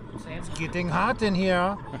 Okay. Sam's It's getting hot in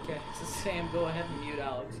here. Okay, so Sam, go ahead and mute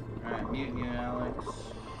Alex. Alright, mute you, Alex.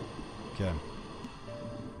 Okay.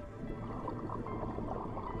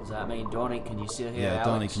 Does that mean, Donnie, can you still hear Yeah, Alex?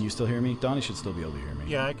 Donnie, can you still hear me? Donnie should still be able to hear me.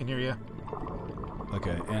 Yeah, I can hear you.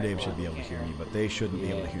 Okay, and Abe should be able to hear me, but they shouldn't be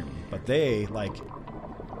able to hear me. But they, like...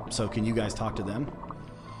 So can you guys talk to them?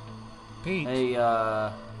 Pete, Hey,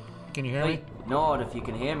 can you hear me? Pete, nod if you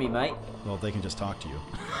can hear me, mate. Well, they can just talk to you.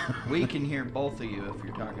 We can hear both of you if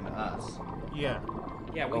you're talking to us. Yeah.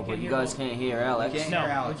 Yeah, we Oh, can but hear you guys both. can't hear Alex. We can't No, hear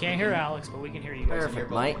Alex. we can't hear Alex, but we can hear you guys.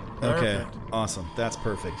 Perfect, mate. Okay, Perfect. awesome. That's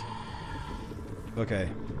perfect. Okay,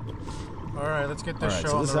 All right, let's get all this right, show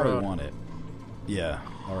so on this is the how we road. want it. Yeah,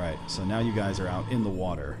 all right. So now you guys are out in the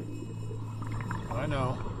water. I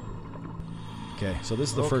know. Okay, so this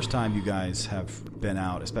is the first time you guys have been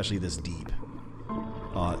out, especially this deep.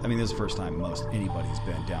 I mean, this is the first time most anybody's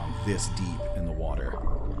been down this deep in the water.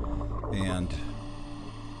 And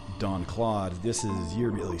Don Claude,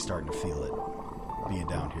 you're really starting to feel it, being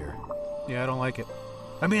down here. Yeah, I don't like it.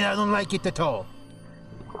 I mean, I don't like it at all.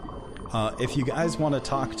 If you guys want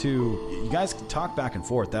to you guys can talk back and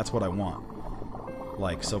forth. That's what I want.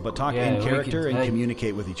 Like, so, but talk Yeah, in we character can- and hey.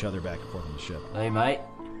 communicate with each other back and forth on the ship. Hey, mate.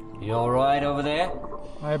 You alright over there?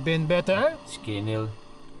 I've been better. It's getting ill.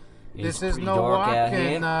 It's This is pretty no dark walk out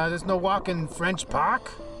in. here. There's no walk in French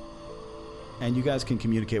Park. And you guys can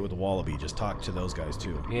communicate with the Wallaby. Just talk to those guys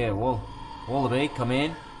too. Yeah, Wallaby, come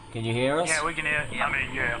in. Can you hear us? Yeah, we can hear. Yeah,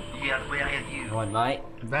 we hear you. Right, mate.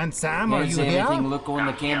 Van Sam, are How's you here? everything look on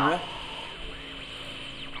the camera?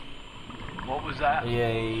 What was that?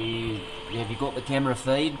 Yeah, have you got the camera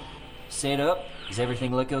feed set up? Does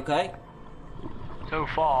everything look okay? So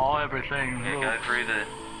far, everything Yeah, looks...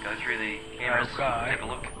 go through the cameras. Okay. Have a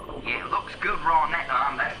look. Yeah, it looks good right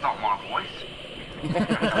now. That's not my voice.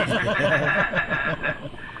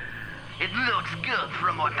 It looks good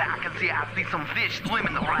from what I can see. I see some fish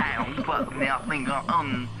swimming around, but nothing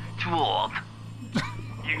untoward.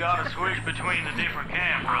 You gotta switch between the different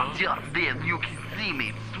cameras. Just then, you can see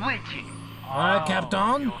me switching. All right,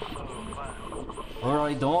 Captain. All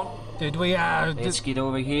right, Don. Did we, Let's get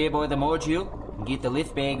over here by the module and get the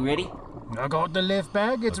lift bag ready. I got the lift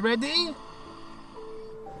bag. It's ready.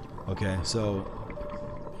 Okay, so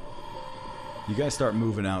you guys start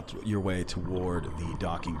moving out your way toward the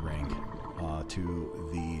docking ring, to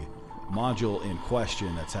the module in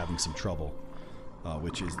question that's having some trouble,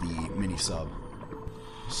 which is the mini sub.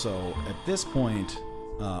 So at this point,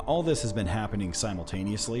 all this has been happening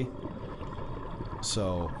simultaneously.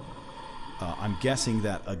 So I'm guessing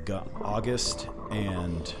that August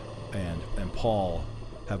and Paul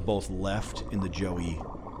have both left in the Joey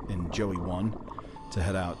 1 to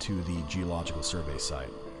head out to the geological survey site.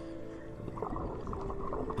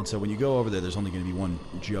 And so when you go over there, there's only going to be one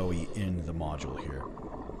Joey in the module here.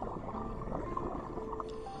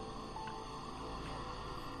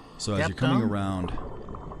 So as you're coming around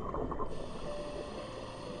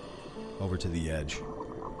over to the edge,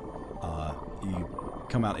 you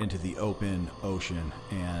come out into the open ocean,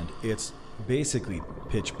 and it's basically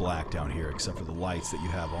pitch black down here except for the lights that you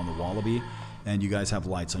have on the Wallaby, and you guys have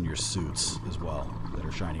lights on your suits as well that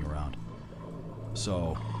are shining around.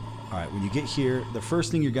 So, alright, when you get here, the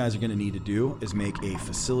first thing you guys are going to need to do is make a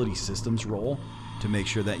facility systems roll to make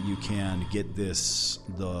sure that you can get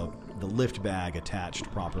the lift bag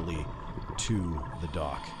attached properly to the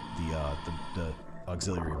dock, the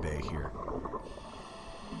auxiliary bay here.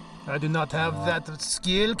 I do not have that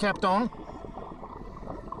skill, Captain.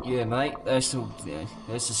 Yeah, mate, that's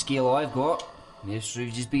the skill I've got. This will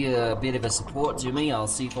just be a bit of a support to me. I'll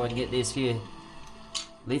see if I can get this here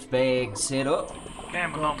lift bag set up.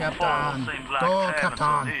 Camera number 4 seems like it's having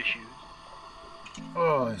some issues.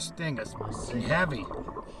 Oh, this thing is heavy.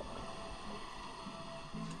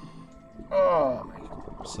 Oh,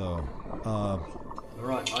 So,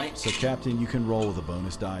 Alright, mate. So, Captain, you can roll with a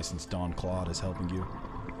bonus die since Don Claude is helping you.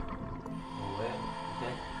 Okay.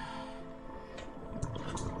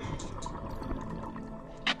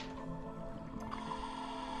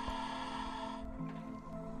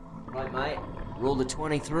 Right, mate. Rolled a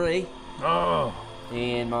 23. Oh.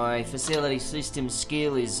 And my facility system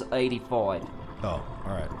skill is 85. Oh,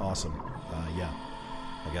 alright, awesome. Yeah,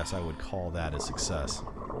 I guess I would call that a success.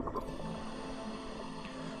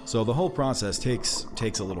 So the whole process takes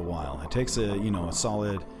a little while. It takes a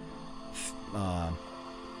solid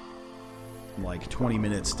like 20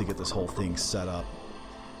 minutes to get this whole thing set up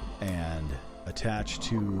and attached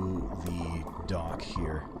to the dock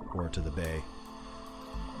here, or to the bay.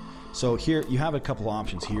 So here you have a couple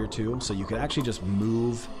options here too. So you could actually just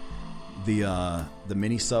move the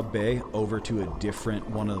mini sub bay over to a different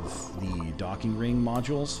one of the docking ring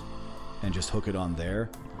modules and just hook it on there,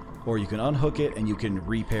 or you can unhook it and you can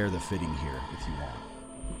repair the fitting here if you want.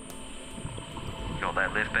 Got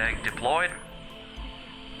that lift bag deployed?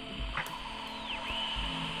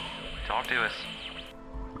 Talk to us.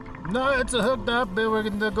 No, it's hooked up, but we're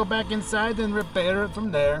going to go back inside and repair it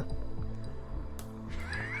from there.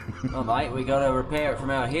 Oh, mate, we gotta repair it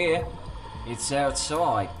from out here. It's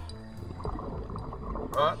outside.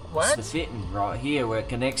 What? It's the fitting right here where it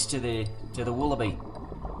connects to the Wallaby.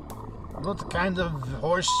 What kind of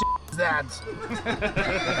horse shit is that?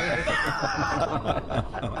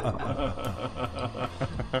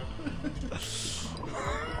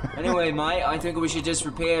 Anyway, mate, I think we should just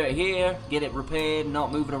repair it here, get it repaired,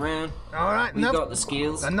 not move it around. All right, We've got the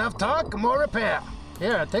skills. Enough talk, more repair.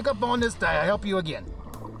 Here, take up on this die. I'll help you again.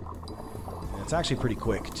 It's actually pretty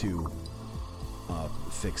quick to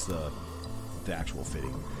fix the actual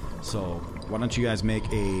fitting. So why don't you guys make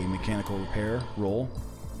a mechanical repair roll?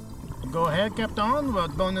 Go ahead, Captain.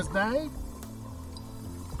 What bonus die?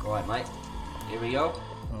 All right, mate. Here we go.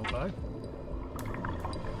 Okay.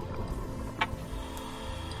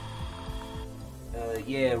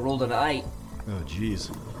 Yeah, rolled an 8. Oh, jeez.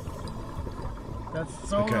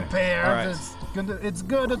 That's all Okay, repaired. all right. It's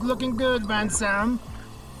good. It's looking good, Van Sam.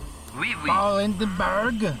 Oui. Paul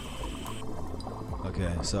Hindenburg.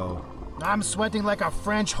 Okay, so I'm sweating like a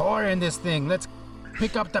French whore in this thing. Let's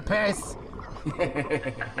pick up the pace.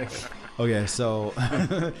 Okay, so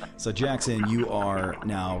so Jackson, you are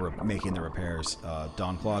now making the repairs.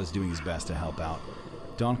 Don Claude is doing his best to help out.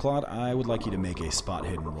 Don Claude, I would like you to make a spot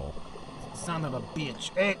hidden roll. Son of a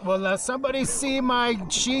bitch. Hey, will somebody see my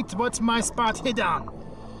sheet? What's my spot hidden?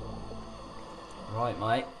 Right,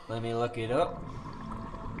 mate. Let me look it up.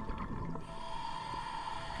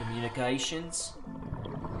 Communications.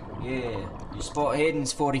 Yeah, your spot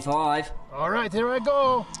hidden's 45. All right, here I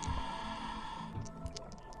go.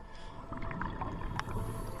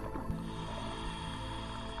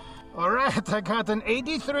 All right, I got an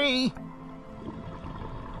 83.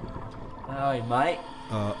 Alright, mate.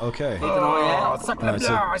 Okay. Keep an eye out. Suck my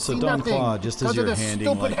blood, I so see Don nothing. Claude, just as Because of you're the handing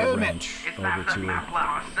stupid like a helmet. wrench over to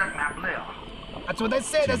That's what I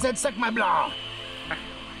said. I said suck my blood.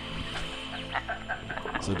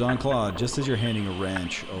 So Don Claude, just as you're handing a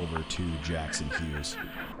wrench over to Jackson Hughes,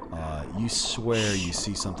 you swear you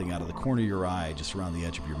see something out of the corner of your eye, just around the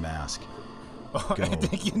edge of your mask. Oh, I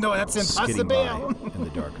think you know that's skidding by impossible. in the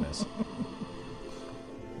darkness.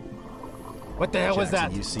 What the hell was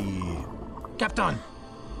that? Jackson, you see... Captain,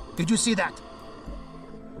 did you see that?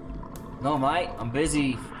 No, mate. I'm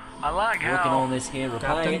busy I like working how on this here repair.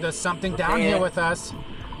 Captain, there's something down here with us.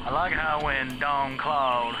 I like how when Don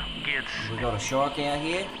Claude gets We got a shark out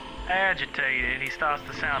here. agitated, he starts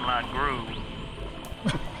to sound like Groove.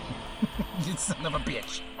 You son of a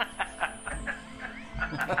bitch.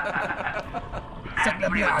 Suck the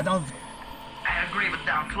blood. I agree with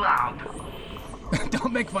Don Claude.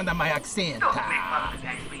 Don't make fun of my accent. Don't make fun of the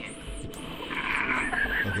accent.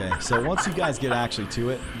 Okay, so once you guys get actually to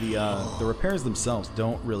it, the repairs themselves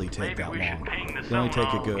don't really take that long. They only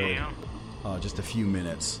take a good, just a few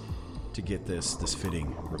minutes to get this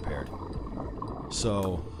fitting repaired.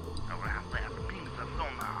 So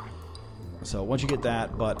once you get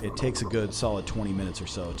that, but it takes a good solid 20 minutes or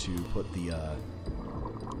so to put the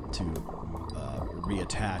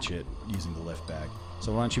reattach it using the lift bag.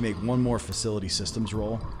 So why don't you make one more facility systems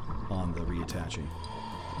roll on the reattaching?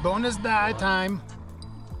 Bonus die time.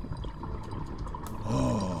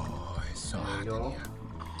 Oh, it's so hot in here.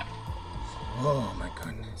 Oh my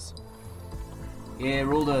goodness. Yeah,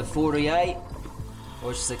 rolled a 48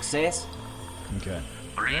 or success. Okay.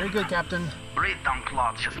 Very good, Captain. Breathe, Don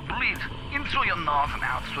Claude. Just breathe in through your nose and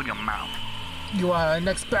out through your mouth. You are an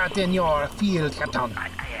expert in your field, Captain. I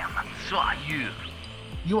am, and so are you.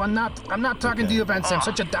 You are not. I'm not talking to you, Van Sam.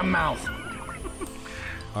 Such a dumb mouth.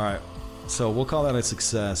 All right. So we'll call that a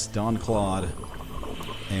success. Don Claude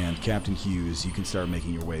and Captain Hughes, you can start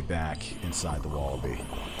making your way back inside the Wallaby.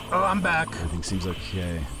 Oh, I'm back. Everything seems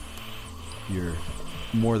okay. You're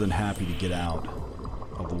more than happy to get out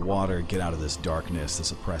of the water, get out of this darkness,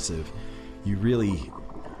 this oppressive. You really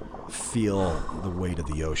feel the weight of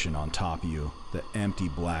the ocean on top of you, the empty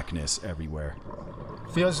blackness everywhere.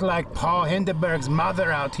 Feels like Paul Hindenburg's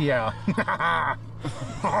mother out here.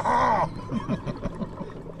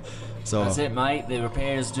 So that's it, mate. The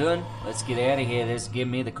repair's done. Let's get out of here. This give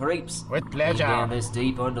me the creeps. With pleasure. Being down this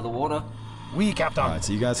deep under the water. We, Captain. All right,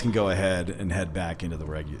 so you guys can go ahead and head back into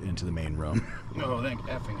the main room. Oh, thank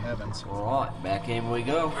effing heavens. All right, back in we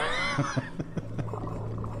go.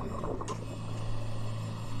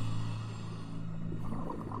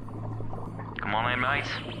 Come on in, mates.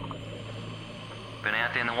 Been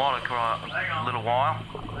out there in the water for a little while.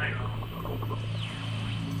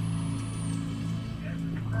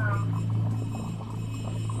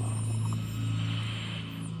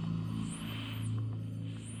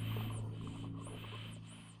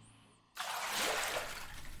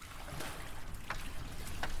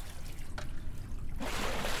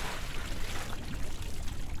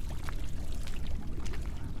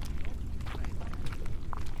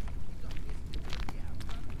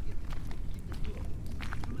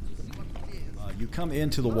 You come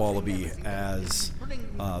into the Wallaby as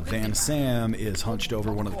Van Sam is hunched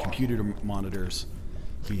over one of the computer monitors.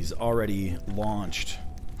 He's already launched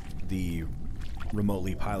the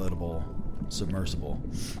remotely pilotable submersible,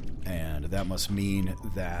 and that must mean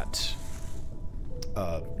that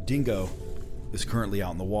Dingo is currently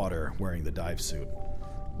out in the water wearing the dive suit,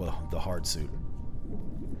 well, the hard suit.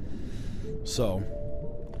 So,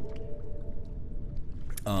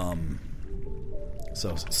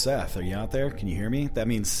 So, Seth, are you out there? Can you hear me? That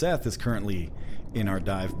means Seth is currently in our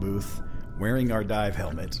dive booth wearing our dive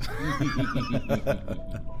helmet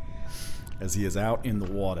as he is out in the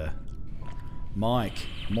water. Mike,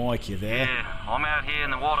 you there? Yeah, I'm out here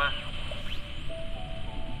in the water.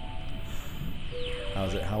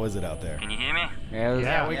 How is it out there? Can you hear me? We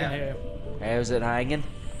can hear. How's it hanging?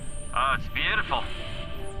 Oh, it's beautiful.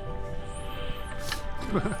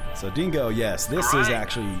 So Dingo, yes, this is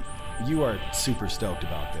actually, you are super stoked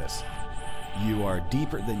about this. You are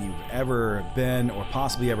deeper than you've ever been, or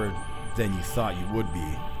possibly ever than you thought you would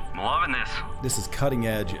be. I'm loving this. This is cutting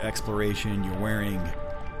edge exploration. You're wearing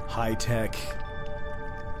high tech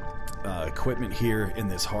equipment here in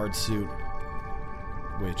this hard suit,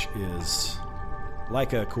 which is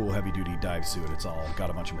like a cool heavy duty dive suit. It's all got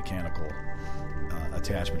a bunch of mechanical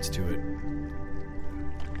attachments to it.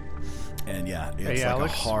 And yeah, it's like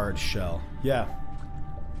Alex? a hard shell. Yeah.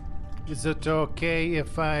 Is it okay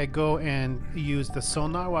if I go and use the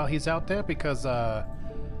sonar while he's out there? Because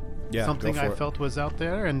something go for I it. felt was out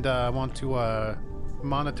there, and I want to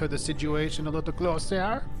monitor the situation a little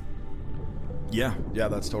closer. Yeah,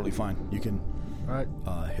 that's totally fine. You can All right.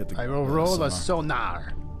 hit the I will roll sonar. a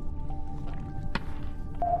sonar.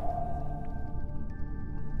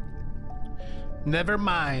 Never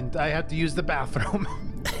mind. I had to use the bathroom.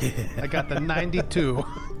 I got the 92.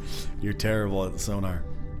 You're terrible at the sonar.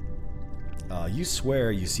 You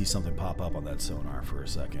swear you see something pop up on that sonar for a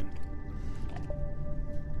second.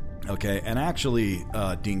 Okay, and actually,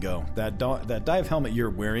 Dingo, that dive helmet you're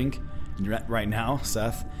wearing right now,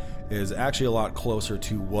 Seth, is actually a lot closer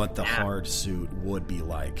to what the hard suit would be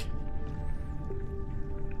like.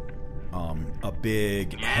 A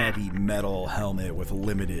big, heavy metal helmet with a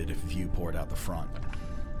limited viewport out the front,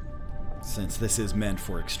 since this is meant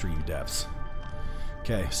for extreme depths.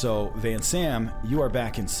 Okay, so Van Sam, you are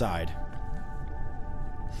back inside,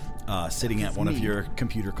 sitting at one of your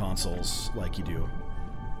computer consoles like you do,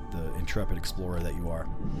 the intrepid explorer that you are.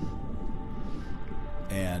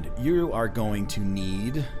 And you are going to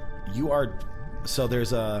need... So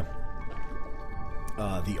there's a...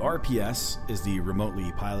 the RPS is the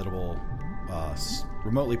remotely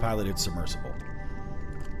piloted submersible.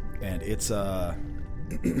 And it's a...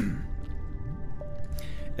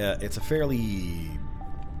 it's a fairly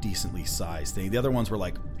decently sized thing. The other ones were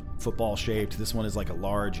like football shaped. This one is like a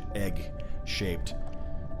large egg shaped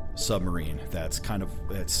submarine that's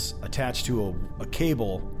it's attached to a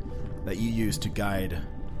cable that you use to guide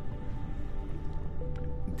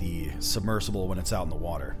the submersible when it's out in the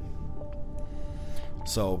water.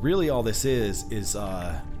 So really all this is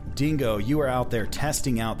Dingo, you are out there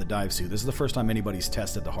testing out the dive suit. This is the first time anybody's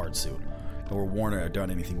tested the hard suit or worn it or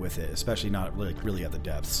done anything with it, especially not really at the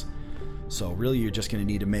depths. So really you're just going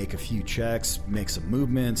to need to make a few checks, make some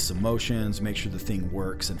movements, some motions, make sure the thing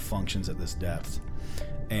works and functions at this depth.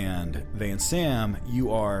 And Van Sam,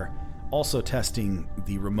 you are also testing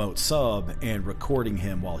the remote sub and recording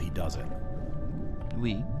him while he does it.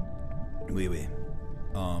 Oui.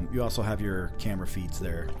 You also have your camera feeds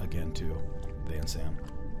there again too, Van Sam.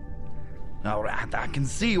 All right, I can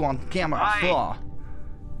see you on camera. Hey. 4.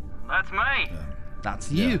 That's me.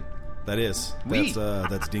 That's Yeah, you. that is. Oui.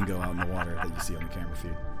 That's Dingo out in the water that you see on the camera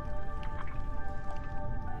feed.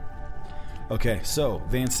 Okay, so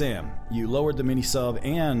Van Sam, you lowered the mini sub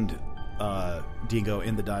and Dingo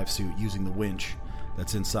in the dive suit using the winch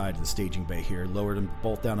that's inside the staging bay here. Lowered them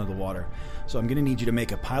both down into the water. So I'm going to need you to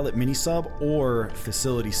make a pilot mini sub or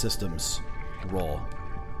facility systems roll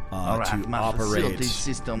All right, to my operate. facility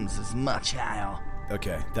systems is much higher.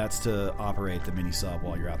 Okay, that's to operate the mini sub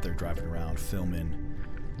while you're out there driving around filming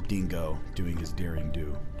Dingo doing his daring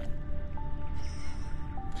do.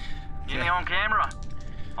 Get me on camera.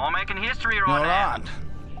 I'm making history All right now.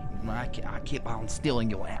 right. I keep on stealing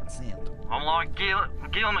your accent. I'm like Gil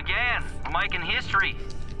McGann. I'm making history.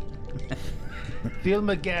 Phil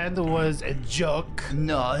McGann was a joke.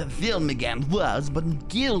 No, Phil McGann was, but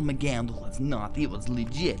Gil McGann was not. He was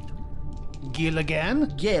legit. Gil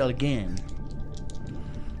again? Gil again.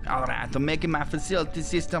 All right, I'm making my facility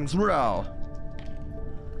systems roll.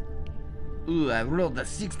 Ooh, I rolled a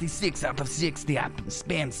 66 out of 60. I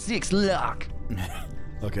spent 6 luck.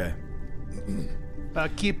 Okay.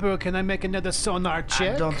 Keeper, can I make another sonar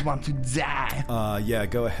check? I don't want to die. Yeah,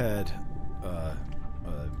 go ahead,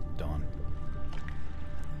 Dawn.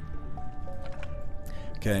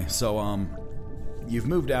 Okay, so you've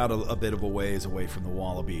moved out a bit of a ways away from the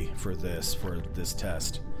Wallaby for this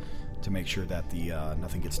test to make sure that the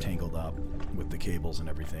nothing gets tangled up with the cables and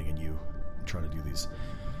everything, and you try to do these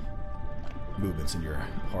movements in your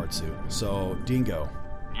hard suit. So, Dingo.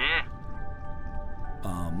 Yeah.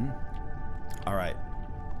 All right.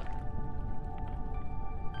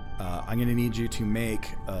 I'm going to need you to make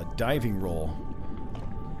a diving roll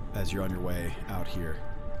as you're on your way out here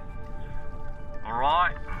All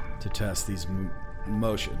right. to test these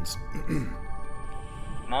motions.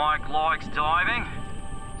 Mike likes diving.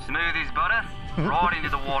 Smooth as butter. Right into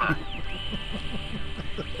the water.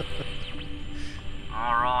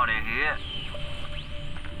 All righty here.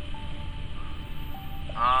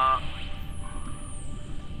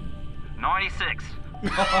 96. Is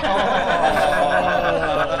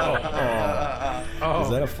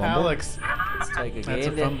that a fumble? Alex. Let's take a That's a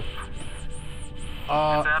gander. fumble.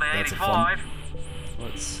 That's out of That's a 85.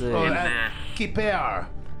 Let's see. Keep air.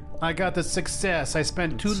 I got a success. I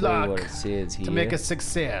spent Let's 2 see what luck it says to make here. a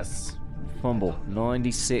success. Fumble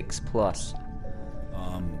 96 plus.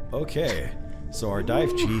 Okay. So our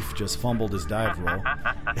dive chief just fumbled his dive roll. Oh,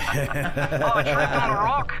 I tripped on a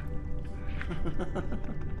rock.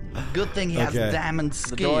 Good thing he has Okay. diamond The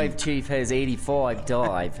skin. dive chief has 85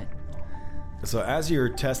 dive. So as you're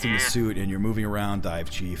testing the suit and you're moving around, dive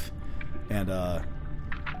chief, and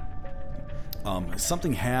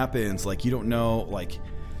something happens, like you don't know, like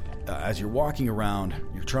as you're walking around,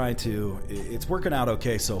 you're trying to, it's working out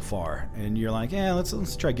okay so far, and you're like, yeah,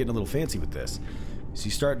 let's try getting a little fancy with this. So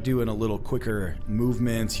you start doing a little quicker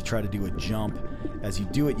movements. You try to do a jump. As you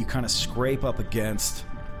do it, you kind of scrape up against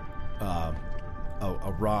a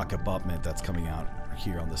rock abutment that's coming out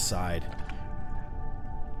here on the side.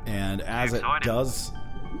 And as it does,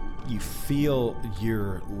 you feel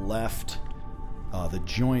your left, the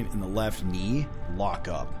joint in the left knee lock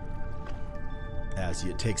up as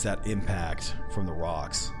it takes that impact from the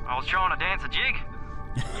rocks. I was trying to dance a jig.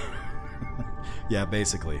 Yeah,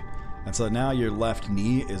 basically. And so now your left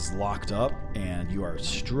knee is locked up and you are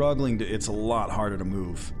struggling to, it's a lot harder to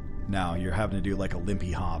move now. You're having to do like a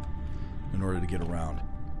limpy hop in order to get around.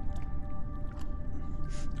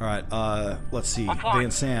 All right, let's see. I'm fine. Van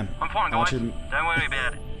Sam, I'm fine, I want guys. you to, Don't worry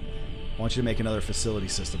about it. I want you to make another facility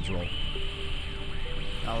systems roll.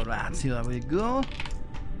 Alright, here we go.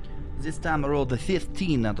 This time I rolled a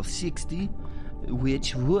 15 out of 60,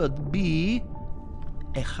 which would be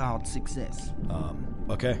a hard success.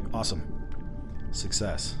 Okay, awesome.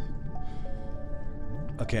 Success.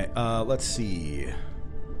 Okay, let's see.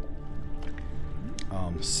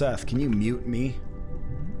 Seth, can you mute me?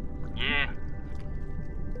 Yeah.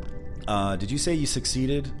 Did you say you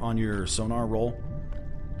succeeded on your sonar roll?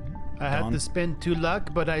 I had Dawn? to spend 2 luck,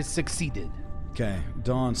 but I succeeded. Okay,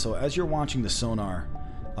 Dawn, so as you're watching the sonar,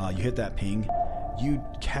 you hit that ping, you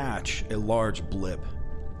catch a large blip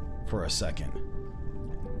for a second.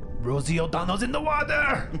 Rosie O'Donnell's in the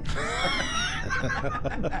water!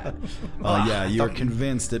 Yeah, you're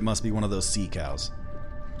convinced it must be one of those sea cows.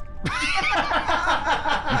 Are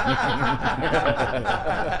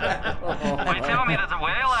you telling me there's a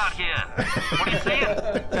whale out here? What do you see?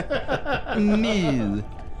 Moo.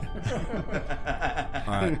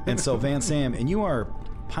 All right, and so Van Sam, and you are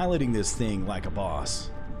piloting this thing like a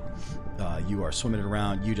boss. You are swimming it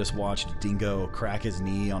around. You just watched Dingo crack his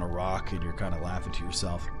knee on a rock, and you're kind of laughing to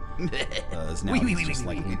yourself. As now he's just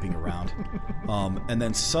like limping around. And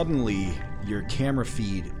then suddenly, your camera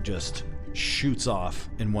feed just shoots off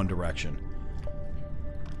in one direction.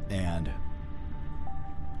 And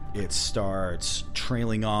it starts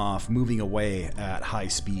trailing off, moving away at high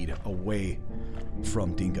speed, away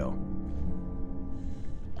from Dingo.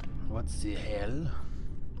 What the hell?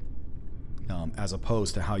 As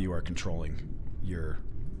opposed to how you are controlling the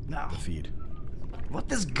feed.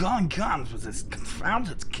 What is going on with this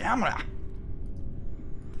confounded camera?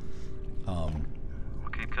 I'll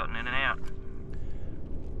keep cutting in and out.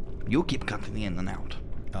 You keep cutting in and out.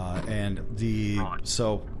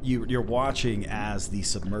 So you're watching as the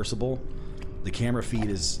submersible, the camera feed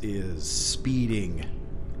is speeding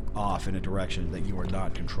off in a direction that you are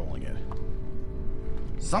not controlling it.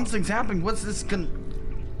 Something's happening. What's this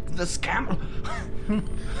this camera?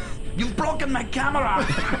 You've broken my camera!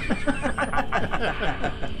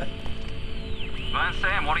 Van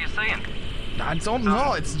Sam, what are you seeing? I don't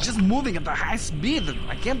know. It's just moving at a high speed.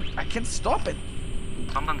 I can't stop it.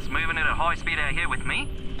 Something's moving at a high speed out here with me.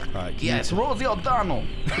 All right, Yeah, it's Rosie O'Donnell.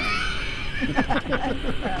 It's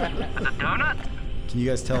a donut? Can you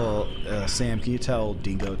guys tell Sam? Can you tell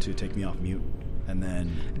Dingo to take me off mute, and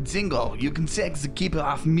then Dingo, you can take the keeper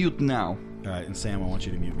off mute now. all right, and Sam, I want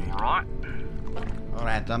you to mute me. Right. All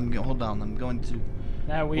right, hold on. I'm going to.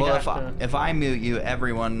 Now we Well, have if I mute you,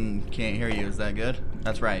 everyone can't hear you. Is that good?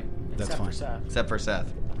 That's right. That's Except for fine. Seth. Except for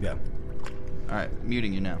Seth. Yeah. All right,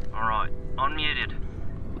 muting you now. All right. Unmuted.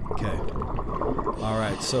 Okay. All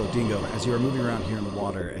right. So Dingo, as you are moving around here in the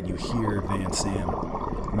water, and you hear Van Sam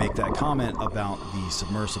make that comment about the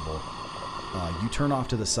submersible, you turn off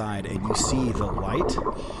to the side, and you see the light,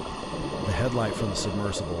 the headlight from the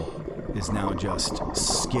submersible, is now just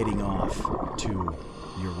skidding off to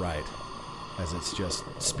your right as it's just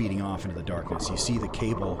speeding off into the darkness. You see the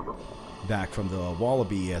cable back from the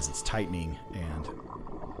Wallaby as it's tightening and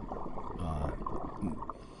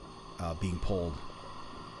being pulled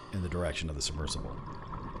in the direction of the submersible.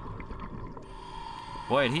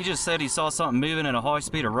 Wait, he just said he saw something moving at a high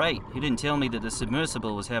speed of rate. He didn't tell me that the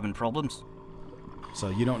submersible was having problems. So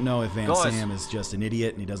you don't know if Van Guys. Sam is just an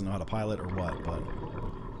idiot and he doesn't know how to pilot or what, but...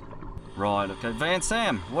 Right, okay. Van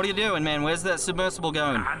Sam, what are you doing, man? Where's that submersible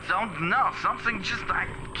going? I don't know. Something just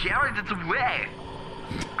carried it away.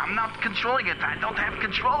 I'm not controlling it. I don't have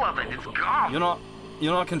control of it. It's gone.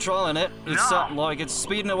 You're not controlling it. It's something like it's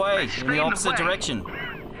speeding away in the opposite direction.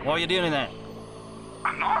 Why are you doing that?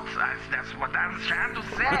 I'm not. That's what I was trying to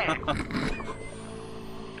say.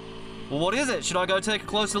 Well, what is it? Should I go take a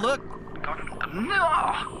closer look?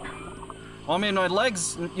 No. I mean, my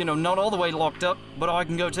legs, not all the way locked up, but I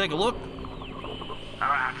can go take a look. All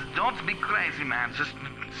right, don't be crazy, man. Just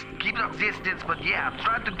keep your distance, but yeah,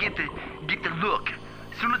 try to get the look.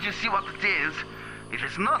 As soon as you see what it is, if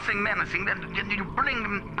it's nothing menacing, then you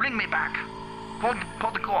bring me back. Pull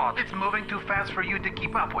the cord. It's moving too fast for you to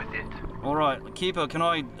keep up with it. All right, Keeper, can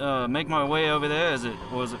I make my way over there?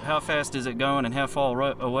 How fast is it going, and how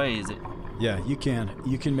far away is it? Yeah, you can.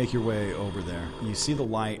 You can make your way over there. You see the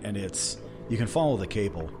light, and you can follow the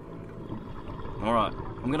cable. All right,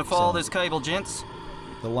 I'm gonna follow this cable, gents.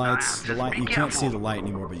 The light. You can't see the light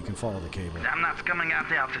anymore, but you can follow the cable. I'm not coming out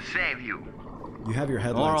there to save you. You have your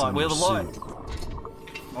headlights on your suit.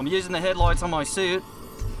 I'm using the headlights on my suit,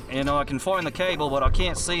 and I can find the cable, but I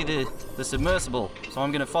can't see the submersible. So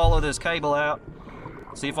I'm gonna follow this cable out,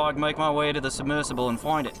 see if I can make my way to the submersible and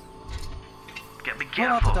find it. Be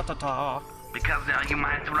careful, because you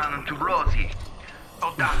might run into Rosie.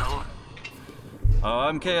 O'Donnell. Oh,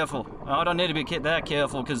 I'm careful. I don't need to be that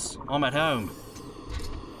careful, because I'm at home.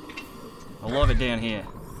 I love it down here.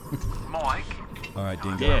 Mike. All right,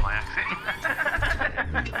 Dingo. Yeah.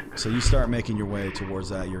 So you start making your way towards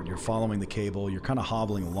that. You're following the cable. You're kind of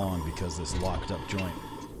hobbling along because this locked up joint.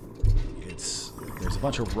 There's a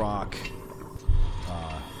bunch of rock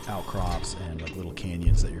outcrops and like little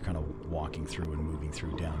canyons that you're kind of walking through and moving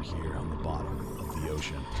through down here on the bottom of the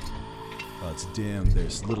ocean. It's dim.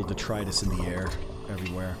 There's little detritus in the air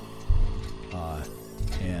everywhere.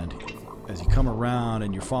 And as you come around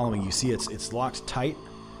and you're following, you see it's locked tight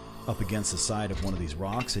up against the side of one of these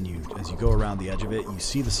rocks, and as you go around the edge of it, you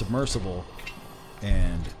see the submersible,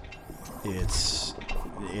 and it's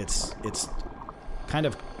kind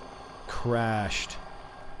of crashed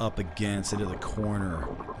up into the corner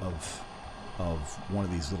of one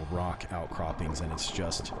of these little rock outcroppings, and it's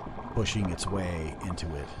just pushing its way into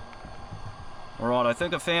it. Alright, I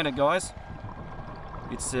think I found it, guys.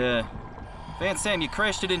 It's, Van Sam, you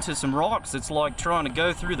crashed it into some rocks. It's like trying to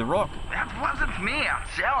go through the rock. That wasn't me, I'm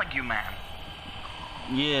telling you, man.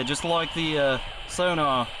 Yeah, just like the,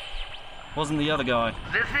 sonar. Wasn't the other guy.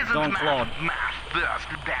 This isn't Don Claude. my first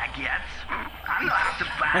baguettes. I know how to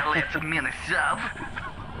pilot a mini sub.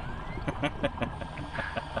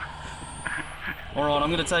 Alright,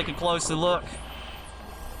 I'm gonna take a closer look.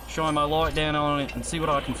 Shine my light down on it and see what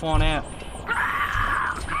I can find out.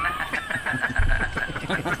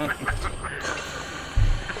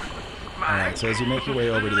 Alright, so as you make your way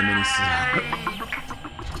over to the mini sub,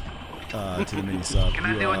 Can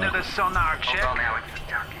I do another sonar check?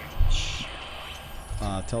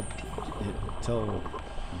 Tell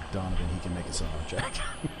Donovan he can make a sonar check.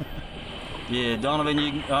 Yeah,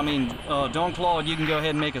 Donovan, Don Claude, you can go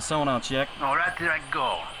ahead and make a sonar check. All right, there I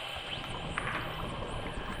go.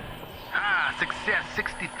 Success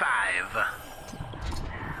 65.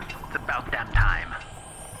 It's about that time.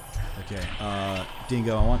 Okay,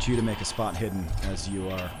 Dingo, I want you to make a spot hidden as you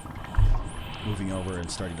are moving over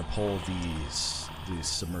and starting to pull these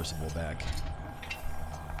submersible back.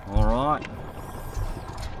 Alright.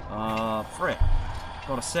 Frick.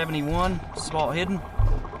 Got a 71, spot hidden.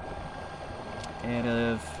 Out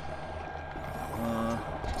of,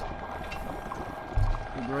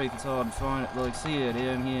 good grief, it's hard to find it, like, see it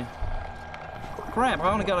down here. Crap,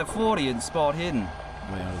 I only got a 40 in spot hidden.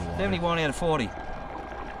 71 out of 40.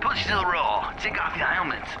 Push to the roll. Take off your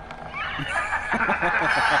helmet.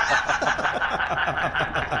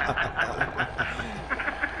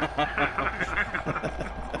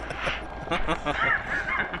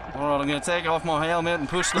 Alright, I'm gonna take off my helmet and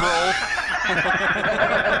push the roll.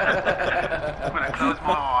 I'm gonna close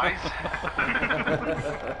my eyes.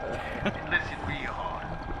 And listen real hard.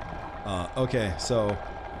 Okay, so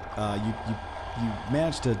you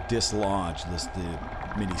managed to dislodge the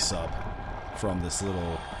mini sub from this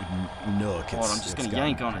little nook. I'm just gonna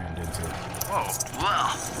yank on it. Whoa,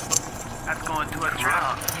 well, that's going to a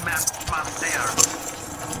drop. Must there.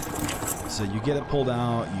 So you get it pulled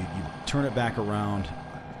out, you turn it back around,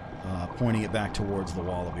 pointing it back towards the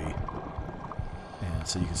Wallaby. And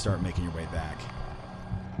so you can start making your way back.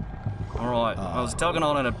 All right. I was tugging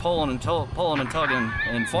on it and pulling and tugging,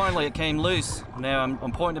 and finally it came loose. Now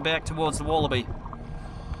I'm pointing it back towards the wallaby.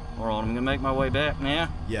 All right, I'm gonna make my way back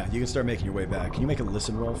now. Yeah, you can start making your way back. Can you make a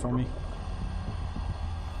listen roll for me?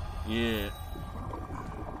 Yeah.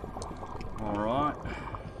 All right.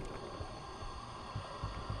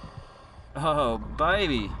 Oh,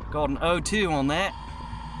 baby. Got an 02 on that.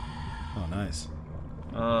 Oh, nice.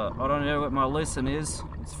 I don't know what my listen is.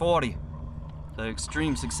 It's 40. So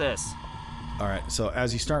extreme success. All right, so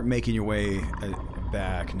as you start making your way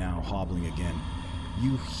back, now hobbling again,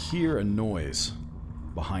 you hear a noise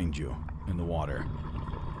behind you in the water.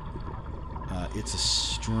 It's a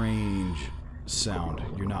strange sound.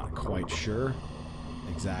 You're not quite sure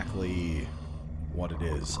exactly what it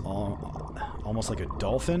is. Almost like a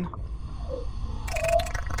dolphin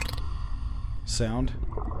sound.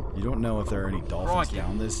 You don't know if there are any dolphins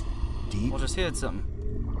down this deep. I just heard something.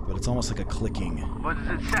 But it's almost like a clicking. What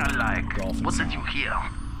does it sound like? Dolphin What sound. did you hear?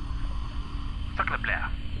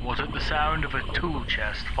 Was it the sound of a tool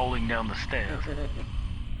chest falling down the stairs?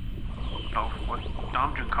 Oh, what?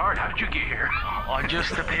 Dom Drunkard, how did you get here? I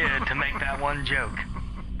just appeared to make that one joke.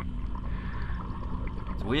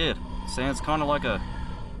 It's weird. Sounds kind of like a,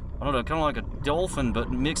 I don't know, kind of like a dolphin,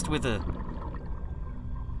 but mixed with a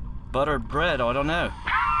buttered bread. I don't know.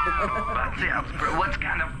 Butter? What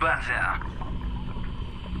kind of butter?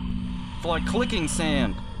 It's like clicking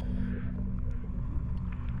sound.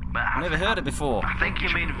 Never heard it before. I think you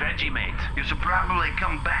mean Vegemite. You should probably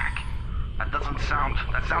come back. That sounds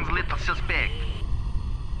a little suspect.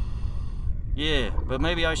 Yeah, but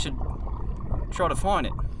maybe I should try to find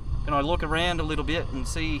it. Can I look around a little bit and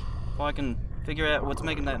see if I can figure out what's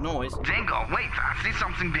making that noise? Dingo, wait, I see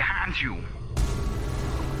something behind you.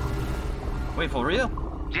 Wait, for real?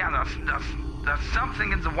 Yeah, there's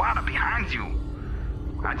something in the water behind you.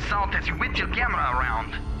 I saw it as you whipped your camera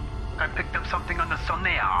around. I picked up something on the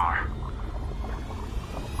sonar.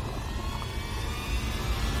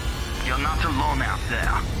 You're not alone out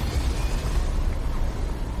there.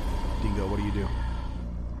 Dingo, what do you do?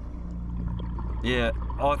 Yeah,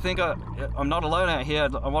 I think I'm not alone out here.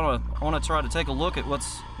 I want to try to take a look at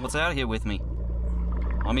what's out here with me.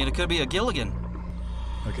 I mean, it could be a Gilligan.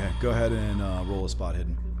 Okay, go ahead and roll a spot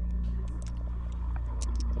hidden.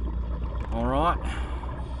 All right.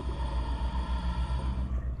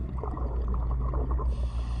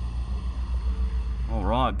 All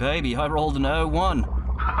right, baby, I rolled an 01. Oh,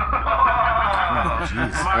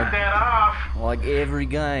 jeez. Mark that off. Like every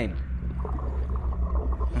game.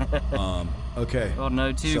 Okay. Got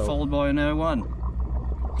an 02 followed by an 01.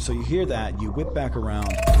 So you hear that, you whip back around,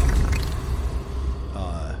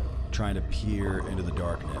 trying to peer into the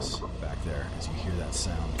darkness back there as you hear that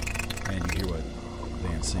sound, and you hear what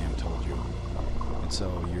Van Sam told you. And so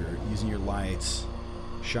you're using your lights,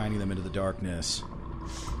 shining them into the darkness,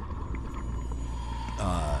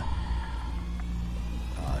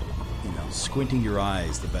 squinting your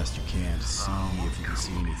eyes the best you can to see if you can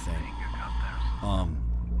see anything.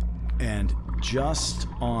 And just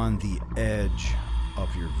on the edge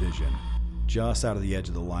of your vision, just out of the edge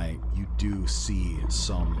of the light, you do see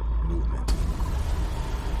some movement.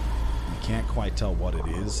 You can't quite tell what it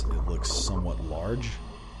is. It looks somewhat large,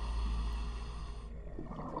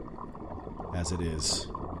 as it is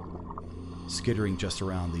skittering just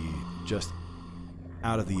out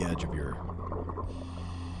of the edge of your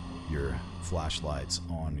flashlights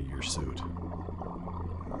on your suit.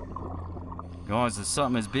 Guys, there's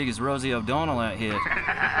something as big as Rosie O'Donnell out here.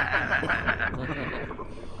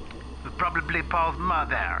 Probably Paul's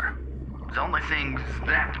mother. The only thing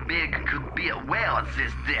that big could be a whale at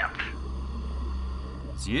this depth.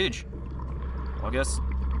 It's huge. I guess.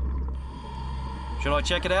 Should I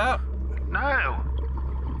check it out? No.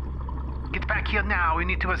 Get back here now. We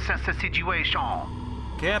need to assess the situation.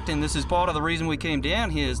 Captain, this is part of the reason we came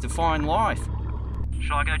down here, is to find life.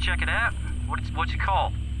 Should I go check it out? What's it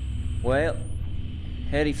called? Well,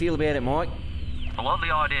 how do you feel about it, Mike? I love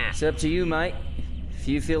the idea. It's up to you, mate. If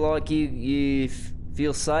you feel like you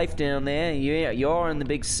feel safe down there, you are in the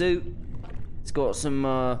big suit. It's got some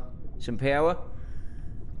power.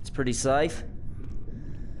 It's pretty safe.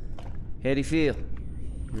 How do you feel?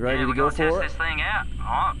 You ready to go for test it? this thing out.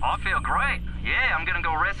 I feel great. Yeah, I'm gonna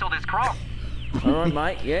go wrestle this croc. All right,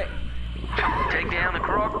 mate. Yeah. Take down the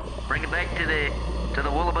croc. Bring it back to the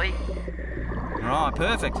wallaby. Right,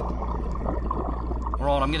 perfect.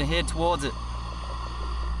 Right, I'm gonna head towards it.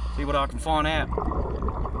 See what I can find out.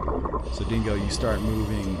 So Dingo, you start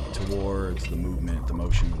moving towards the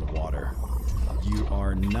motion in the water. You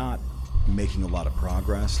are not making a lot of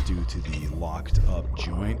progress due to the locked up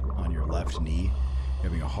joint on your left knee. You're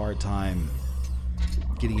having a hard time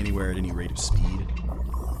getting anywhere at any rate of speed.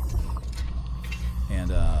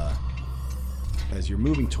 And as you're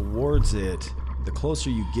moving towards it, the closer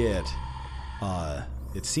you get,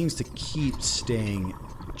 it seems to keep staying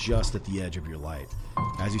just at the edge of your light.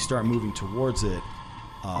 As you start moving towards it,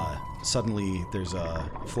 suddenly there's a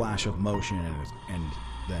flash of motion, and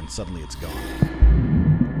then suddenly it's gone.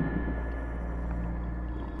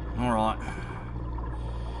 All right.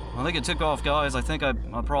 I think it took off, guys. I think I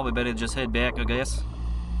probably better just head back, I guess.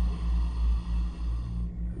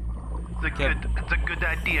 It's a good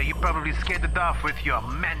idea. You probably scared it off with your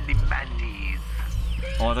manly manies.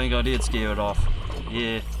 Oh, I think I did scare it off.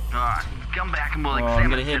 Yeah. Alright, come back and we'll I'm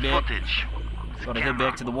gonna examine head the back. footage. Gotta head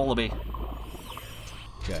back to the Wallaby.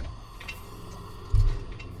 Okay.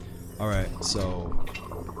 Alright, so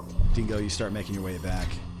Dingo, you start making your way back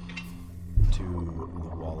to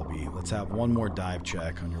the Wallaby. Let's have one more dive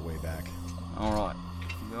check on your way back. Alright.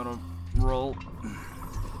 Gotta roll.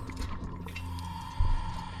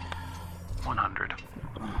 100.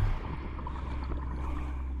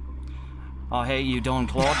 I hate you, Don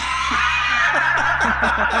Claude.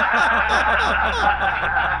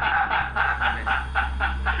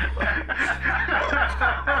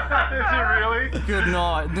 Is it really? Good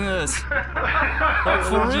night, nurse. Like,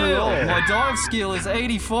 for What'd you real, roll? my dive skill is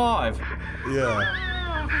 85.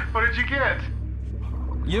 Yeah. What did you get?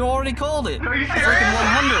 You already called it. Are you It's serious? like a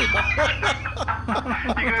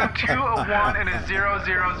 100. You got a 2, a 1, and a 0,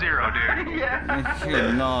 0, 0, dude. Yeah.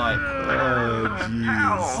 Good night. Oh,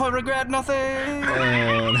 jeez. I regret nothing.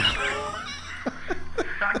 And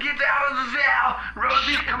Now get out of the cell!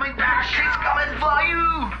 Rosie's coming back! She's coming for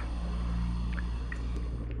you!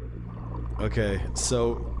 okay,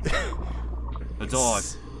 so A dog.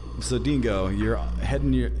 So Dingo, you're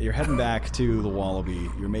heading back to the Wallaby.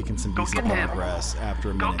 You're making some decent get him. progress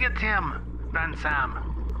after a Go minute. get him, Van Sam.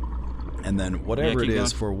 And then whatever it keep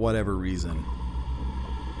is, going. for whatever reason,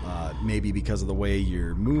 maybe because of the way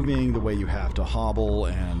you're moving, the way you have to hobble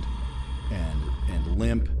and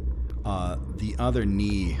limp, the other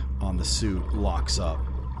knee on the suit locks up,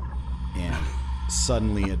 and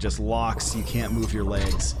suddenly it just locks. You can't move your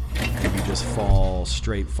legs, and you just fall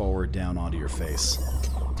straight forward down onto your face.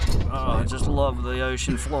 Oh, I just love the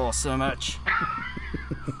ocean floor so much.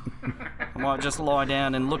 I might just lie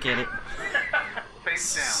down and look at it.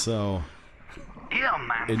 Face down. So, Yeah,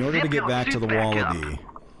 man. in order to Zip get your back to suit the back Wallaby, up.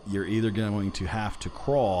 you're either going to have to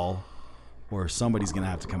crawl, or somebody's going to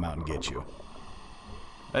have to come out and get you.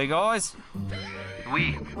 Hey guys,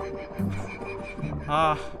 We.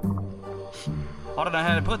 I don't know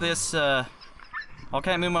how to put this. I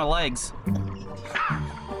can't move my legs.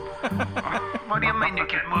 What do you mean you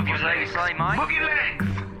can't move your legs? Say, Mike? Move your legs!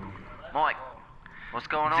 Mike, what's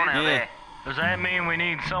going on out Yeah. there? Does that mean we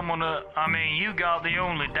need someone to... I mean, you got the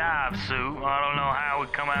only dive suit. I don't know how we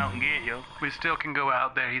come out and get you. We still can go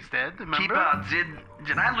out there, he said, remember?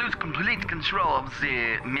 Did I lose complete control of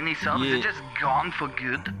the mini-sub? Is Yeah. it just gone for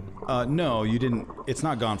good? No, you didn't. It's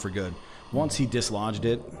not gone for good. Once he dislodged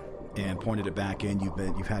it and pointed it back in,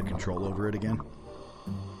 you've had control over it again.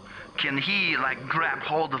 Can he, like, grab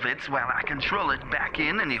hold of it while I control it back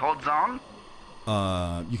in and he holds on?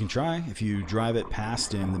 You can try. If you drive it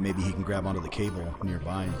past him, then maybe he can grab onto the cable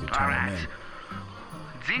nearby and you could turn him in.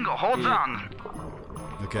 Zingo, hold on.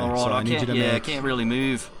 Okay, All right, so I need you can't. to Yeah, I make. can't really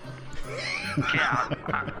move. Yeah,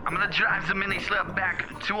 I'm gonna drive the mini-sled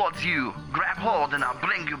back towards you. Grab hold and I'll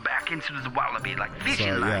bring you back into the Wallaby like So fishing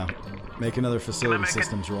yeah, like. make another facility make it-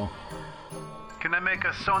 systems roll. Can I make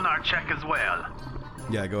a sonar check as well?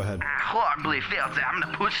 Yeah, go ahead. I horribly failed it. I'm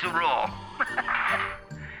gonna push the roll.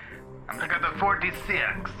 I got a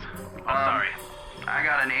 46. Oh, sorry. I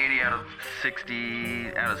got an 80 out of 60.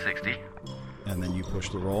 And then you push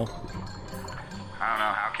the roll. I don't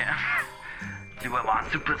know, how can do I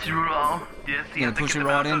want to push the roll? Yes, You're gonna push it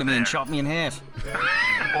right into me and chop me in half.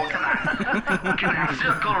 Or can I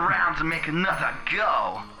circle around to make another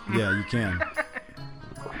go? Yeah, you can.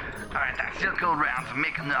 Alright, I circle around to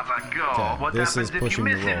make another go. Okay, What this happens is if you pushing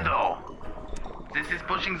miss the it though? This is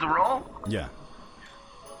pushing the roll? Yeah.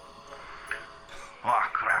 Oh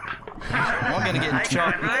crap. Am I gonna get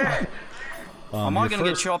chopped? Am I your gonna get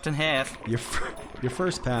first- chopped in half? Your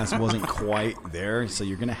first pass wasn't quite there, so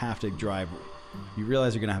you're gonna have to drive. You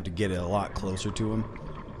realize you're gonna have to get it a lot closer to him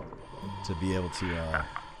to be able to.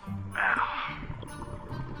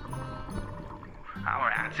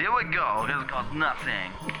 Alright, here we go. Here goes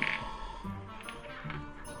nothing.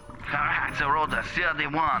 Alright, so rolled a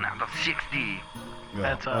 31 out of 60.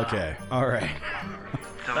 That's, okay. All right.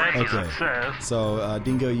 So Thank you, Okay. success. So,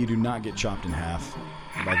 Dingo, you do not get chopped in half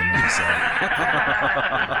by the mini-set.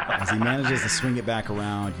 As he manages to swing it back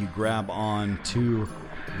around, you grab on to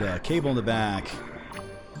the cable in the back,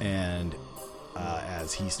 and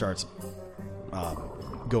as he starts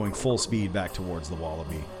going full speed back towards the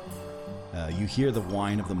Wallaby, you hear the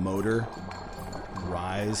whine of the motor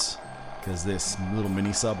rise, because this little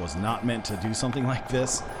mini sub was not meant to do something like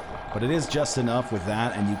this, but it is just enough with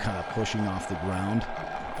that and you kind of pushing off the ground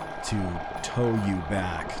to tow you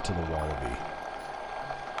back to the Wallaby.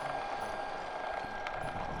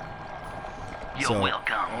 You're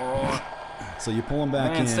welcome. So you pull him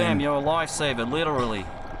back in. Man, Sam, you're a lifesaver, literally.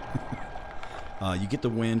 You get the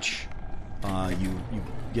winch. You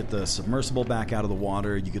get the submersible back out of the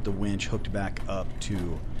water. You get the winch hooked back up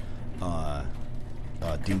to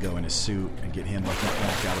Dingo in his suit and get him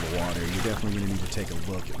back out of the water. You're definitely going to need to take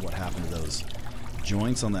a look at what happened to those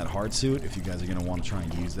joints on that hard suit if you guys are going to want to try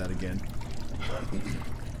and use that again.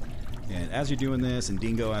 And as you're doing this, and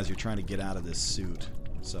Dingo, as you're trying to get out of this suit,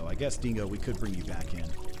 so I guess, Dingo, we could bring you back in.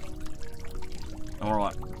 All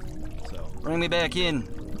right. So bring me back in.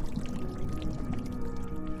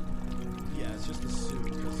 Yeah, it's just a suit.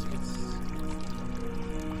 It's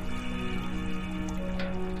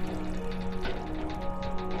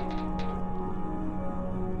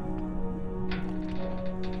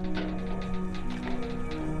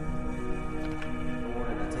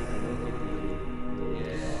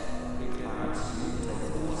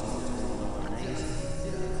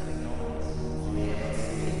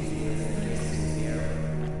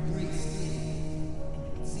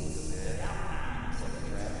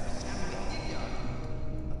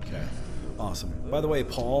awesome. By the way,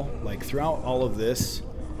 Paul, like throughout all of this,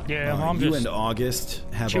 Yeah, I'm you just and August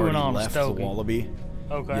have chewing already on left Stogie. the Wallaby.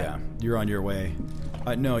 Okay. Yeah, you're on your way.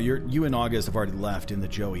 No, you and August have already left in the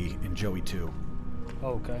Joey 2.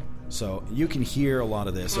 Okay. So you can hear a lot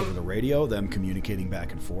of this over the radio, them communicating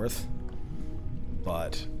back and forth,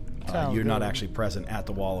 but Sounds you're not good. actually present at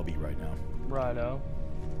the Wallaby right now. Righto.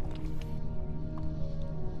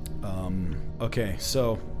 Okay,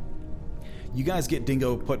 so you guys get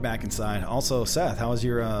Dingo put back inside. Also, Seth, how was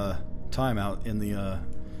your time out in the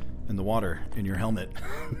water in your helmet?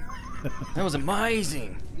 That was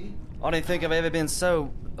amazing. I didn't think I've ever been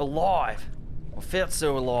so alive, or felt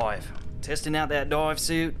so alive. Testing out that dive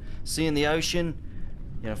suit, seeing the ocean,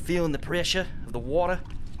 feeling the pressure of the water.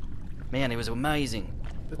 Man, it was amazing.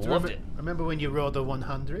 Loved it. Remember when you rode the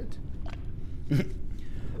 100? All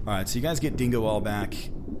right, so you guys get Dingo all back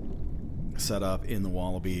set up in the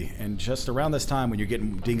Wallaby, and just around this time when you're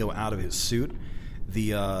getting Dingo out of his suit,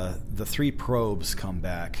 the 3 probes come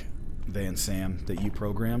back, Van Sam, that you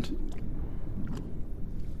programmed,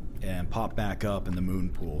 and pop back up in the moon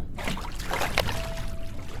pool.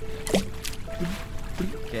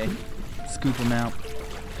 Okay, scoop them out.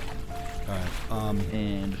 All right,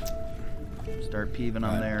 and start peeving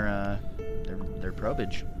on their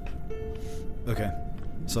probage. Okay.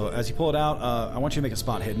 So as you pull it out, I want you to make a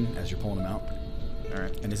spot hidden as you're pulling him out. All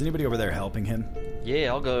right. And is anybody over there helping him? Yeah,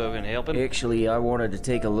 I'll go over and help him. Actually, I wanted to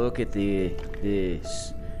take a look at the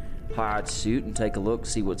hard suit and take a look,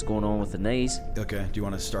 see what's going on with the knees. Okay. Do you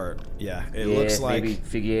want to start? Yeah. It looks like maybe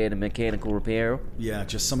figure out a mechanical repair. Yeah,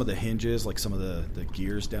 just some of the hinges, like some of the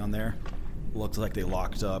gears down there, looked like they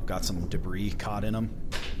locked up. Got some debris caught in them.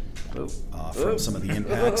 From some of the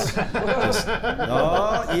impacts.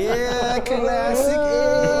 Yeah, classic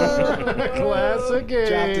Ed. Classic Ed.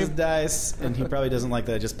 Dropped his dice, and he probably doesn't like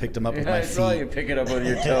that. I just picked him up with my I feet. saw you pick it up with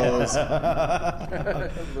your toes.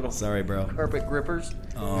 Sorry, bro. Carpet grippers.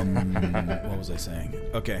 What was I saying?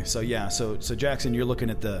 Okay, so yeah, so Jackson, you're looking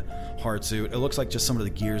at the hard suit. It looks like just some of the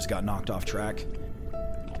gears got knocked off track.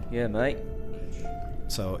 Yeah, mate.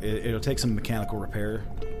 So it'll take some mechanical repair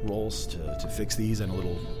rolls to fix these in a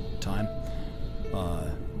little time.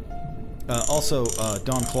 Also,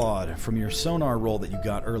 Don Claude, from your sonar roll that you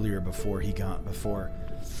got earlier before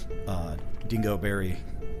Dingo Barry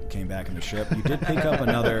came back in the ship, you did pick up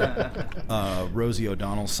another Rosie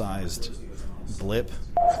O'Donnell-sized blip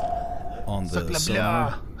on the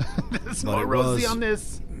sonar. There's more Rosie on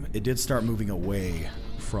this. It did start moving away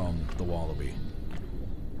from the Wallaby.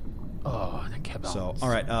 Oh, the kebabs. So, all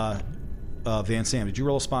right, Van Sam, did you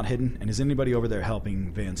roll a spot hidden? And is anybody over there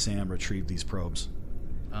helping Van Sam retrieve these probes?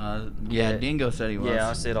 Yeah, Dingo said he was. Yeah,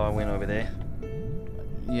 I said I went over there.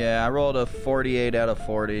 Yeah, I rolled a 48 out of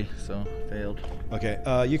 40, so failed. Okay,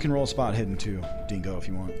 you can roll a spot hidden too, Dingo, if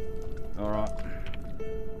you want. All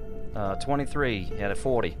right. 23 out of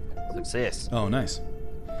 40. Success. Oh, nice.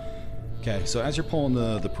 Okay, so as you're pulling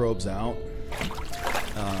the probes out,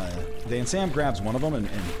 Van Sam grabs one of them and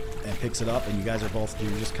picks it up, and you guys you're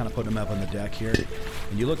just kind of putting them up on the deck here.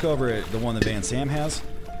 And you look over at the one that Van Sam has,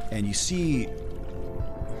 and you see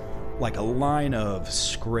like a line of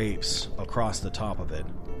scrapes across the top of it.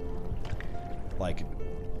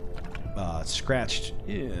 scratched,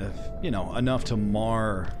 enough to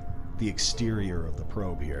mar the exterior of the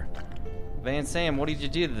probe here. Van Sam, what did you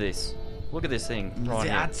do to this? Look at this thing. Right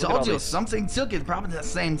I here. told you, something took it. Probably the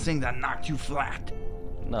same thing that knocked you flat.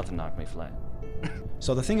 Nothing knocked me flat.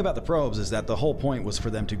 So the thing about the probes is that the whole point was for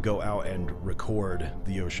them to go out and record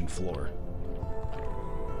the ocean floor.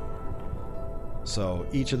 So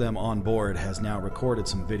each of them on board has now recorded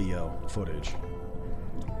some video footage.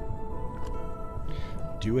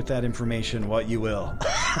 Do with that information what you will.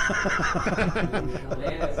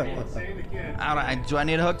 Alright, do I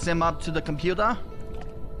need to hook him up to the computer?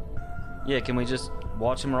 Yeah, can we just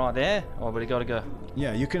watch him right there? Or we gotta go?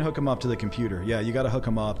 Yeah, you can hook them up to the computer. Yeah, you gotta hook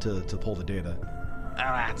them up to pull the data.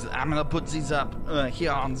 Alright, I'm gonna put these up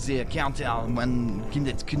here on the counter when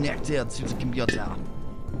it's connected to the computer.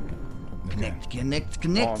 Connect.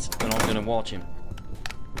 And I'm gonna watch him.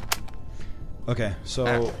 Okay,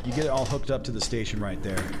 so you get it all hooked up to the station right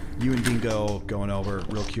there. You and Dingo going over,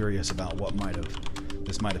 real curious about what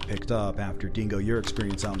this might have picked up after, Dingo, your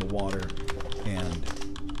experience out in the water and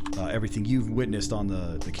everything you've witnessed on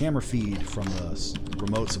the camera feed from the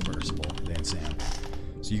remote submersible, Van Sam.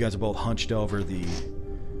 So you guys are both hunched over the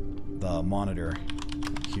monitor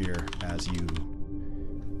here as you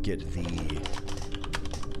get the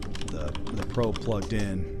probe plugged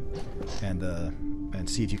in and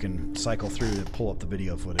see if you can cycle through to pull up the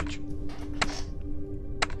video footage.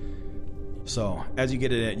 So as you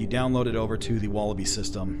get it, you download it over to the Wallaby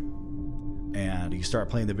system and you start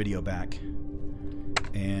playing the video back.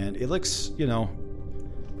 And it looks,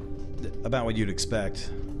 about what you'd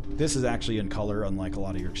expect. This is actually in color, unlike a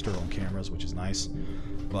lot of your external cameras, which is nice,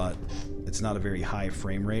 but it's not a very high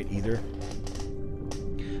frame rate either.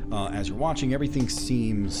 As you're watching, everything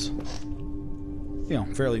seems,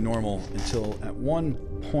 fairly normal until at one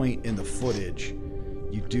point in the footage,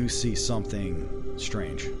 you do see something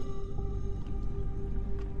strange.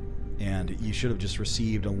 And you should have just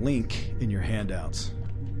received a link in your handouts.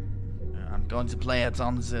 I'm going to play it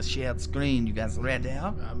on the shared screen. You guys ready?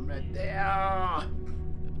 I'm ready.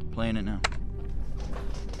 Playing it now.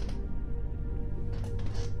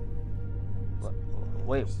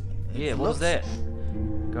 Wait, yeah, what was that?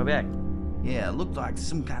 Go back. Yeah, it looked like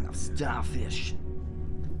some kind of starfish.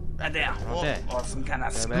 Right there. Right there. Or some kind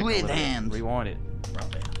of Go back a squid little. hand. Rewind it.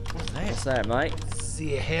 Right there. What's that, mate?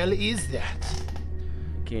 The hell is that?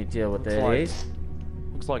 Can't tell what that is.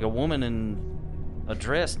 Looks like a woman in a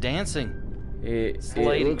dress dancing. It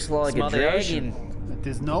looks like a dragon. But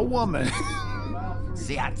there's no woman.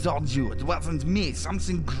 See, I told you, it wasn't me.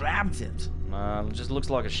 Something grabbed it. It just looks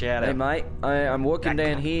like a shadow. Hey, mate, I'm working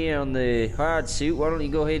down here on the hard suit. Why don't you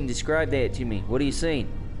go ahead and describe that to me? What are you seeing?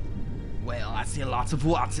 Well, I see a lot of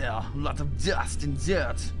water, a lot of dust and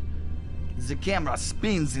dirt. The camera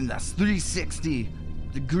spins in a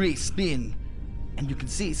 360-degree spin, and you can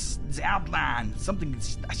see the outline. Something,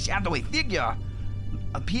 a shadowy figure,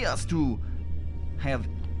 appears to have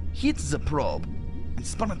hit the probe and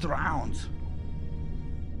spun it around.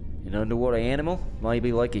 An underwater animal?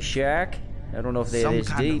 Maybe like a shark? I don't know if that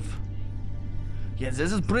is deep. Yes,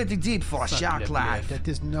 this is pretty deep for a shark life. That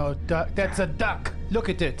is no duck. That's a duck. Look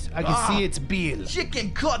at it. I can see its bill.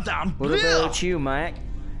 Chicken cut down What about you, Mike?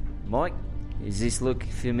 Mike, does this look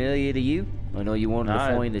familiar to you? I know you wanted to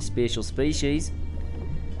find a special species.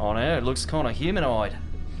 Oh no, it looks kind of humanoid.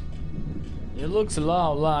 It looks a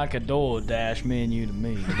lot like a DoorDash menu to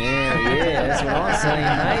me. Yeah, that's what I'm saying,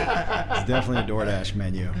 mate. It's definitely a DoorDash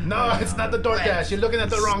menu. No, it's not the DoorDash. You're looking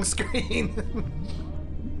at the wrong screen.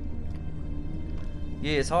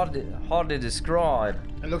 Yeah, it's hard to describe.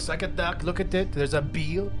 It looks like a duck. Look at it. There's a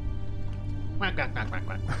bill. Quack, quack, quack, quack,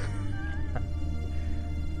 quack.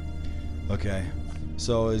 Okay,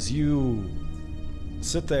 so as you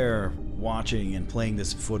sit there watching and playing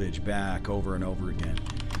this footage back over and over again,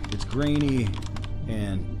 it's grainy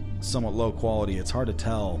and somewhat low quality. It's hard to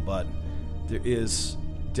tell, but there is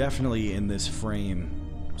definitely in this frame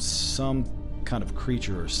some kind of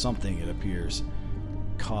creature or something, it appears,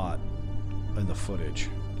 caught in the footage.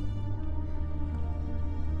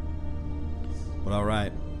 But all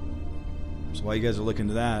right, so while you guys are looking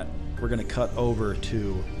to that, we're going to cut over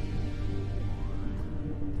to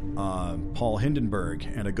Paul Hindenburg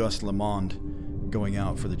and Auguste Lamond going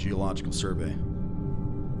out for the geological survey.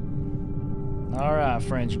 All right,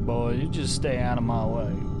 Frenchy boy, you just stay out of my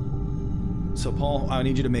way. So, Paul, I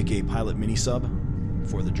need you to make a pilot mini-sub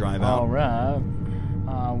for the drive out. All right,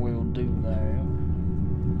 I will do that.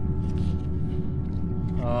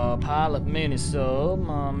 Pilot mini-sub.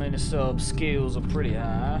 My mini-sub skills are pretty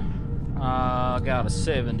high. I got a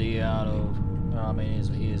 70 out of,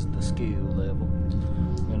 is the skill level.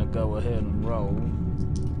 gonna go ahead and roll.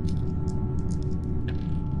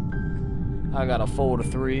 I got a 4 to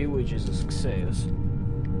 3, which is a success.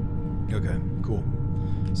 Okay, cool.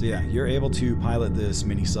 So yeah, you're able to pilot this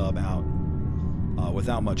mini sub out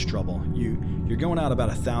without much trouble. You're going out about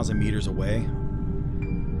 1,000 meters away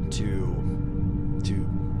to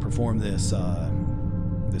perform this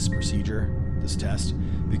this procedure, this test,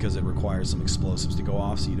 because it requires some explosives to go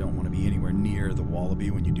off. So you don't want to be anywhere near the Wallaby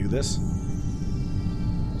when you do this.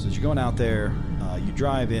 So as you're going out there, you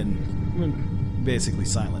drive in basically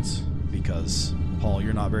silence because Paul,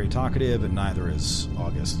 you're not very talkative, and neither is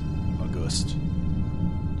August.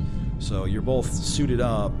 So you're both suited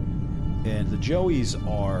up, and the Joeys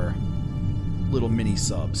are little mini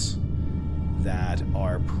subs that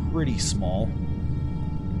are pretty small.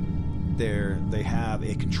 They have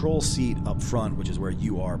a control seat up front, which is where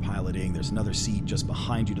you are piloting. There's another seat just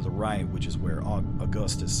behind you to the right, which is where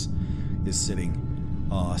Augustus is sitting.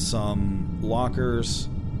 Some lockers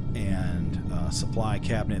and supply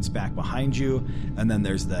cabinets back behind you, and then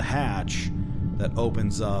there's the hatch that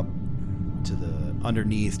opens up to the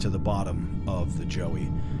underneath to the bottom of the Joey,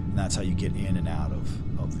 and that's how you get in and out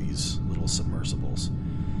of these little submersibles.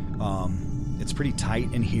 It's pretty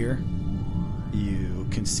tight in here. You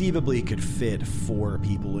conceivably could fit 4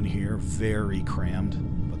 people in here, very crammed,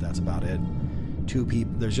 but that's about it. 2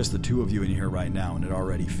 people. There's just the 2 of you in here right now, and it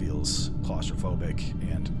already feels claustrophobic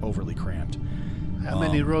and overly cramped. How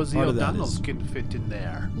many Rosie O'Donnells can fit in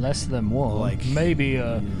there? Less than one. Like maybe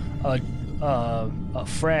a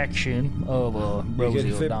fraction of a Rosie You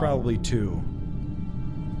could fit O'Donnell. probably 2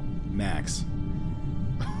 max.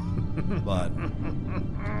 But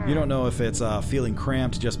you don't know if it's feeling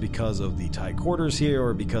cramped just because of the tight quarters here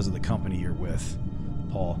or because of the company you're with,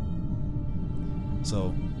 Paul.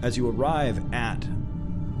 So as you arrive at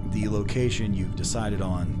the location you've decided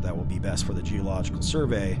on that will be best for the geological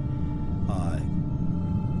survey,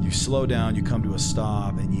 you slow down, you come to a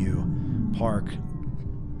stop, and you park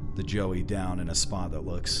the Joey down in a spot that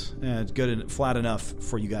looks good and flat enough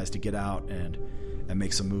for you guys to get out and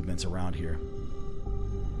make some movements around here.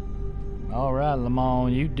 All right,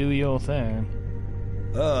 Lamont, you do your thing.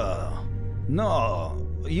 No,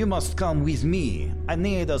 you must come with me. I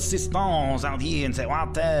need assistance out here in the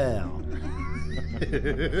water.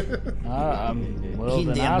 Well,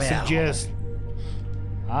 then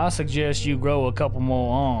I suggest you grow a couple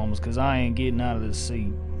more arms, because I ain't getting out of this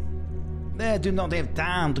seat. They do not have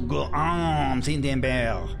time to grow arms,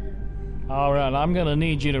 Hindenburg. All right, I'm going to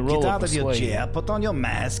need you to roll Get a out of your persuade. chair, put on your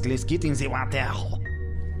mask, let's get in the water.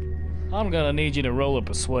 I'm going to need you to roll a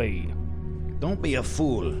persuade. Don't be a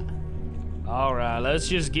fool. All right, let's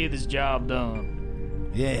just get this job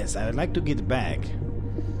done. Yes, I would like to get back.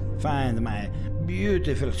 Find my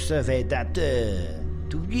beautiful survey data.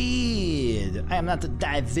 To read. I am not a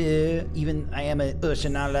diver, even I am an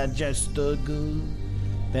oceanologist.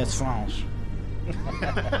 That's French.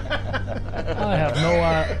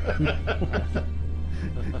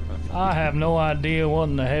 I have no idea what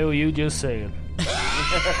in the hell you just said.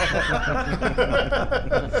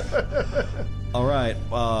 All right,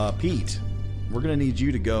 Pete, we're going to need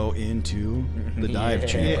you to go into the dive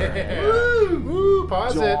chamber. Woo!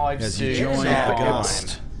 Pause it. As you join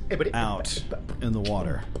August out in the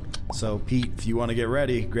water. So, Pete, if you want to get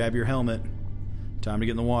ready, grab your helmet. Time to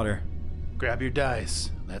get in the water. Grab your dice.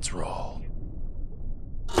 Let's roll.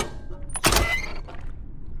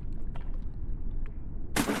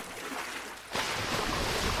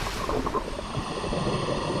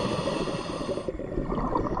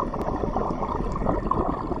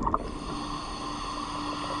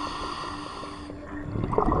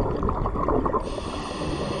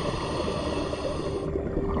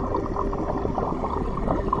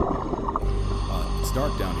 It's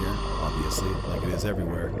dark down here, obviously, like it is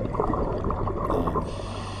everywhere.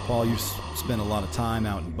 Paul, you've spent a lot of time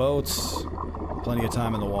out in boats, plenty of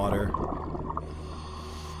time in the water.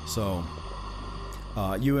 So,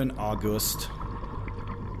 you and August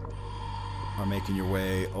are making your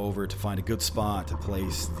way over to find a good spot to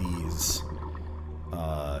place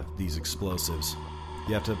these explosives.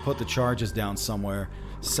 You have to put the charges down somewhere,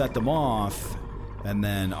 set them off, and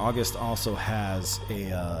then August also has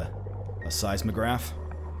a seismograph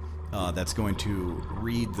that's going to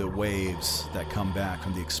read the waves that come back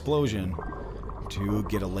from the explosion to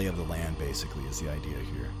get a lay of the land, basically, is the idea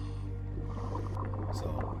here. So,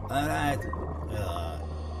 All right.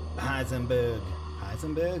 Heisenberg.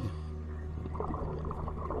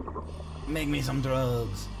 Make me some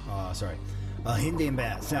drugs. Sorry.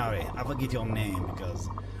 Hindenburg. Sorry, I forget your name because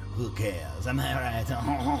who cares? Am I right?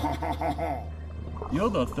 You're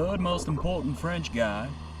the third most important French guy.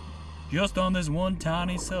 just on this one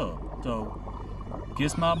tiny sub. So,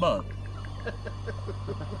 kiss my butt.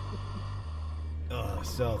 Oh,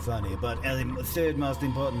 so funny. But the third most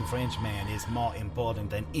important Frenchman is more important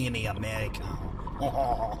than any American.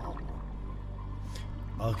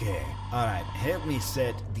 Okay, alright. Help me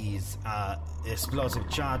set these explosive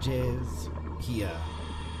charges here.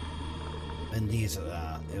 And these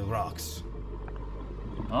rocks.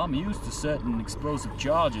 I'm used to setting explosive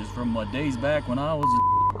charges from my days back when I was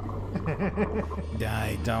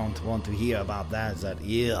I don't want to hear about that.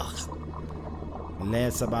 Ugh.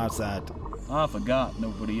 Less about that. I forgot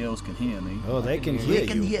nobody else can hear me. Oh, they can hear you. We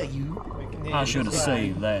can hear you. I should have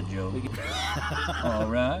saved that joke.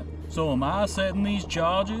 Alright, so am I setting these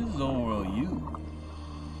charges, or are you?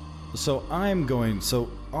 So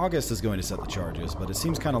August is going to set the charges, but it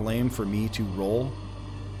seems kind of lame for me to roll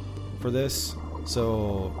for this.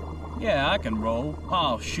 So yeah, I can roll.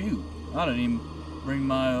 Oh shoot, I didn't even bring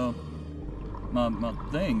my my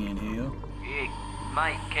thing in here. Hey,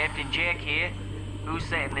 mate, Captain Jack here. Who's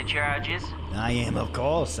setting the charges? I am, of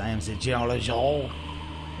course. I am the geologist.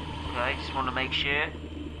 Okay, just want to make sure.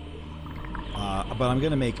 but I'm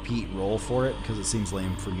gonna make Pete roll for it because it seems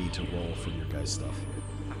lame for me to roll for your guys' stuff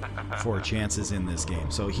for chances in this game.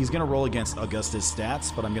 So he's gonna roll against Augustus'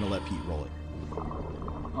 stats, but I'm gonna let Pete roll it.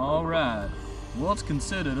 Alright, what's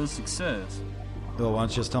considered a success? Oh, why don't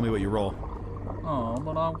you just tell me what you roll? Oh,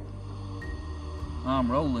 but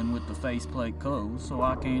I'm rolling with the faceplate closed, so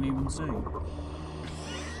I can't even see.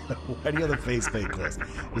 Why do you have the faceplate closed?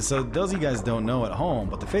 So those of you guys don't know at home,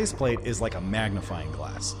 but the faceplate is like a magnifying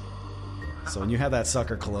glass. So when you have that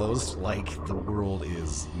sucker closed, like the world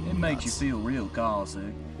is It makes you feel real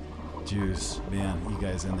car-sick. Juice, man, you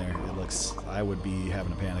guys in there, it looks, I would be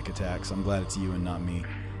having a panic attack, so I'm glad it's you and not me.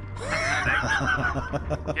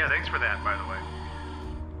 Yeah, thanks for that, by the way.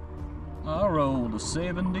 I rolled a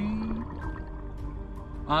 70.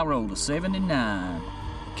 I rolled a 79.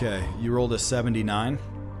 Okay, you rolled a 79.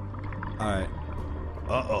 Alright.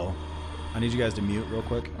 Uh-oh. I need you guys to mute real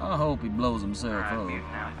quick. I hope he blows himself up. Mute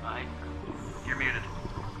now, mate. You're muted.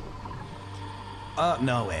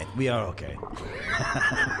 No, Ed, we are okay.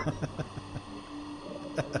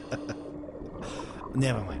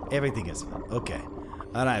 Never mind, everything is fine. Okay.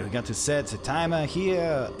 Alright, we got to set the timer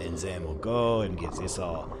here, and then we'll go and get this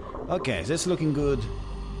all. Okay, this looking good.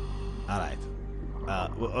 Alright.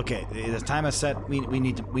 Okay, the timer's set. We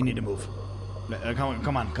need to move.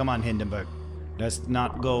 Come on, Hindenburg. Let's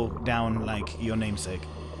not go down like your namesake.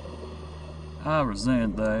 I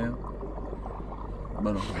resent that.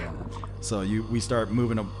 But okay. So we start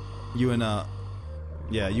moving. You and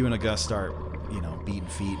August start, beating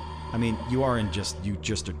feet. I mean, you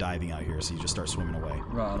just are diving out here, so you just start swimming away.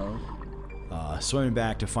 Righto. Swimming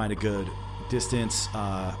back to find a good distance.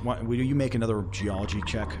 Will you make another geology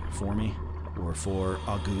check for me, or for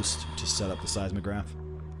Auguste to set up the seismograph?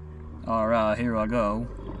 Alright, here I go.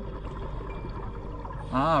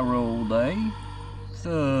 I rolled a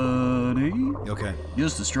 30. Okay.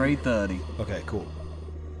 Just a straight 30. Okay, cool.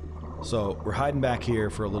 So we're hiding back here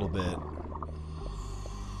for a little bit.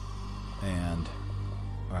 And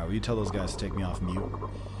alright, will you tell those guys to take me off mute?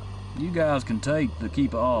 You guys can take the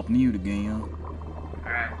keep it off mute again.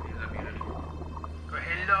 Alright, he's unmuted.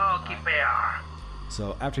 Hello, Keeper.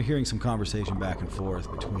 So after hearing some conversation back and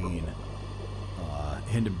forth between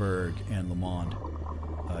Hindenburg and Lamond,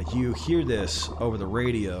 you hear this over the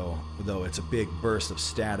radio, though it's a big burst of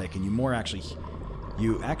static, and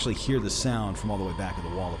you actually hear the sound from all the way back of the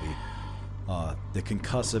Wallaby. The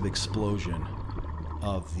concussive explosion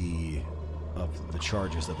of the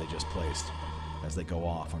charges that they just placed as they go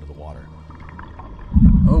off under the water.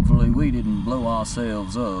 Hopefully we didn't blow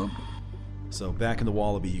ourselves up. So back in the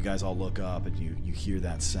Wallaby, you guys all look up and you hear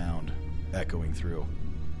that sound echoing through.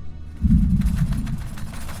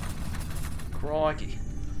 Crikey.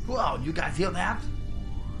 Whoa, you guys hear that?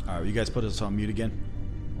 Alright, will you guys put us on mute again?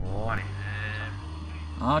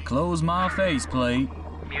 I close my faceplate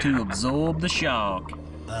to absorb the shock.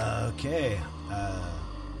 Okay.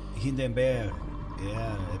 Hindenburg.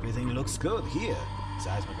 Yeah, everything looks good here.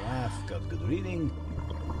 Seismograph, got good reading.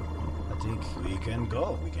 I think we can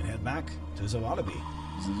go. We can head back to the Wallaby.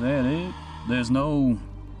 Is that it? There's no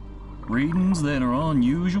readings that are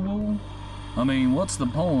unusual? I mean, what's the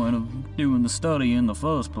point of doing the study in the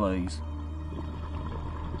first place?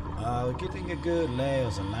 We're getting a good lay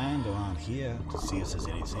of the land around here to see if there's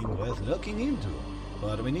anything worth looking into.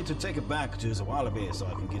 But we need to take it back to the Wallaby so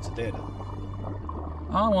I can get the data.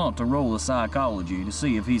 I want to roll a psychology to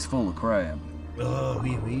see if he's full of crap. Oh,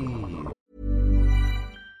 oui.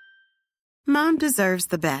 Mom deserves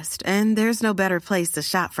the best, and there's no better place to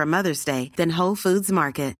shop for Mother's Day than Whole Foods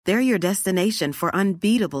Market. They're your destination for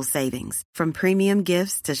unbeatable savings, from premium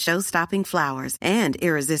gifts to show-stopping flowers and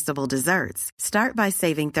irresistible desserts. Start by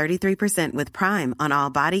saving 33% with Prime on all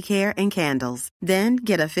body care and candles. Then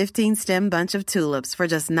get a 15-stem bunch of tulips for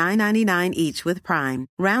just $9.99 each with Prime.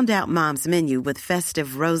 Round out Mom's menu with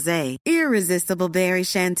festive rosé, irresistible berry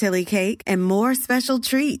chantilly cake, and more special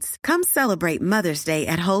treats. Come celebrate Mother's Day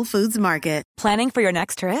at Whole Foods Market. Planning for your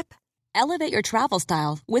next trip? Elevate your travel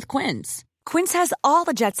style with Quince. Quince has all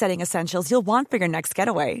the jet-setting essentials you'll want for your next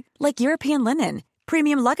getaway, like European linen,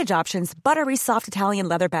 premium luggage options, buttery soft Italian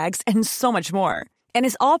leather bags, and so much more. And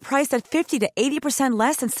is all priced at 50 to 80%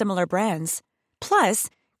 less than similar brands. Plus,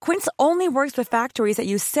 Quince only works with factories that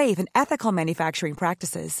use safe and ethical manufacturing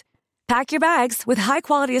practices. Pack your bags with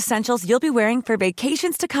high-quality essentials you'll be wearing for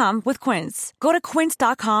vacations to come with Quince. Go to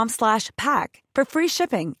quince.com/pack for free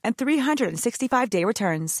shipping and 365-day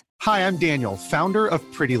returns. Hi, I'm Daniel, founder of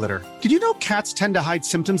Pretty Litter. Did you know cats tend to hide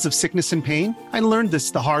symptoms of sickness and pain? I learned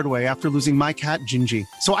this the hard way after losing my cat, Gingy.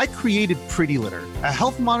 So I created Pretty Litter, a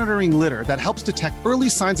health monitoring litter that helps detect early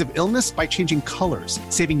signs of illness by changing colors,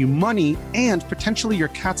 saving you money and potentially your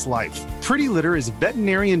cat's life. Pretty Litter is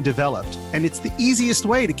veterinarian developed, and it's the easiest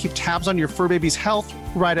way to keep tabs on your fur baby's health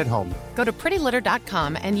right at home. Go to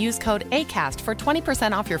prettylitter.com and use code ACAST for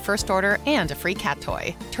 20% off your first order and a free cat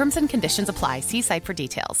toy. Terms and conditions apply. See site for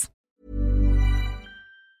details.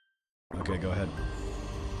 Okay, go ahead.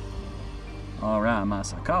 All right, my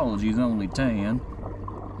psychology's only 10.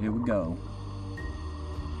 Here we go.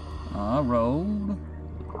 I rolled.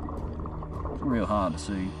 It's real hard to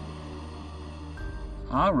see.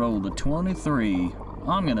 I rolled a 23.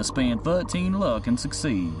 I'm gonna spend 13 luck and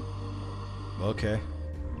succeed. Okay.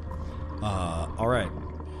 All right.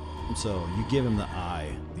 So you give him the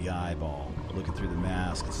eyeball, looking through the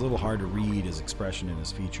mask. It's a little hard to read his expression and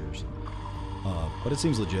his features, but it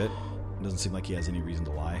seems legit. It doesn't seem like he has any reason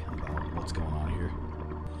to lie about what's going on here.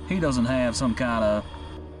 He doesn't have some kind of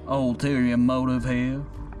ulterior motive here.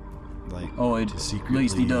 Like, or at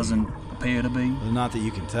least he doesn't appear to be. Not that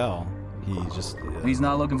you can tell. He just... He's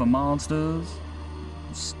not looking for monsters,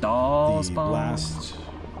 star spawns, blast...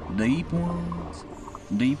 deep ones,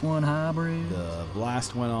 deep one hybrid. The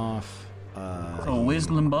blast went off.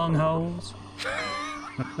 Whistling bungholes.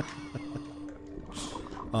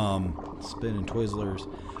 Spinning Twizzlers.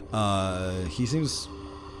 He seems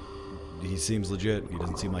legit. He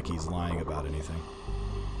doesn't seem like he's lying about anything.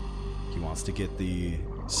 He wants to get the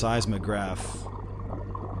seismograph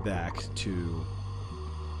back to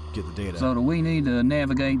get the data. So do we need to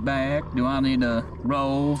navigate back? Do I need to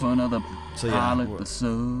roll for another pilot the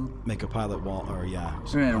sub? Make a pilot wall, or yeah.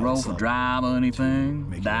 Do we need to roll for drive or anything?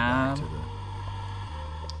 Dive?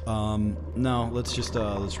 No, let's just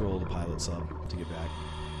let's roll the pilot sub to get back.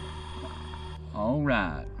 All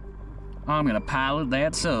right. I'm gonna pilot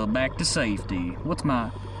that sub back to safety. What's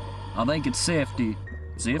my... I think it's safety.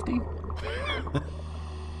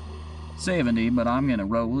 70, but I'm gonna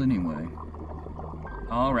roll anyway.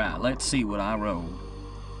 All right, let's see what I roll.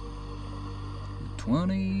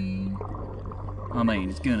 20... I mean,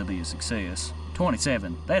 it's gonna be a success.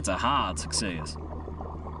 27. That's a hard success.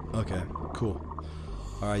 Okay, cool.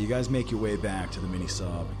 All right, you guys make your way back to the mini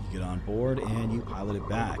sub. You get on board and you pilot it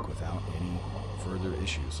back without any further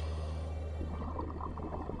issues.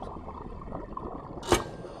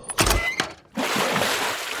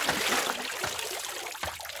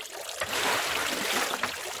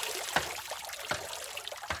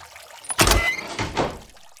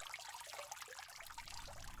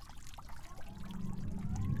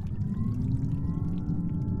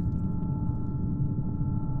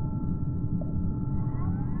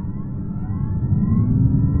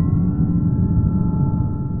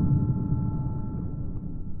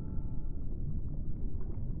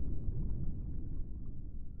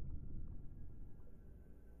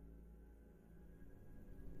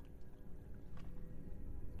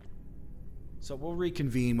 So we'll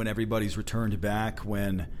reconvene when everybody's returned back,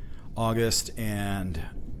 when August and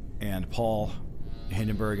Paul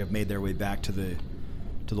Hindenburg have made their way back to the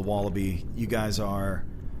Wallaby. You guys are,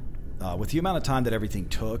 with the amount of time that everything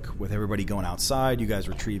took, with everybody going outside, you guys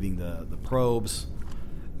retrieving the probes.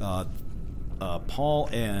 Paul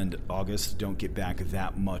and August don't get back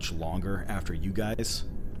that much longer after you guys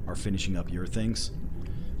are finishing up your things.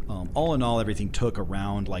 All in all, everything took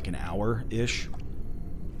around like an hour-ish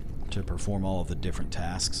to perform all of the different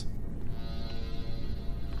tasks.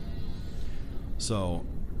 So,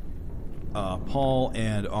 Paul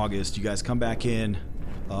and August, you guys come back in.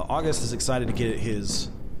 August is excited to get his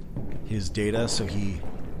data, so he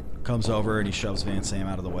comes over and he shoves Van Sam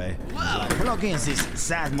out of the way. Whoa, plug in this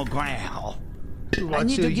seismograph. I What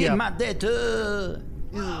need you to get yell? my data.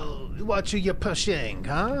 What you pushing,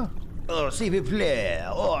 huh? Oh, s'il vous plaît.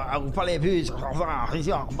 Oh, vous parlez plus.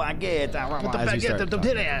 Baguette.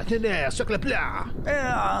 Baguette, sur le plat.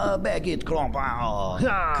 Baguette, croissant.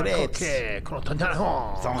 Crêpes. Croissant.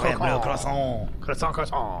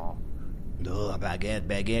 Croissant. Oh,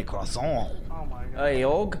 baguette, croissant. Hey,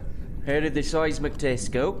 Og, how did the seismic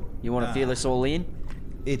test go? You want to fill us all in?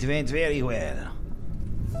 It went very well.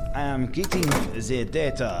 I am getting the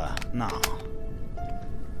data now.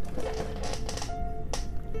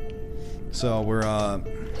 So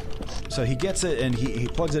so he gets it and he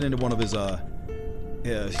plugs it into one of his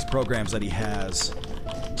programs that he has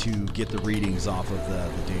to get the readings off of the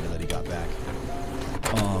data that he got back.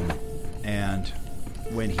 And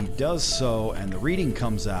when he does so and the reading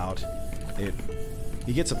comes out,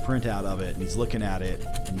 he gets a printout of it and he's looking at it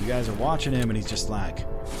and you guys are watching him and he's just like,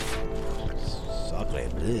 sacre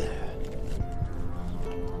bleu.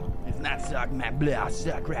 It's not sacre my bleu,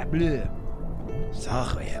 sacre bleu.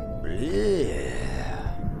 Sacre bleu.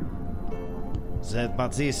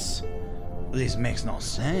 But this makes no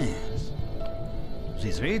sense.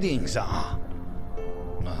 These readings are,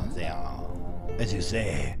 they are, as you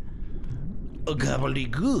say,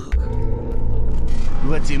 gobbledygook.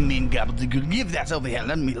 What do you mean, gobbledygook? Give that over here.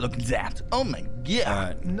 Let me look at that. Oh my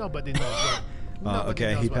god. Nobody knows what.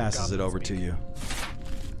 Okay, he passes it over to you.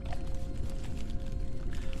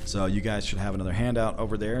 So you guys should have another handout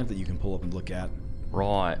over there that you can pull up and look at.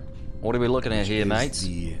 Right. What are we looking at here, mates?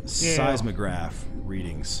 The seismograph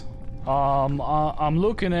readings. I'm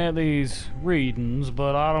looking at these readings,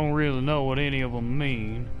 but I don't really know what any of them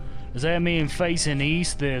mean. Does that mean facing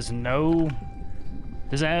east there's no?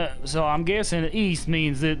 So I'm guessing east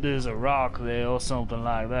means that there's a rock there or something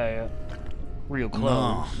like that. Real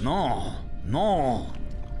close. No.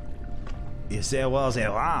 If there was a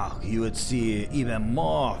rock, you would see even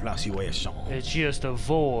more fluctuation. It's just a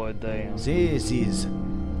void then. This is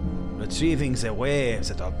retrieving the waves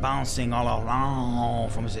that are bouncing all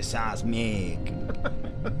around from the seismic.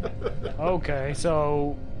 Okay,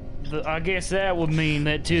 so I guess that would mean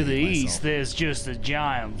that to the east there's just a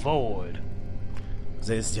giant void.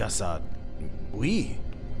 There's just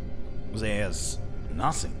there's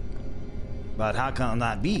nothing. But how can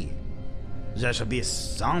that be? There should be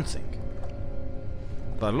something.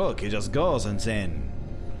 But look, it just goes and then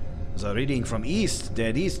the reading from east,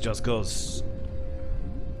 dead east just goes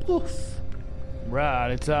poof.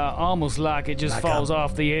 Right, it's almost like it just Like falls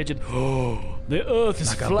off the edge of... the earth is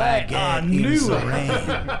Like a flat. I baguette knew in it. the rain.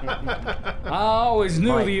 I always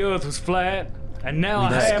knew Right. the earth was flat, and now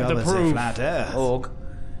We I have the discovered the proof. flat earth. Og.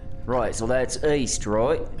 Right, so that's east,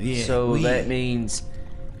 right? Yeah, So we- that means,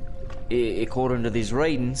 according to these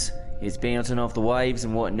readings, it's bouncing off the waves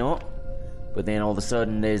and whatnot. But then all of a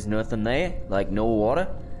sudden there's nothing there, like no water.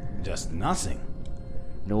 Just nothing.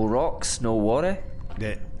 No rocks, no water.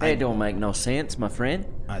 That don't make no sense, my friend.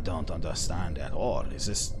 I don't understand at all. It's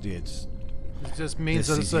It just means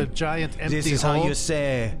This it's is- a giant empty this is hole. how you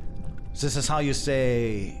say. This is how you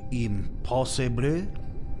say impossible.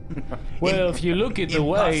 Well, if you look at the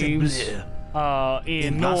waves in north...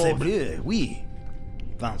 Impossible, oui.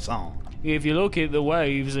 Vincent. If you look at the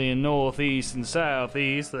waves in northeast and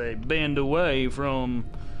southeast, they bend away from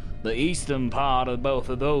the eastern part of both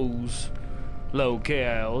of those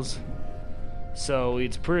locales. So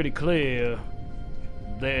it's pretty clear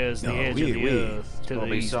there's the edge of the earth to Gotta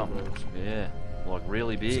the be east. something. Yeah, like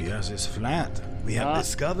really big. The earth is flat. We have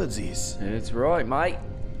discovered this. That's right, mate.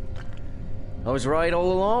 I was right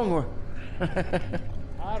all along.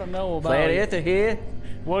 I don't know about Flat it. earther here.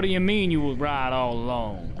 What do you mean you were right all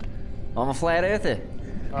along? I'm a flat earther.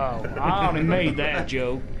 Oh, I already made that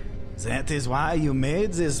joke. That is why you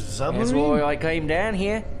made this submarine? That's why I came down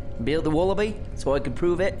here, built the Wallaby, so I could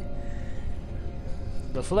prove it.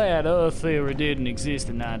 The flat earth theory didn't exist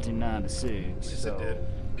in 1996. So.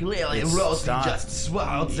 Clearly, It's Rosie start- just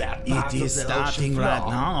swallowed that part It of is the starting ocean right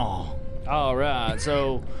floor. now. All right,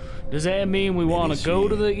 so does that mean we want to go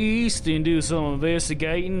to the east and do some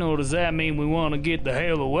investigating, or does that mean we want to get the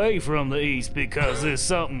hell away from the east because there's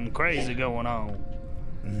something crazy going on?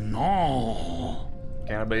 No.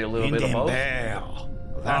 Can it be a little In bit of the both? bear.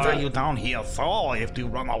 That's what you down here for if you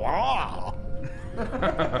run away.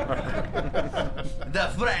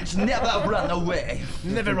 The French never run away.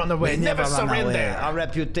 Never run away. We Never run surrender. away. Our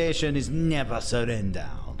reputation is never surrender.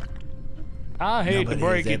 I hate Nobody to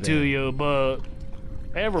break has it to ever- you, but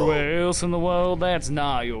everywhere else in the world, that's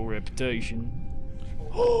not your reputation.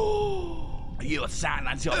 You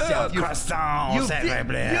silence yourself. Croissant,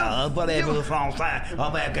 voulez-vous français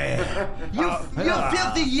avec You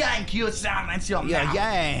filthy yank, you silence your Yeah, mouth.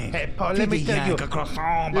 yank. Hey, Paul, let me tell you. Let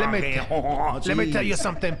me tell you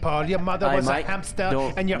something, Paul. Your mother Hey, was mate, a hamster,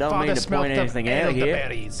 don't- and your don't mean father to smelled point the anything out here.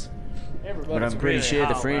 elderberries. But I'm pretty sure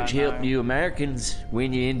the French helped you Americans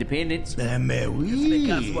win your independence.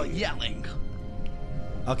 Because we're yelling.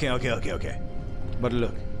 Okay. But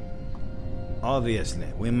look, obviously,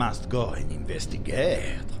 we must go and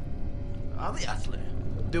investigate. Obviously.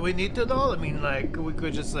 Do we need to though? I mean, like, we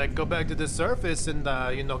could just like go back to the surface and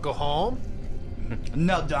go home.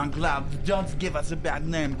 No, Don Cloud, don't give us a bad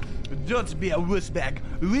name. Don't be a wussbag.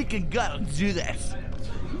 We can go and do this.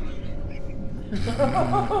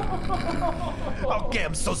 Okay,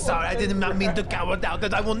 I'm so sorry. I did not mean to coward out,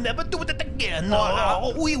 and I will never do it again.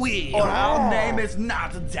 Oui. Our name is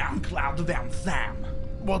not Don Cloud Van Sam.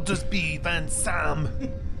 We'll just be Van Sam.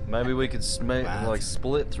 Maybe we could split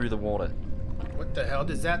through the water. What the hell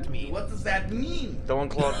does that mean? What does that mean? Don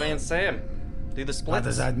Claude Van Sam. Do the splits. What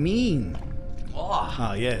does that mean? Oh.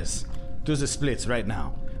 Ah, yes. Do the splits right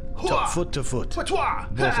now. Foot to foot. Both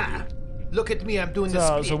of you. Look at me, I'm doing the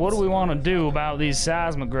splits. So what do we want to do about these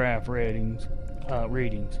seismograph readings? I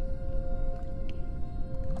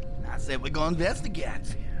said we're going to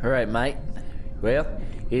investigate. All right, mate. Well,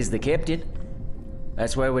 here's the captain.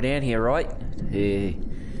 That's why we're down here, right?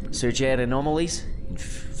 Search out anomalies and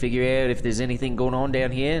figure out if there's anything going on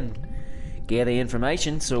down here and gather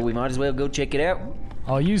information, so we might as well go check it out.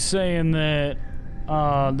 Are you saying that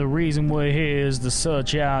the reason we're here is to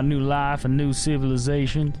search out new life and new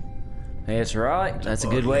civilization? That's right. That's a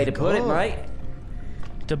good way to put it, mate.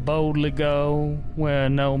 To boldly go where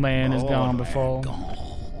no man has gone before.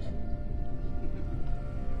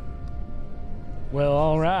 Well,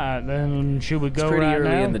 all right. Then should we go It's pretty right early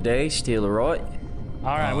now? in the day still, all right?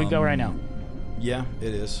 All right, we go right now. Yeah,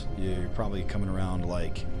 it is. You're probably coming around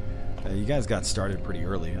like... you guys got started pretty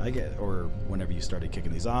early, or whenever you started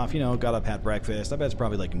kicking these off. Got up, had breakfast. I bet it's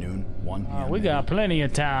probably like noon, 1. We got plenty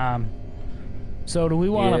of time. So do we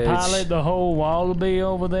want to pilot the whole Wallaby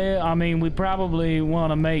over there? I mean, we probably want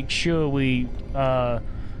to make sure we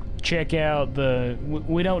check out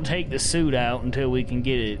we don't take the suit out until we can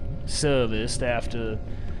get it serviced after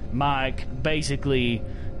Mike basically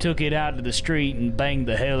took it out to the street and banged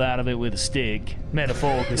the hell out of it with a stick,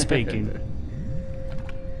 metaphorically speaking.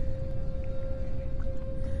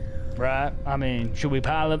 Right? I mean, should we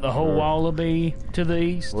pilot the whole Wallaby to the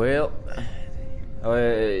east? Well,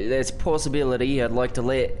 there's a possibility. I'd like to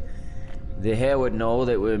let the Howard know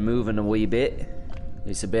that we're moving a wee bit.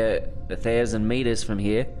 It's about 1,000 meters from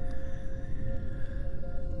here.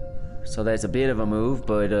 So that's a bit of a move,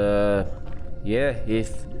 but yeah,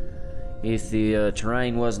 if the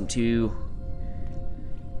terrain wasn't too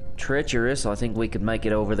treacherous, I think we could make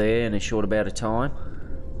it over there in a short amount of time.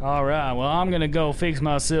 All right, well, I'm gonna go fix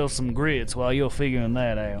myself some grits while you're figuring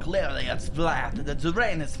that out. Clearly it's flat. The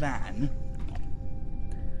terrain is fine.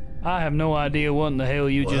 I have no idea what in the hell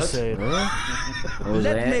you just said.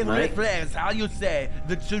 Let me rephrase how you say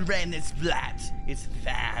the terrain is flat. It's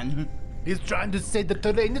fine. He's trying to say the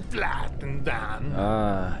terrain is flat and down.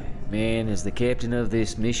 Man, as the captain of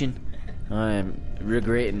this mission, I am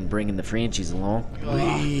regretting bringing the Frenchies along.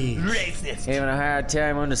 Racist. Having a hard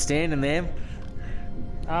time understanding them.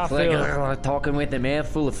 It's like talking with a mouth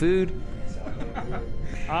full of food.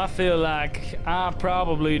 I feel like I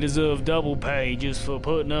probably deserve double pay just for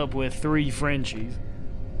putting up with 3 Frenchies.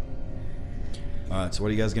 Alright, so what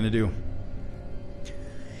are you guys gonna do?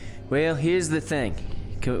 Well, here's the thing.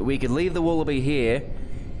 We could leave the Wallaby here,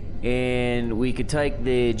 and we could take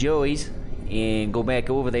the Joeys and go back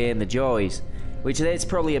over there in the Joeys, which that's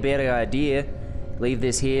probably a better idea. Leave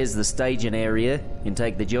this here as the staging area and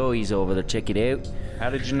take the Joeys over to check it out.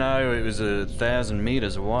 How did you know it was 1,000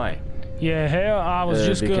 meters away? Yeah, hell, I was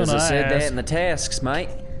just gonna ask. Because I said that in the tasks, mate.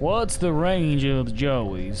 What's the range of the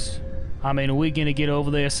Joeys? I mean, are we gonna get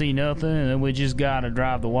over there, see nothing, and then we just gotta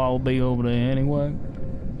drive the Wallaby over there anyway?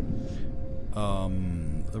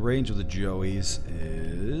 The range of the Joeys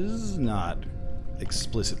is not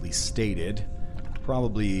explicitly stated.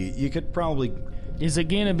 You could probably... Is it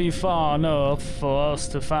gonna be far enough for us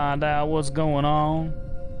to find out what's going on?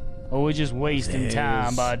 Or we're just wasting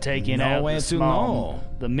time by taking out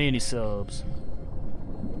the mini subs?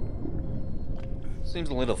 Seems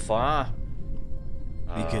a little far.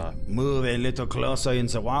 We could move a little closer in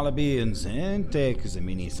the Wallaby and then take the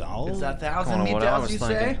mini sub. Is that 1,000 meters, you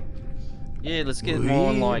say? Yeah, let's get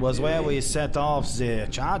more like... was where we set off the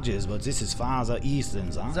charges, but this is farther east than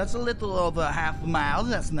that. That's a little over half a mile.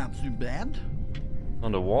 That's not too bad.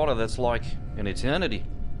 Underwater, that's like an eternity.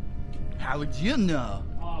 How would you know?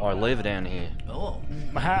 I live down here. Oh.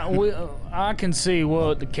 I can see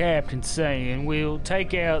what the captain's saying. We'll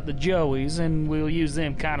take out the Joeys and we'll use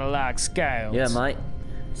them kind of like scouts. Yeah, mate.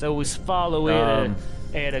 So we follow it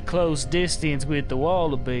at a close distance with the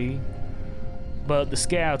Wallaby, but the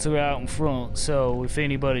scouts are out in front, so if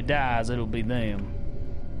anybody dies, it'll be them.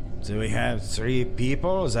 So we have 3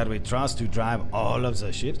 people that we trust to drive all of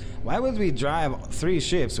the ships? Why would we drive 3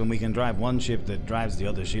 ships when we can drive 1 ship that drives the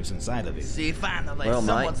other ships inside of it? See, finally, Well,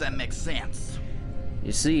 someone mate. that makes sense.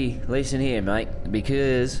 You see, listen here, mate,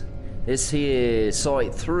 because this here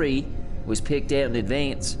Site 3 was picked out in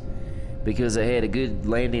advance because it had a good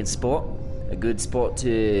landing spot, a good spot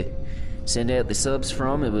to send out the subs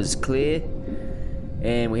from. It was clear,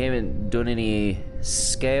 and we haven't done any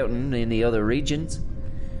scouting in the other regions.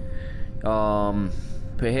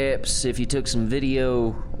 Perhaps if you took some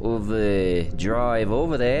video of the drive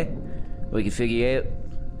over there, we could figure out.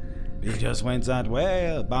 We just went that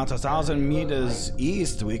way, about 1,000 meters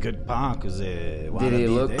east. We could park the Wallaby. Did it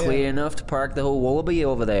look there. clear enough to park the whole Wallaby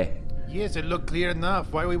over there? Yes, it looked clear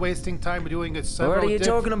enough. Why are we wasting time doing it several What are you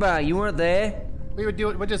talking about? You weren't there. We're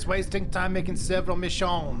just wasting time making several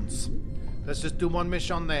missions. Let's just do 1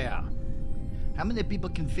 mission there. How many people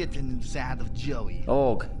can fit inside of Joey?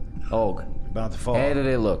 Og. About 4. How did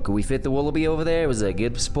it look? Could we fit the Wallaby over there? Was it a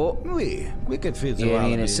good spot? We could fit the Yeah,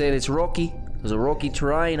 Wallaby. and it said it's rocky. There's a rocky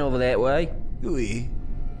terrain over that way. Oui,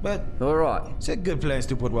 but all right. It's a good place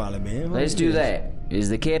to put Wallaby. Let's do that. Is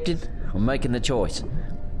the captain? I'm making the choice.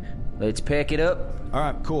 Let's pack it up. All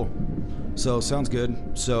right, cool. So sounds good.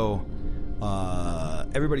 So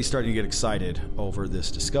everybody's starting to get excited over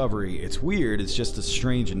this discovery. It's weird. It's just a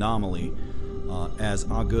strange anomaly. As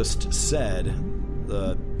August said,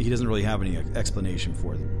 he doesn't really have any explanation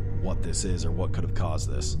for what this is or what could have caused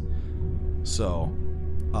this. So,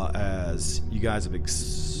 as you guys have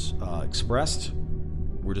expressed,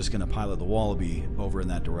 we're just going to pilot the Wallaby over in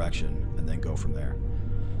that direction and then go from there.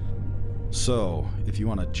 So, if you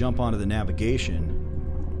want to jump onto the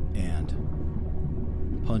navigation and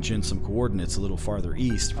punch in some coordinates a little farther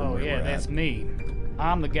east from where we're that's at, me.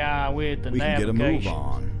 I'm the guy with the we can get a navigation. move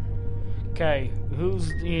on. Okay, who's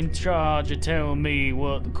in charge of telling me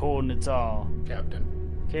what the coordinates are?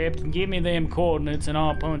 Captain, give me them coordinates and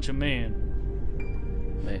I'll punch them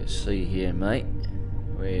in. Let's see here, mate.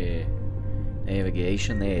 Where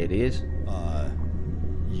navigation? There it is.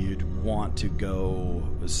 You'd want to go,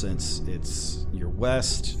 since it's your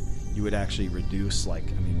west, you would actually reduce, to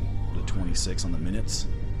 26 on the minutes.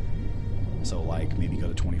 So, maybe go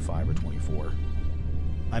to 25 or 24.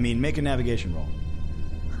 Make a navigation roll.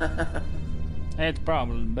 That's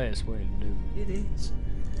probably the best way to do it. It is.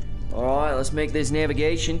 Alright, let's make this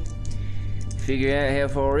navigation. Figure out how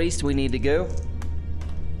far east we need to go.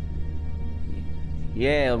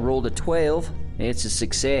 Yeah, I rolled a 12. It's a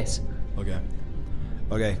success.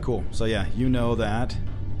 Okay, cool. So yeah, you know that.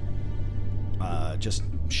 Just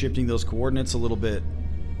shifting those coordinates a little bit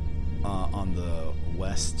on the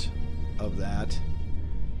west of that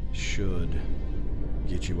should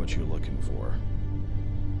get you what you're looking for.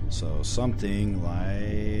 So something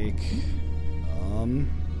like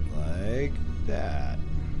that.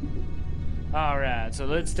 Alright, so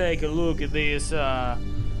let's take a look at this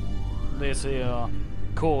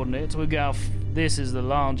coordinates. We got, this is the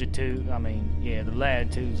longitude, the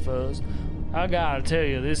latitudes first. I gotta tell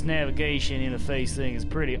you, this navigation interface thing is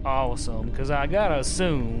pretty awesome, because I gotta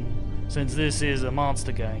assume, since this is a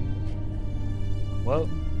monster game. Well,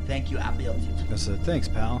 thank you, I built it. I said, thanks,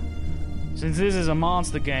 pal. Since this is a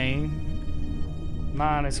monster game,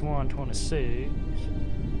 -126,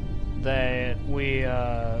 that we,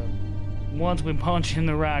 once we punch in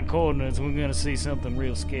the right coordinates, we're gonna see something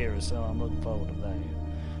real scary, so I'm looking forward to that.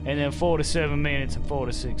 And then 47 minutes and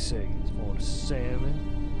 46 seconds. 47.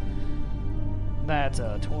 That's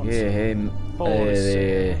 27. Yeah, him,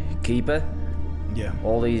 the keeper. Yeah.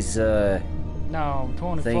 All these No,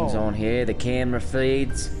 24. things on here, the camera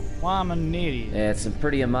feeds. Well, I'm an idiot. Yeah, it's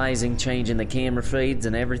pretty amazing changing the camera feeds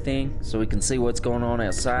and everything so we can see what's going on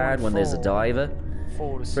outside when there's a diver.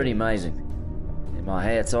 46. Pretty amazing. And my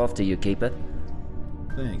hat's off to you, keeper.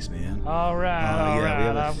 Thanks, man.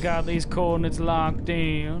 Alright, I've got these coordinates locked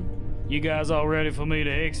in. You guys all ready for me to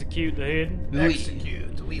execute the hidden? Execute,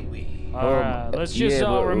 Alright, let's just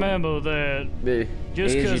all remember that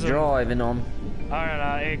just as because you're driving on. Alright,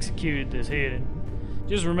 I executed this hidden.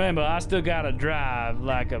 Just remember, I still gotta drive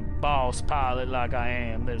like a boss pilot like I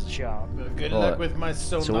am. There's a shot. Good luck with my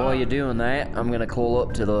sonar. So while you're doing that, I'm gonna call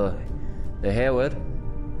up to the Howard.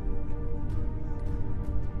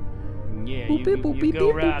 Yeah, you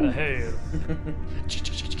go right ahead.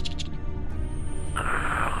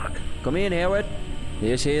 Come in, Howard.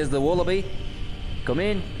 This here's the Wallaby. Come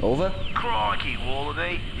in. Over. Crikey,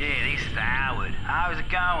 Wallaby. Yeah, this is Howard. How's it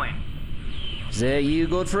going? Is that you,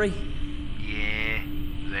 Godfrey? Yeah.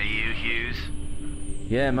 Is that you, Hughes?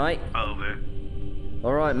 Yeah, mate. Over.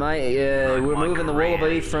 All right, mate. We're moving the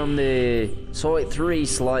Wallaby from the Site 3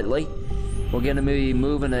 slightly. We're going to be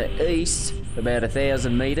moving it east about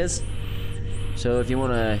 1,000 meters. So if you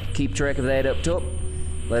want to keep track of that up top,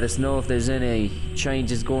 let us know if there's any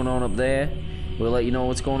changes going on up there. We'll let you know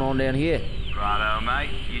what's going on down here. Righto, mate.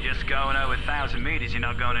 You're just going over 1,000 meters. You're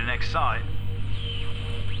not going to the next site.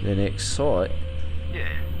 The next site? Yeah.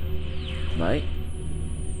 Mate?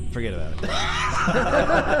 Forget about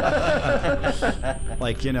it.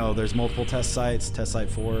 Like, you know, there's multiple test sites. Test site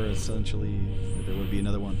 4, essentially. There would be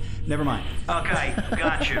another one. Never mind. Okay,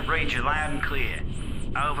 gotcha. Read you loud and clear.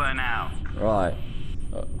 Over and out. Right.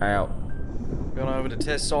 Out. Going over to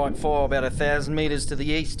test site 4, about 1,000 meters to the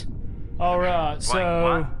east. Alright,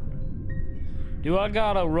 so... Do I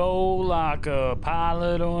gotta roll like a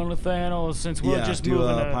pilot or anything, or since we're just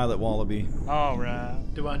moving a pilot Wallaby.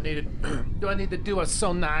 Alright. Do I need to do a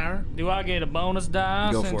sonar? Do I get a bonus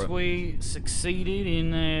die Go for since it. we succeeded in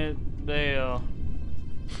the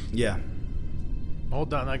Yeah.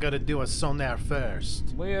 Hold on, I gotta do a sonar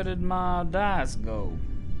first. Where did my dice go?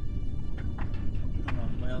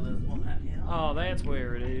 Well, there's one out here. Oh, that's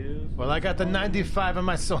where it is. Well, I got the 95 on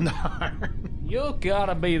my sonar. You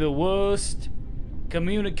gotta be the worst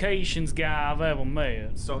communications guy I've ever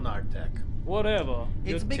met. Sonar tech. Whatever.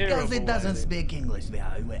 It's You're because terrible it doesn't at it. speak English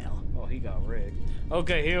very well. Oh, he got wrecked.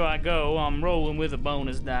 Okay, here I go. I'm rolling with a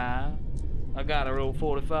bonus die. I gotta roll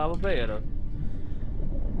 45 or better.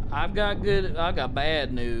 I got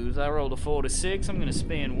bad news. I rolled a 46. I'm gonna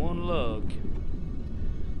spend 1 luck.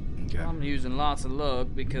 Okay. I'm using lots of luck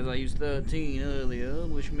because I used 13 earlier,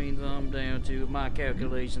 which means I'm down to, if my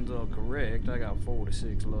calculations are correct, I got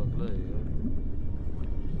 46 luck left.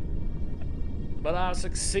 But I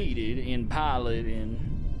succeeded in piloting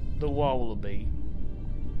the Wallaby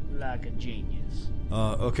like a genius.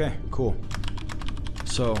 Okay, cool.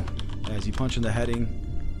 So, as you punch in the heading,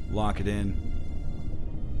 lock it in,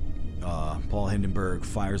 Paul Hindenburg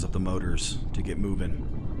fires up the motors to get moving.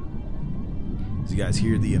 As you guys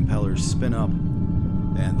hear the impellers spin up,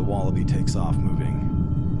 and the Wallaby takes off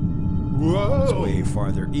moving. Whoa! It's way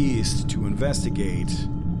farther east to investigate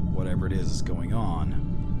whatever it is going on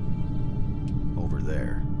over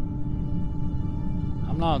there.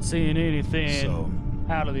 I'm not seeing anything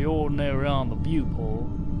out of the ordinary on the viewport.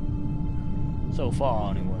 So far,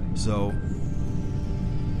 anyway. So,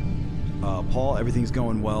 Paul, everything's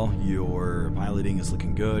going well. Your piloting is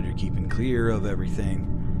looking good. You're keeping clear of everything.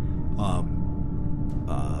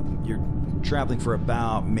 You're traveling for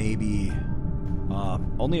about maybe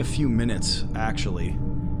only a few minutes, actually,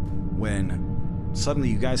 when suddenly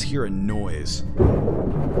you guys hear a noise.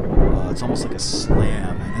 It's almost like a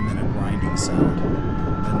slam and then a grinding sound.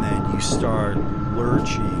 And then you start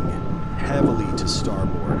lurching heavily to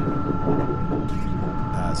starboard.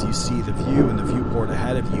 As you see the view and the viewport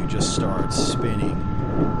ahead of you just starts spinning.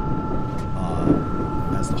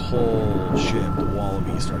 As the whole ship, the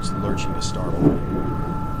Wallaby, starts lurching to starboard.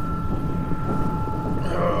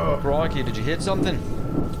 Crikey, did you hit something?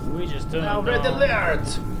 We just turned Now, red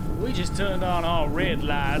alert! We just turned on all red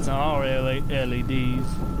lights and all LEDs.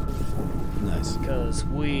 Nice. Because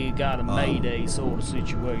we got a Mayday sort of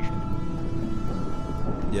situation.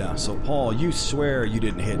 Yeah, so Paul, you swear you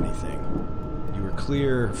didn't hit anything. You were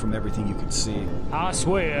clear from everything you could see. I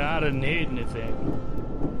swear I didn't hit anything.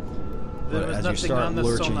 But as you start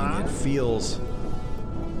lurching, it feels...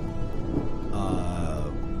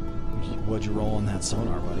 what'd you roll on that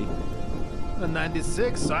sonar, buddy? A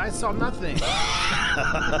 96, so I saw nothing.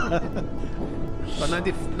 But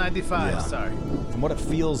 95, Yeah. sorry. From what it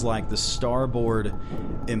feels like, the starboard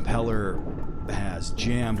impeller has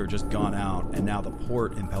jammed or just gone out, and now the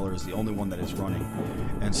port impeller is the only one that is running.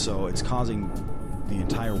 And so it's causing the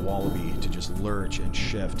entire Wallaby to just lurch and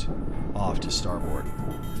shift off to starboard.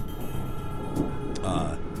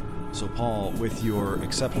 So Paul, with your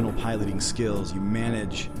exceptional piloting skills, you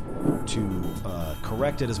manage to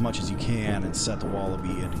correct it as much as you can and set the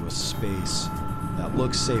Wallaby into a space that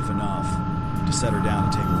looks safe enough to set her down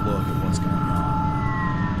and take a look at what's going on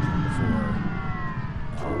before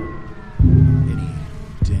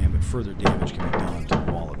any further damage can be done to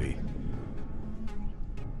the Wallaby.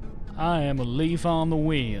 I am a leaf on the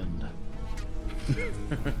wind.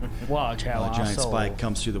 Watch how A I giant soar. spike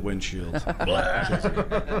comes through the windshield.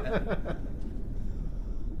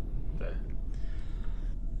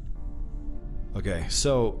 Okay,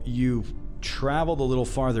 so you traveled a little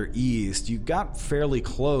farther east. You got fairly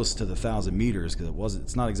close to the 1,000 meters because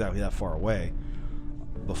it's not exactly that far away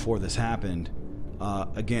before this happened.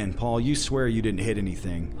 Again, Paul, you swear you didn't hit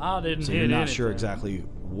anything. I didn't so hit you're not anything. sure exactly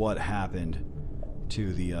what happened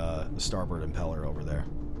to the starboard impeller over there.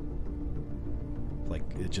 Like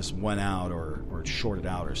it just went out or it shorted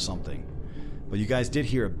out or something. But you guys did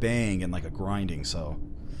hear a bang and like a grinding, so...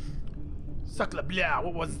 Sacre bleu,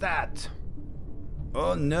 what was that?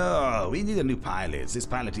 Oh no, we need a new pilot. This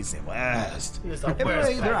pilot is the worst. He's the Every worst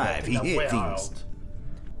way he drive, pilot he in the hit world. things.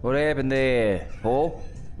 What happened there, Paul?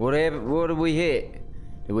 What happened? What did we hit?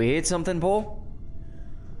 Did we hit something, Paul?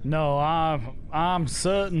 No, I'm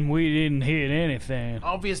certain we didn't hit anything.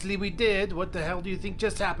 Obviously we did. What the hell do you think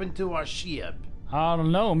just happened to our ship? I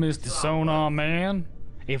don't know, Mr. Sonar Man.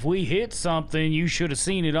 If we hit something, you should have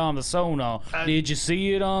seen it on the sonar. Did you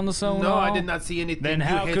see it on the sonar? No, I did not see anything. Then You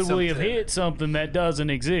how hit could we have something. hit something that doesn't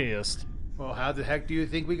exist? Well, how the heck do you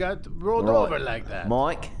think we got rolled Right. over like that?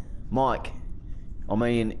 Mike, I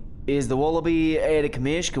mean, is the Wallaby out of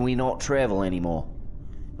commission? Can we not travel anymore?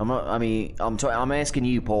 I'm asking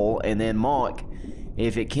you, Paul, and then Mike,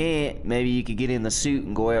 if it can't, maybe you could get in the suit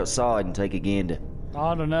and go outside and take a gander.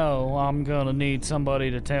 I don't know. I'm gonna need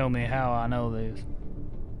somebody to tell me how I know this.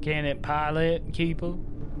 Can it pilot, Keeper?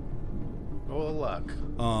 Roll of luck.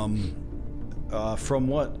 From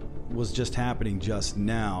what was just happening just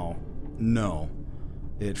now, no.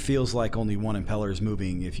 It feels like only one impeller is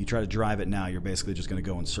moving. If you try to drive it now, you're basically just going to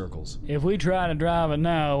go in circles. If we try to drive it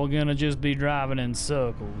now, we're gonna just be driving in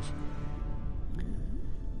circles.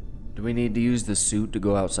 Do we need to use the suit to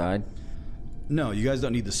go outside? No, you guys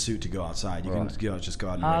don't need the suit to go outside. You can just go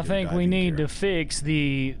out and I think we need to fix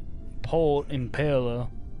the port impeller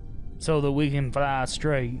so that we can fly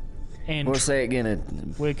straight. And What's that gonna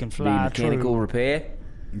we can be? fly Mechanical true. repair?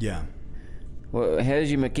 Yeah. Well, how's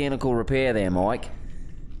your mechanical repair there, Mike?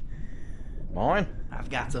 Mine? I've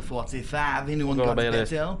got a 45. Anyone Got got a about a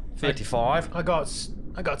better? 55.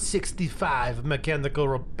 I got 65 mechanical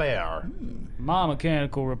repair. My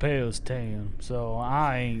mechanical repair is 10, so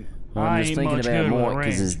I ain't. Well, I I'm just ain't thinking much about good with Mike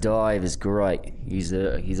because his range. dive is great. He's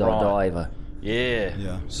our diver. Yeah.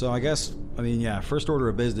 Yeah. So I guess, first order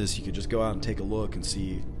of business, you could just go out and take a look and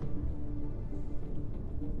see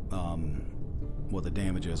what the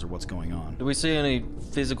damage is or what's going on. Do we see any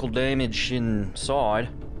physical damage inside?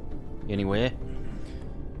 Anywhere?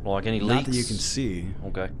 Like any leaks? Not that you can see.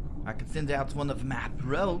 Okay. I could send out one of my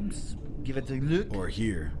probes. Give it a look. Or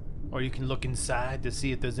here. Or you can look inside to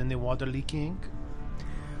see if there's any water leaking.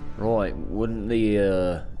 Right, wouldn't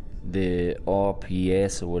the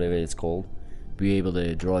RPS or whatever it's called be able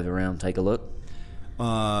to drive around and take a look?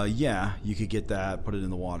 Yeah, you could get that, put it in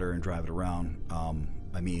the water, and drive it around.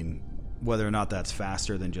 Whether or not that's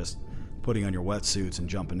faster than just putting on your wetsuits and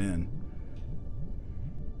jumping in.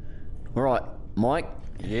 All right, Mike.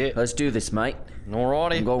 Yeah. Let's do this, mate.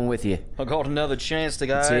 Alrighty. I'm going with you. I got another chance to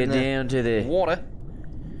go Let's out head in the down to the water.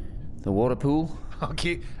 The water pool. I'll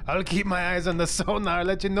keep my eyes on the sonar.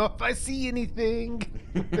 Let you know if I see anything.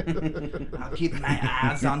 I'll keep my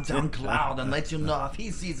eyes on Tom Cloud and let you know if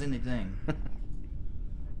he sees anything.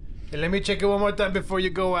 Hey, let me check it one more time before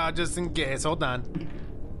you go out, just in case. Hold on.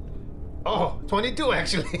 Oh, 22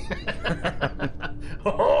 actually.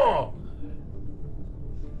 Oh.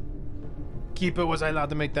 Keeper, was I allowed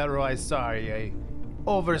to make that roll? Sorry, I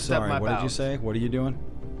overstepped Sorry, my what bounds. did you say? What are you doing?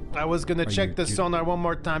 I was gonna Are check you- the you- sonar one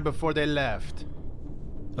more time before they left.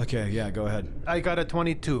 Okay, yeah, go ahead. I got a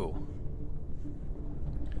 22.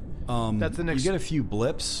 That's the next. You get a few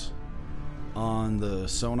blips on the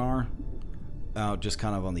sonar, out just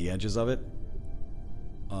kind of on the edges of it.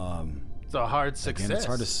 It's a hard success. Again,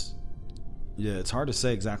 it's hard to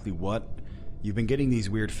say exactly what. You've been getting these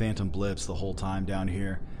weird phantom blips the whole time down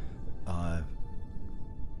here.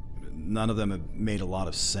 None of them have made a lot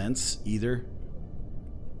of sense either.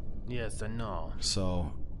 Yes, I know.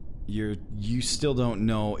 So you still don't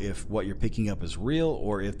know if what you're picking up is real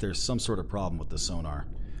or if there's some sort of problem with the sonar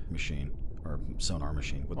machine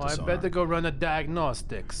with Well, the I sonar. better go run a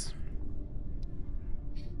diagnostics.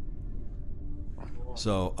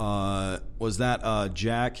 So was that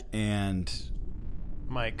Jack and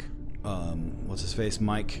Mike? What's his face?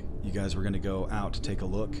 Mike. You guys were gonna go out to take a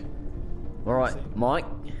look. All right, Mike.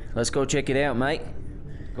 Let's go check it out, mate.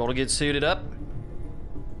 Gotta get suited up.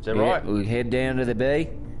 Is that Yeah, right? we head down to the bay,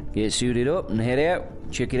 get suited up, and head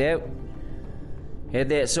out. Check it out. How'd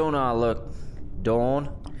that sonar look, Dawn?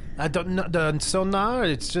 I don't know the sonar.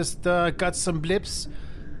 It's just got some blips,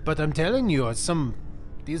 but I'm telling you,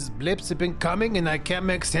 these blips have been coming, and I can't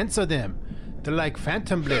make sense of them. They're like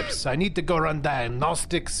phantom blips. I need to go run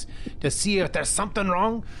diagnostics to see if there's something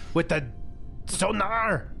wrong with the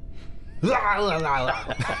sonar. All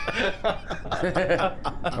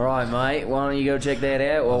right, mate. Why don't you go check that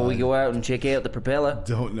out while we go out and check out the propeller?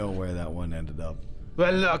 Don't know where that one ended up.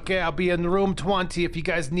 Well, look, I'll be in room 20 if you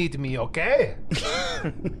guys need me, okay?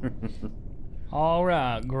 All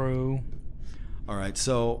right, Gru. All right,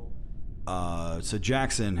 so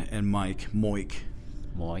Jackson and Mike,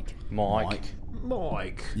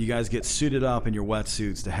 you guys get suited up in your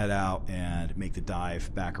wetsuits to head out and make the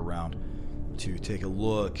dive back around to take a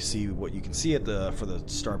look, see what you can see for the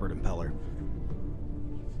starboard impeller.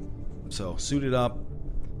 So suited up,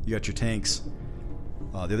 you got your tanks.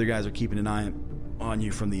 The other guys are keeping an eye on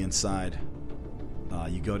you from the inside.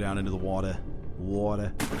 You go down into the water,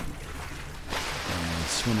 and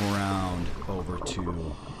swim around over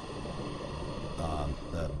to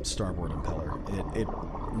the starboard impeller. It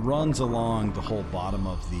runs along the whole bottom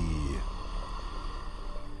of the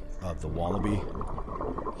Wallaby,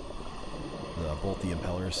 both the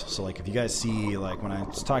impellers. So like if you guys see, like when I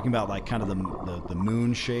was talking about like kind of the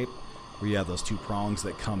moon shape where you have those two prongs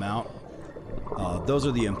that come out, those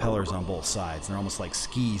are the impellers on both sides. They're almost like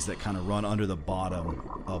skis that kind of run under the bottom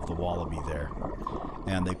of the Wallaby there,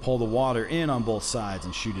 and they pull the water in on both sides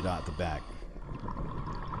and shoot it out the back.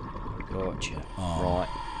 Gotcha. Right.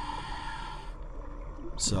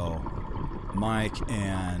 So Mike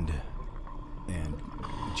and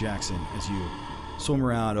Jackson, as you swim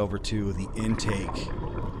around over to the intake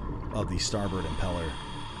of the starboard impeller,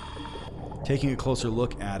 taking a closer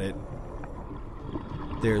look at it,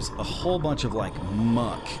 there's a whole bunch of like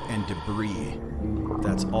muck and debris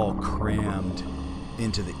that's all crammed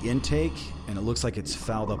into the intake, and it looks like it's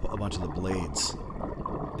fouled up a bunch of the blades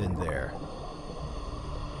in there.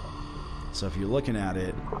 So if you're looking at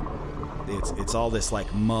it, it's all this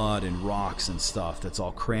like mud and rocks and stuff that's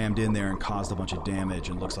all crammed in there and caused a bunch of damage,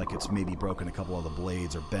 and looks like it's maybe broken a couple of the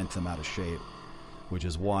blades or bent them out of shape, which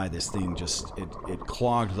is why this thing just it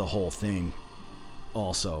clogged the whole thing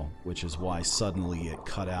also, which is why suddenly it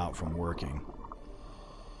cut out from working.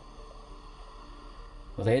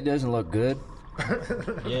 Well, that doesn't look good.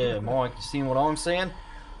 Yeah, Mike, you seen what I'm saying?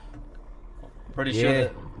 Pretty sure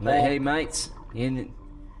that... Hey, mates, in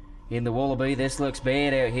the Wallaby, this looks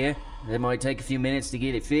bad out here. It might take a few minutes to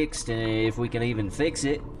get it fixed, and if we can even fix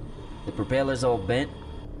it. The propeller's all bent.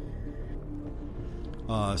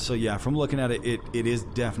 So yeah, from looking at it, it is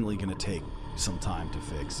definitely going to take some time to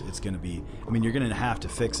fix. It's going to be... I mean, you're going to have to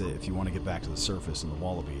fix it if you want to get back to the surface in the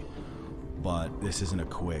Wallaby. But this isn't a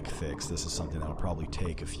quick fix. This is something that'll probably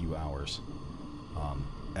take a few hours,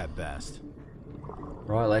 at best.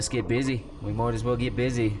 Right, let's get busy. We might as well get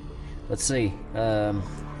busy. Let's see.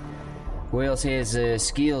 Who else has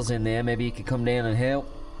skills in there? Maybe you could come down and help.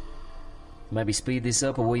 Maybe speed this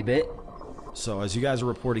up a wee bit. So as you guys are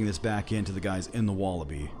reporting this back in to the guys in the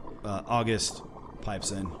Wallaby, August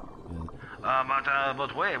pipes in.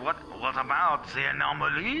 But wait, what about the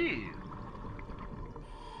anomaly?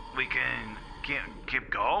 We can keep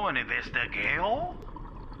going, investigate.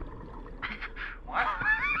 What?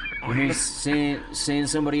 You mean send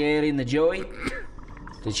somebody out in the Joey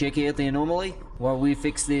to check out the anomaly while we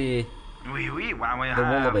fix the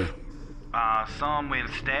Wallaby? Some will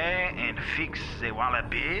stay and fix the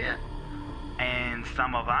Wallaby, and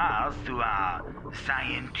some of us who are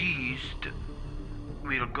scientists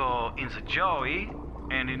will go in the Joey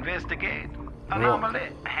and investigate anomaly.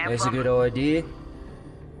 That's a good idea.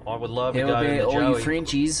 I would love to How go in the about Joey. all you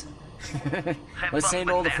Frenchies? Let's send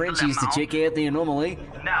all the Frenchies to check out the anomaly.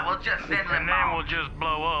 Now we'll just send them And then we'll just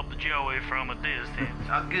blow up the Joey from a distance.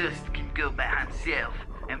 Auguste can go by himself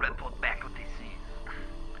and report back what they see.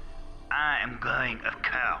 I am going, of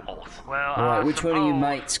course. Well, Alright, which one of you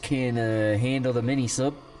mates can handle the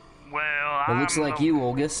mini-sub? Well, It looks like you,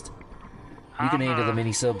 August. You can handle the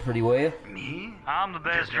mini-sub pretty well. Me? I'm the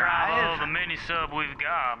best driver of the mini sub we've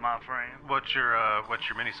got, my friend. What's your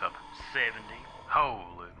mini sub? 70.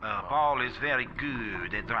 Holy. Paul is very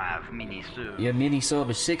good at drive mini sub. Your mini-sub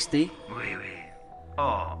is 60. Oui.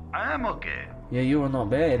 Oh, I'm okay. Yeah, you are not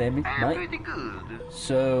bad, Amy, I'm mate. pretty good.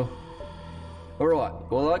 So, alright.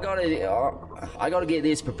 Well, I gotta get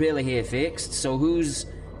this propeller here fixed. So who's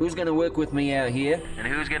gonna work with me out here? And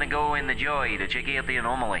who's gonna go in the Joey to check out the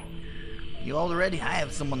anomaly? You already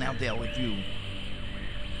have someone out there with you.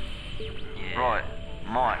 Yeah. Right,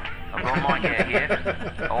 Mike. I've got Mike out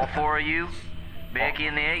here. All four of you back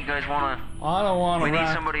in there. You guys wanna... I don't want to We need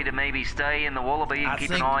ride. somebody to maybe stay in the Wallaby and keep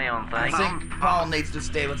an eye on things. I think Paul needs to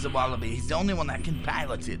stay with the Wallaby. He's the only one that can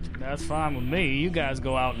pilot it. That's fine with me. You guys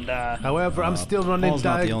go out and die. However, I'm still running Paul's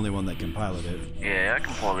not the only one that can pilot it. Yeah, I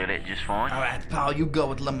can pilot it just fine. All right, Paul, you go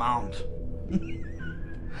with Lamont.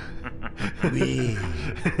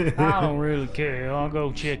 I don't really care. I'll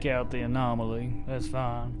go check out the anomaly. That's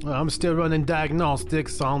fine. I'm still running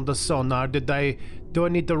diagnostics on the sonar. Do I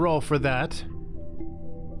need to roll for that?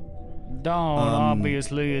 Dawn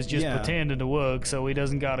obviously is just pretending to work, so he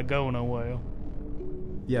doesn't gotta go nowhere.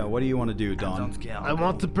 Yeah, what do you want to do, Dawn? I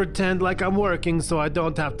want to pretend like I'm working so I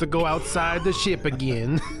don't have to go outside the ship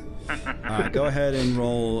again. Alright, go ahead and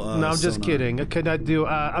roll. No, I'm just sonar. kidding. Can I do?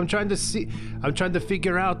 I'm trying to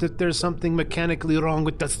figure out if there's something mechanically wrong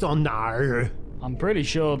with the sonar. I'm pretty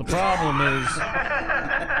sure the problem is.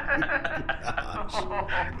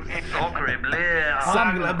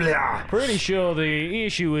 I'm pretty sure the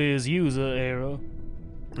issue is user error.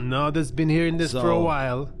 No, there's been hearing this for a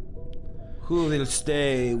while. Who will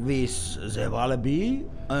stay with the wallaby?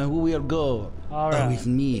 And who will go with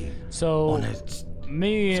me? So,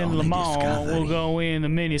 me and Lamont will go in the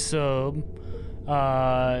mini sub.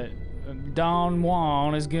 Don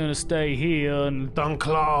Juan is gonna stay here and Don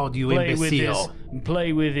Claude, you imbecile.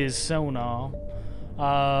 Play with his sonar.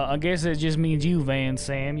 I guess that just means you, Van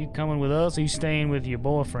Sam. You coming with us, or you staying with your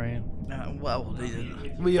boyfriend?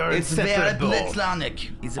 We are inseparable. It's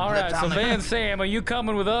platonic. All right, so Van Sam, are you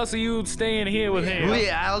coming with us, or you staying here with him?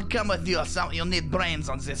 I'll come with you. You'll need brains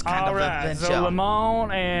on this kind All of right, adventure. so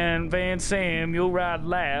Lamont and Van Sam, you'll ride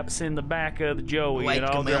laps in the back of the Joey. Wait, and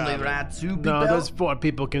I'll can we only drive. ride 2 people? No, those 4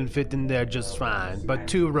 people can fit in there just fine, but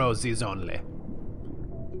 2 Rosies only.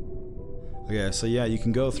 Okay, so yeah, you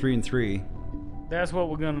can go 3 and 3. That's what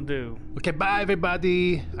we're gonna do. Okay, bye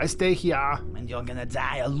everybody. I stay here. And you're gonna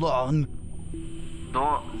die alone.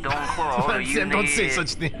 Don Claude, Sam, don't say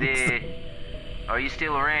such things. Are you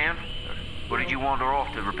still around? Or did you wander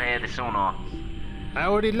off to repair the sonar? I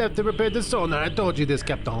already left to repair the sonar. I told you this,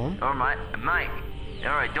 Captain. All right, Mike.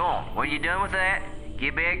 All right, Dawn, when you're done with that,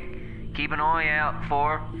 get back. Keep an eye out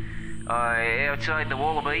for outside the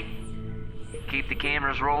Wallaby. Keep the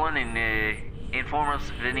cameras rolling and inform us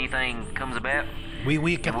if anything comes about. We And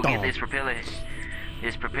we'll Captain. get this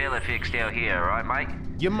propeller fixed out here, all right, Mike?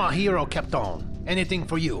 You're my hero, Captain. Anything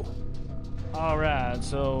for you. All right,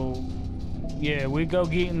 so yeah, we go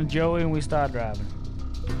get in the Joey and we start driving.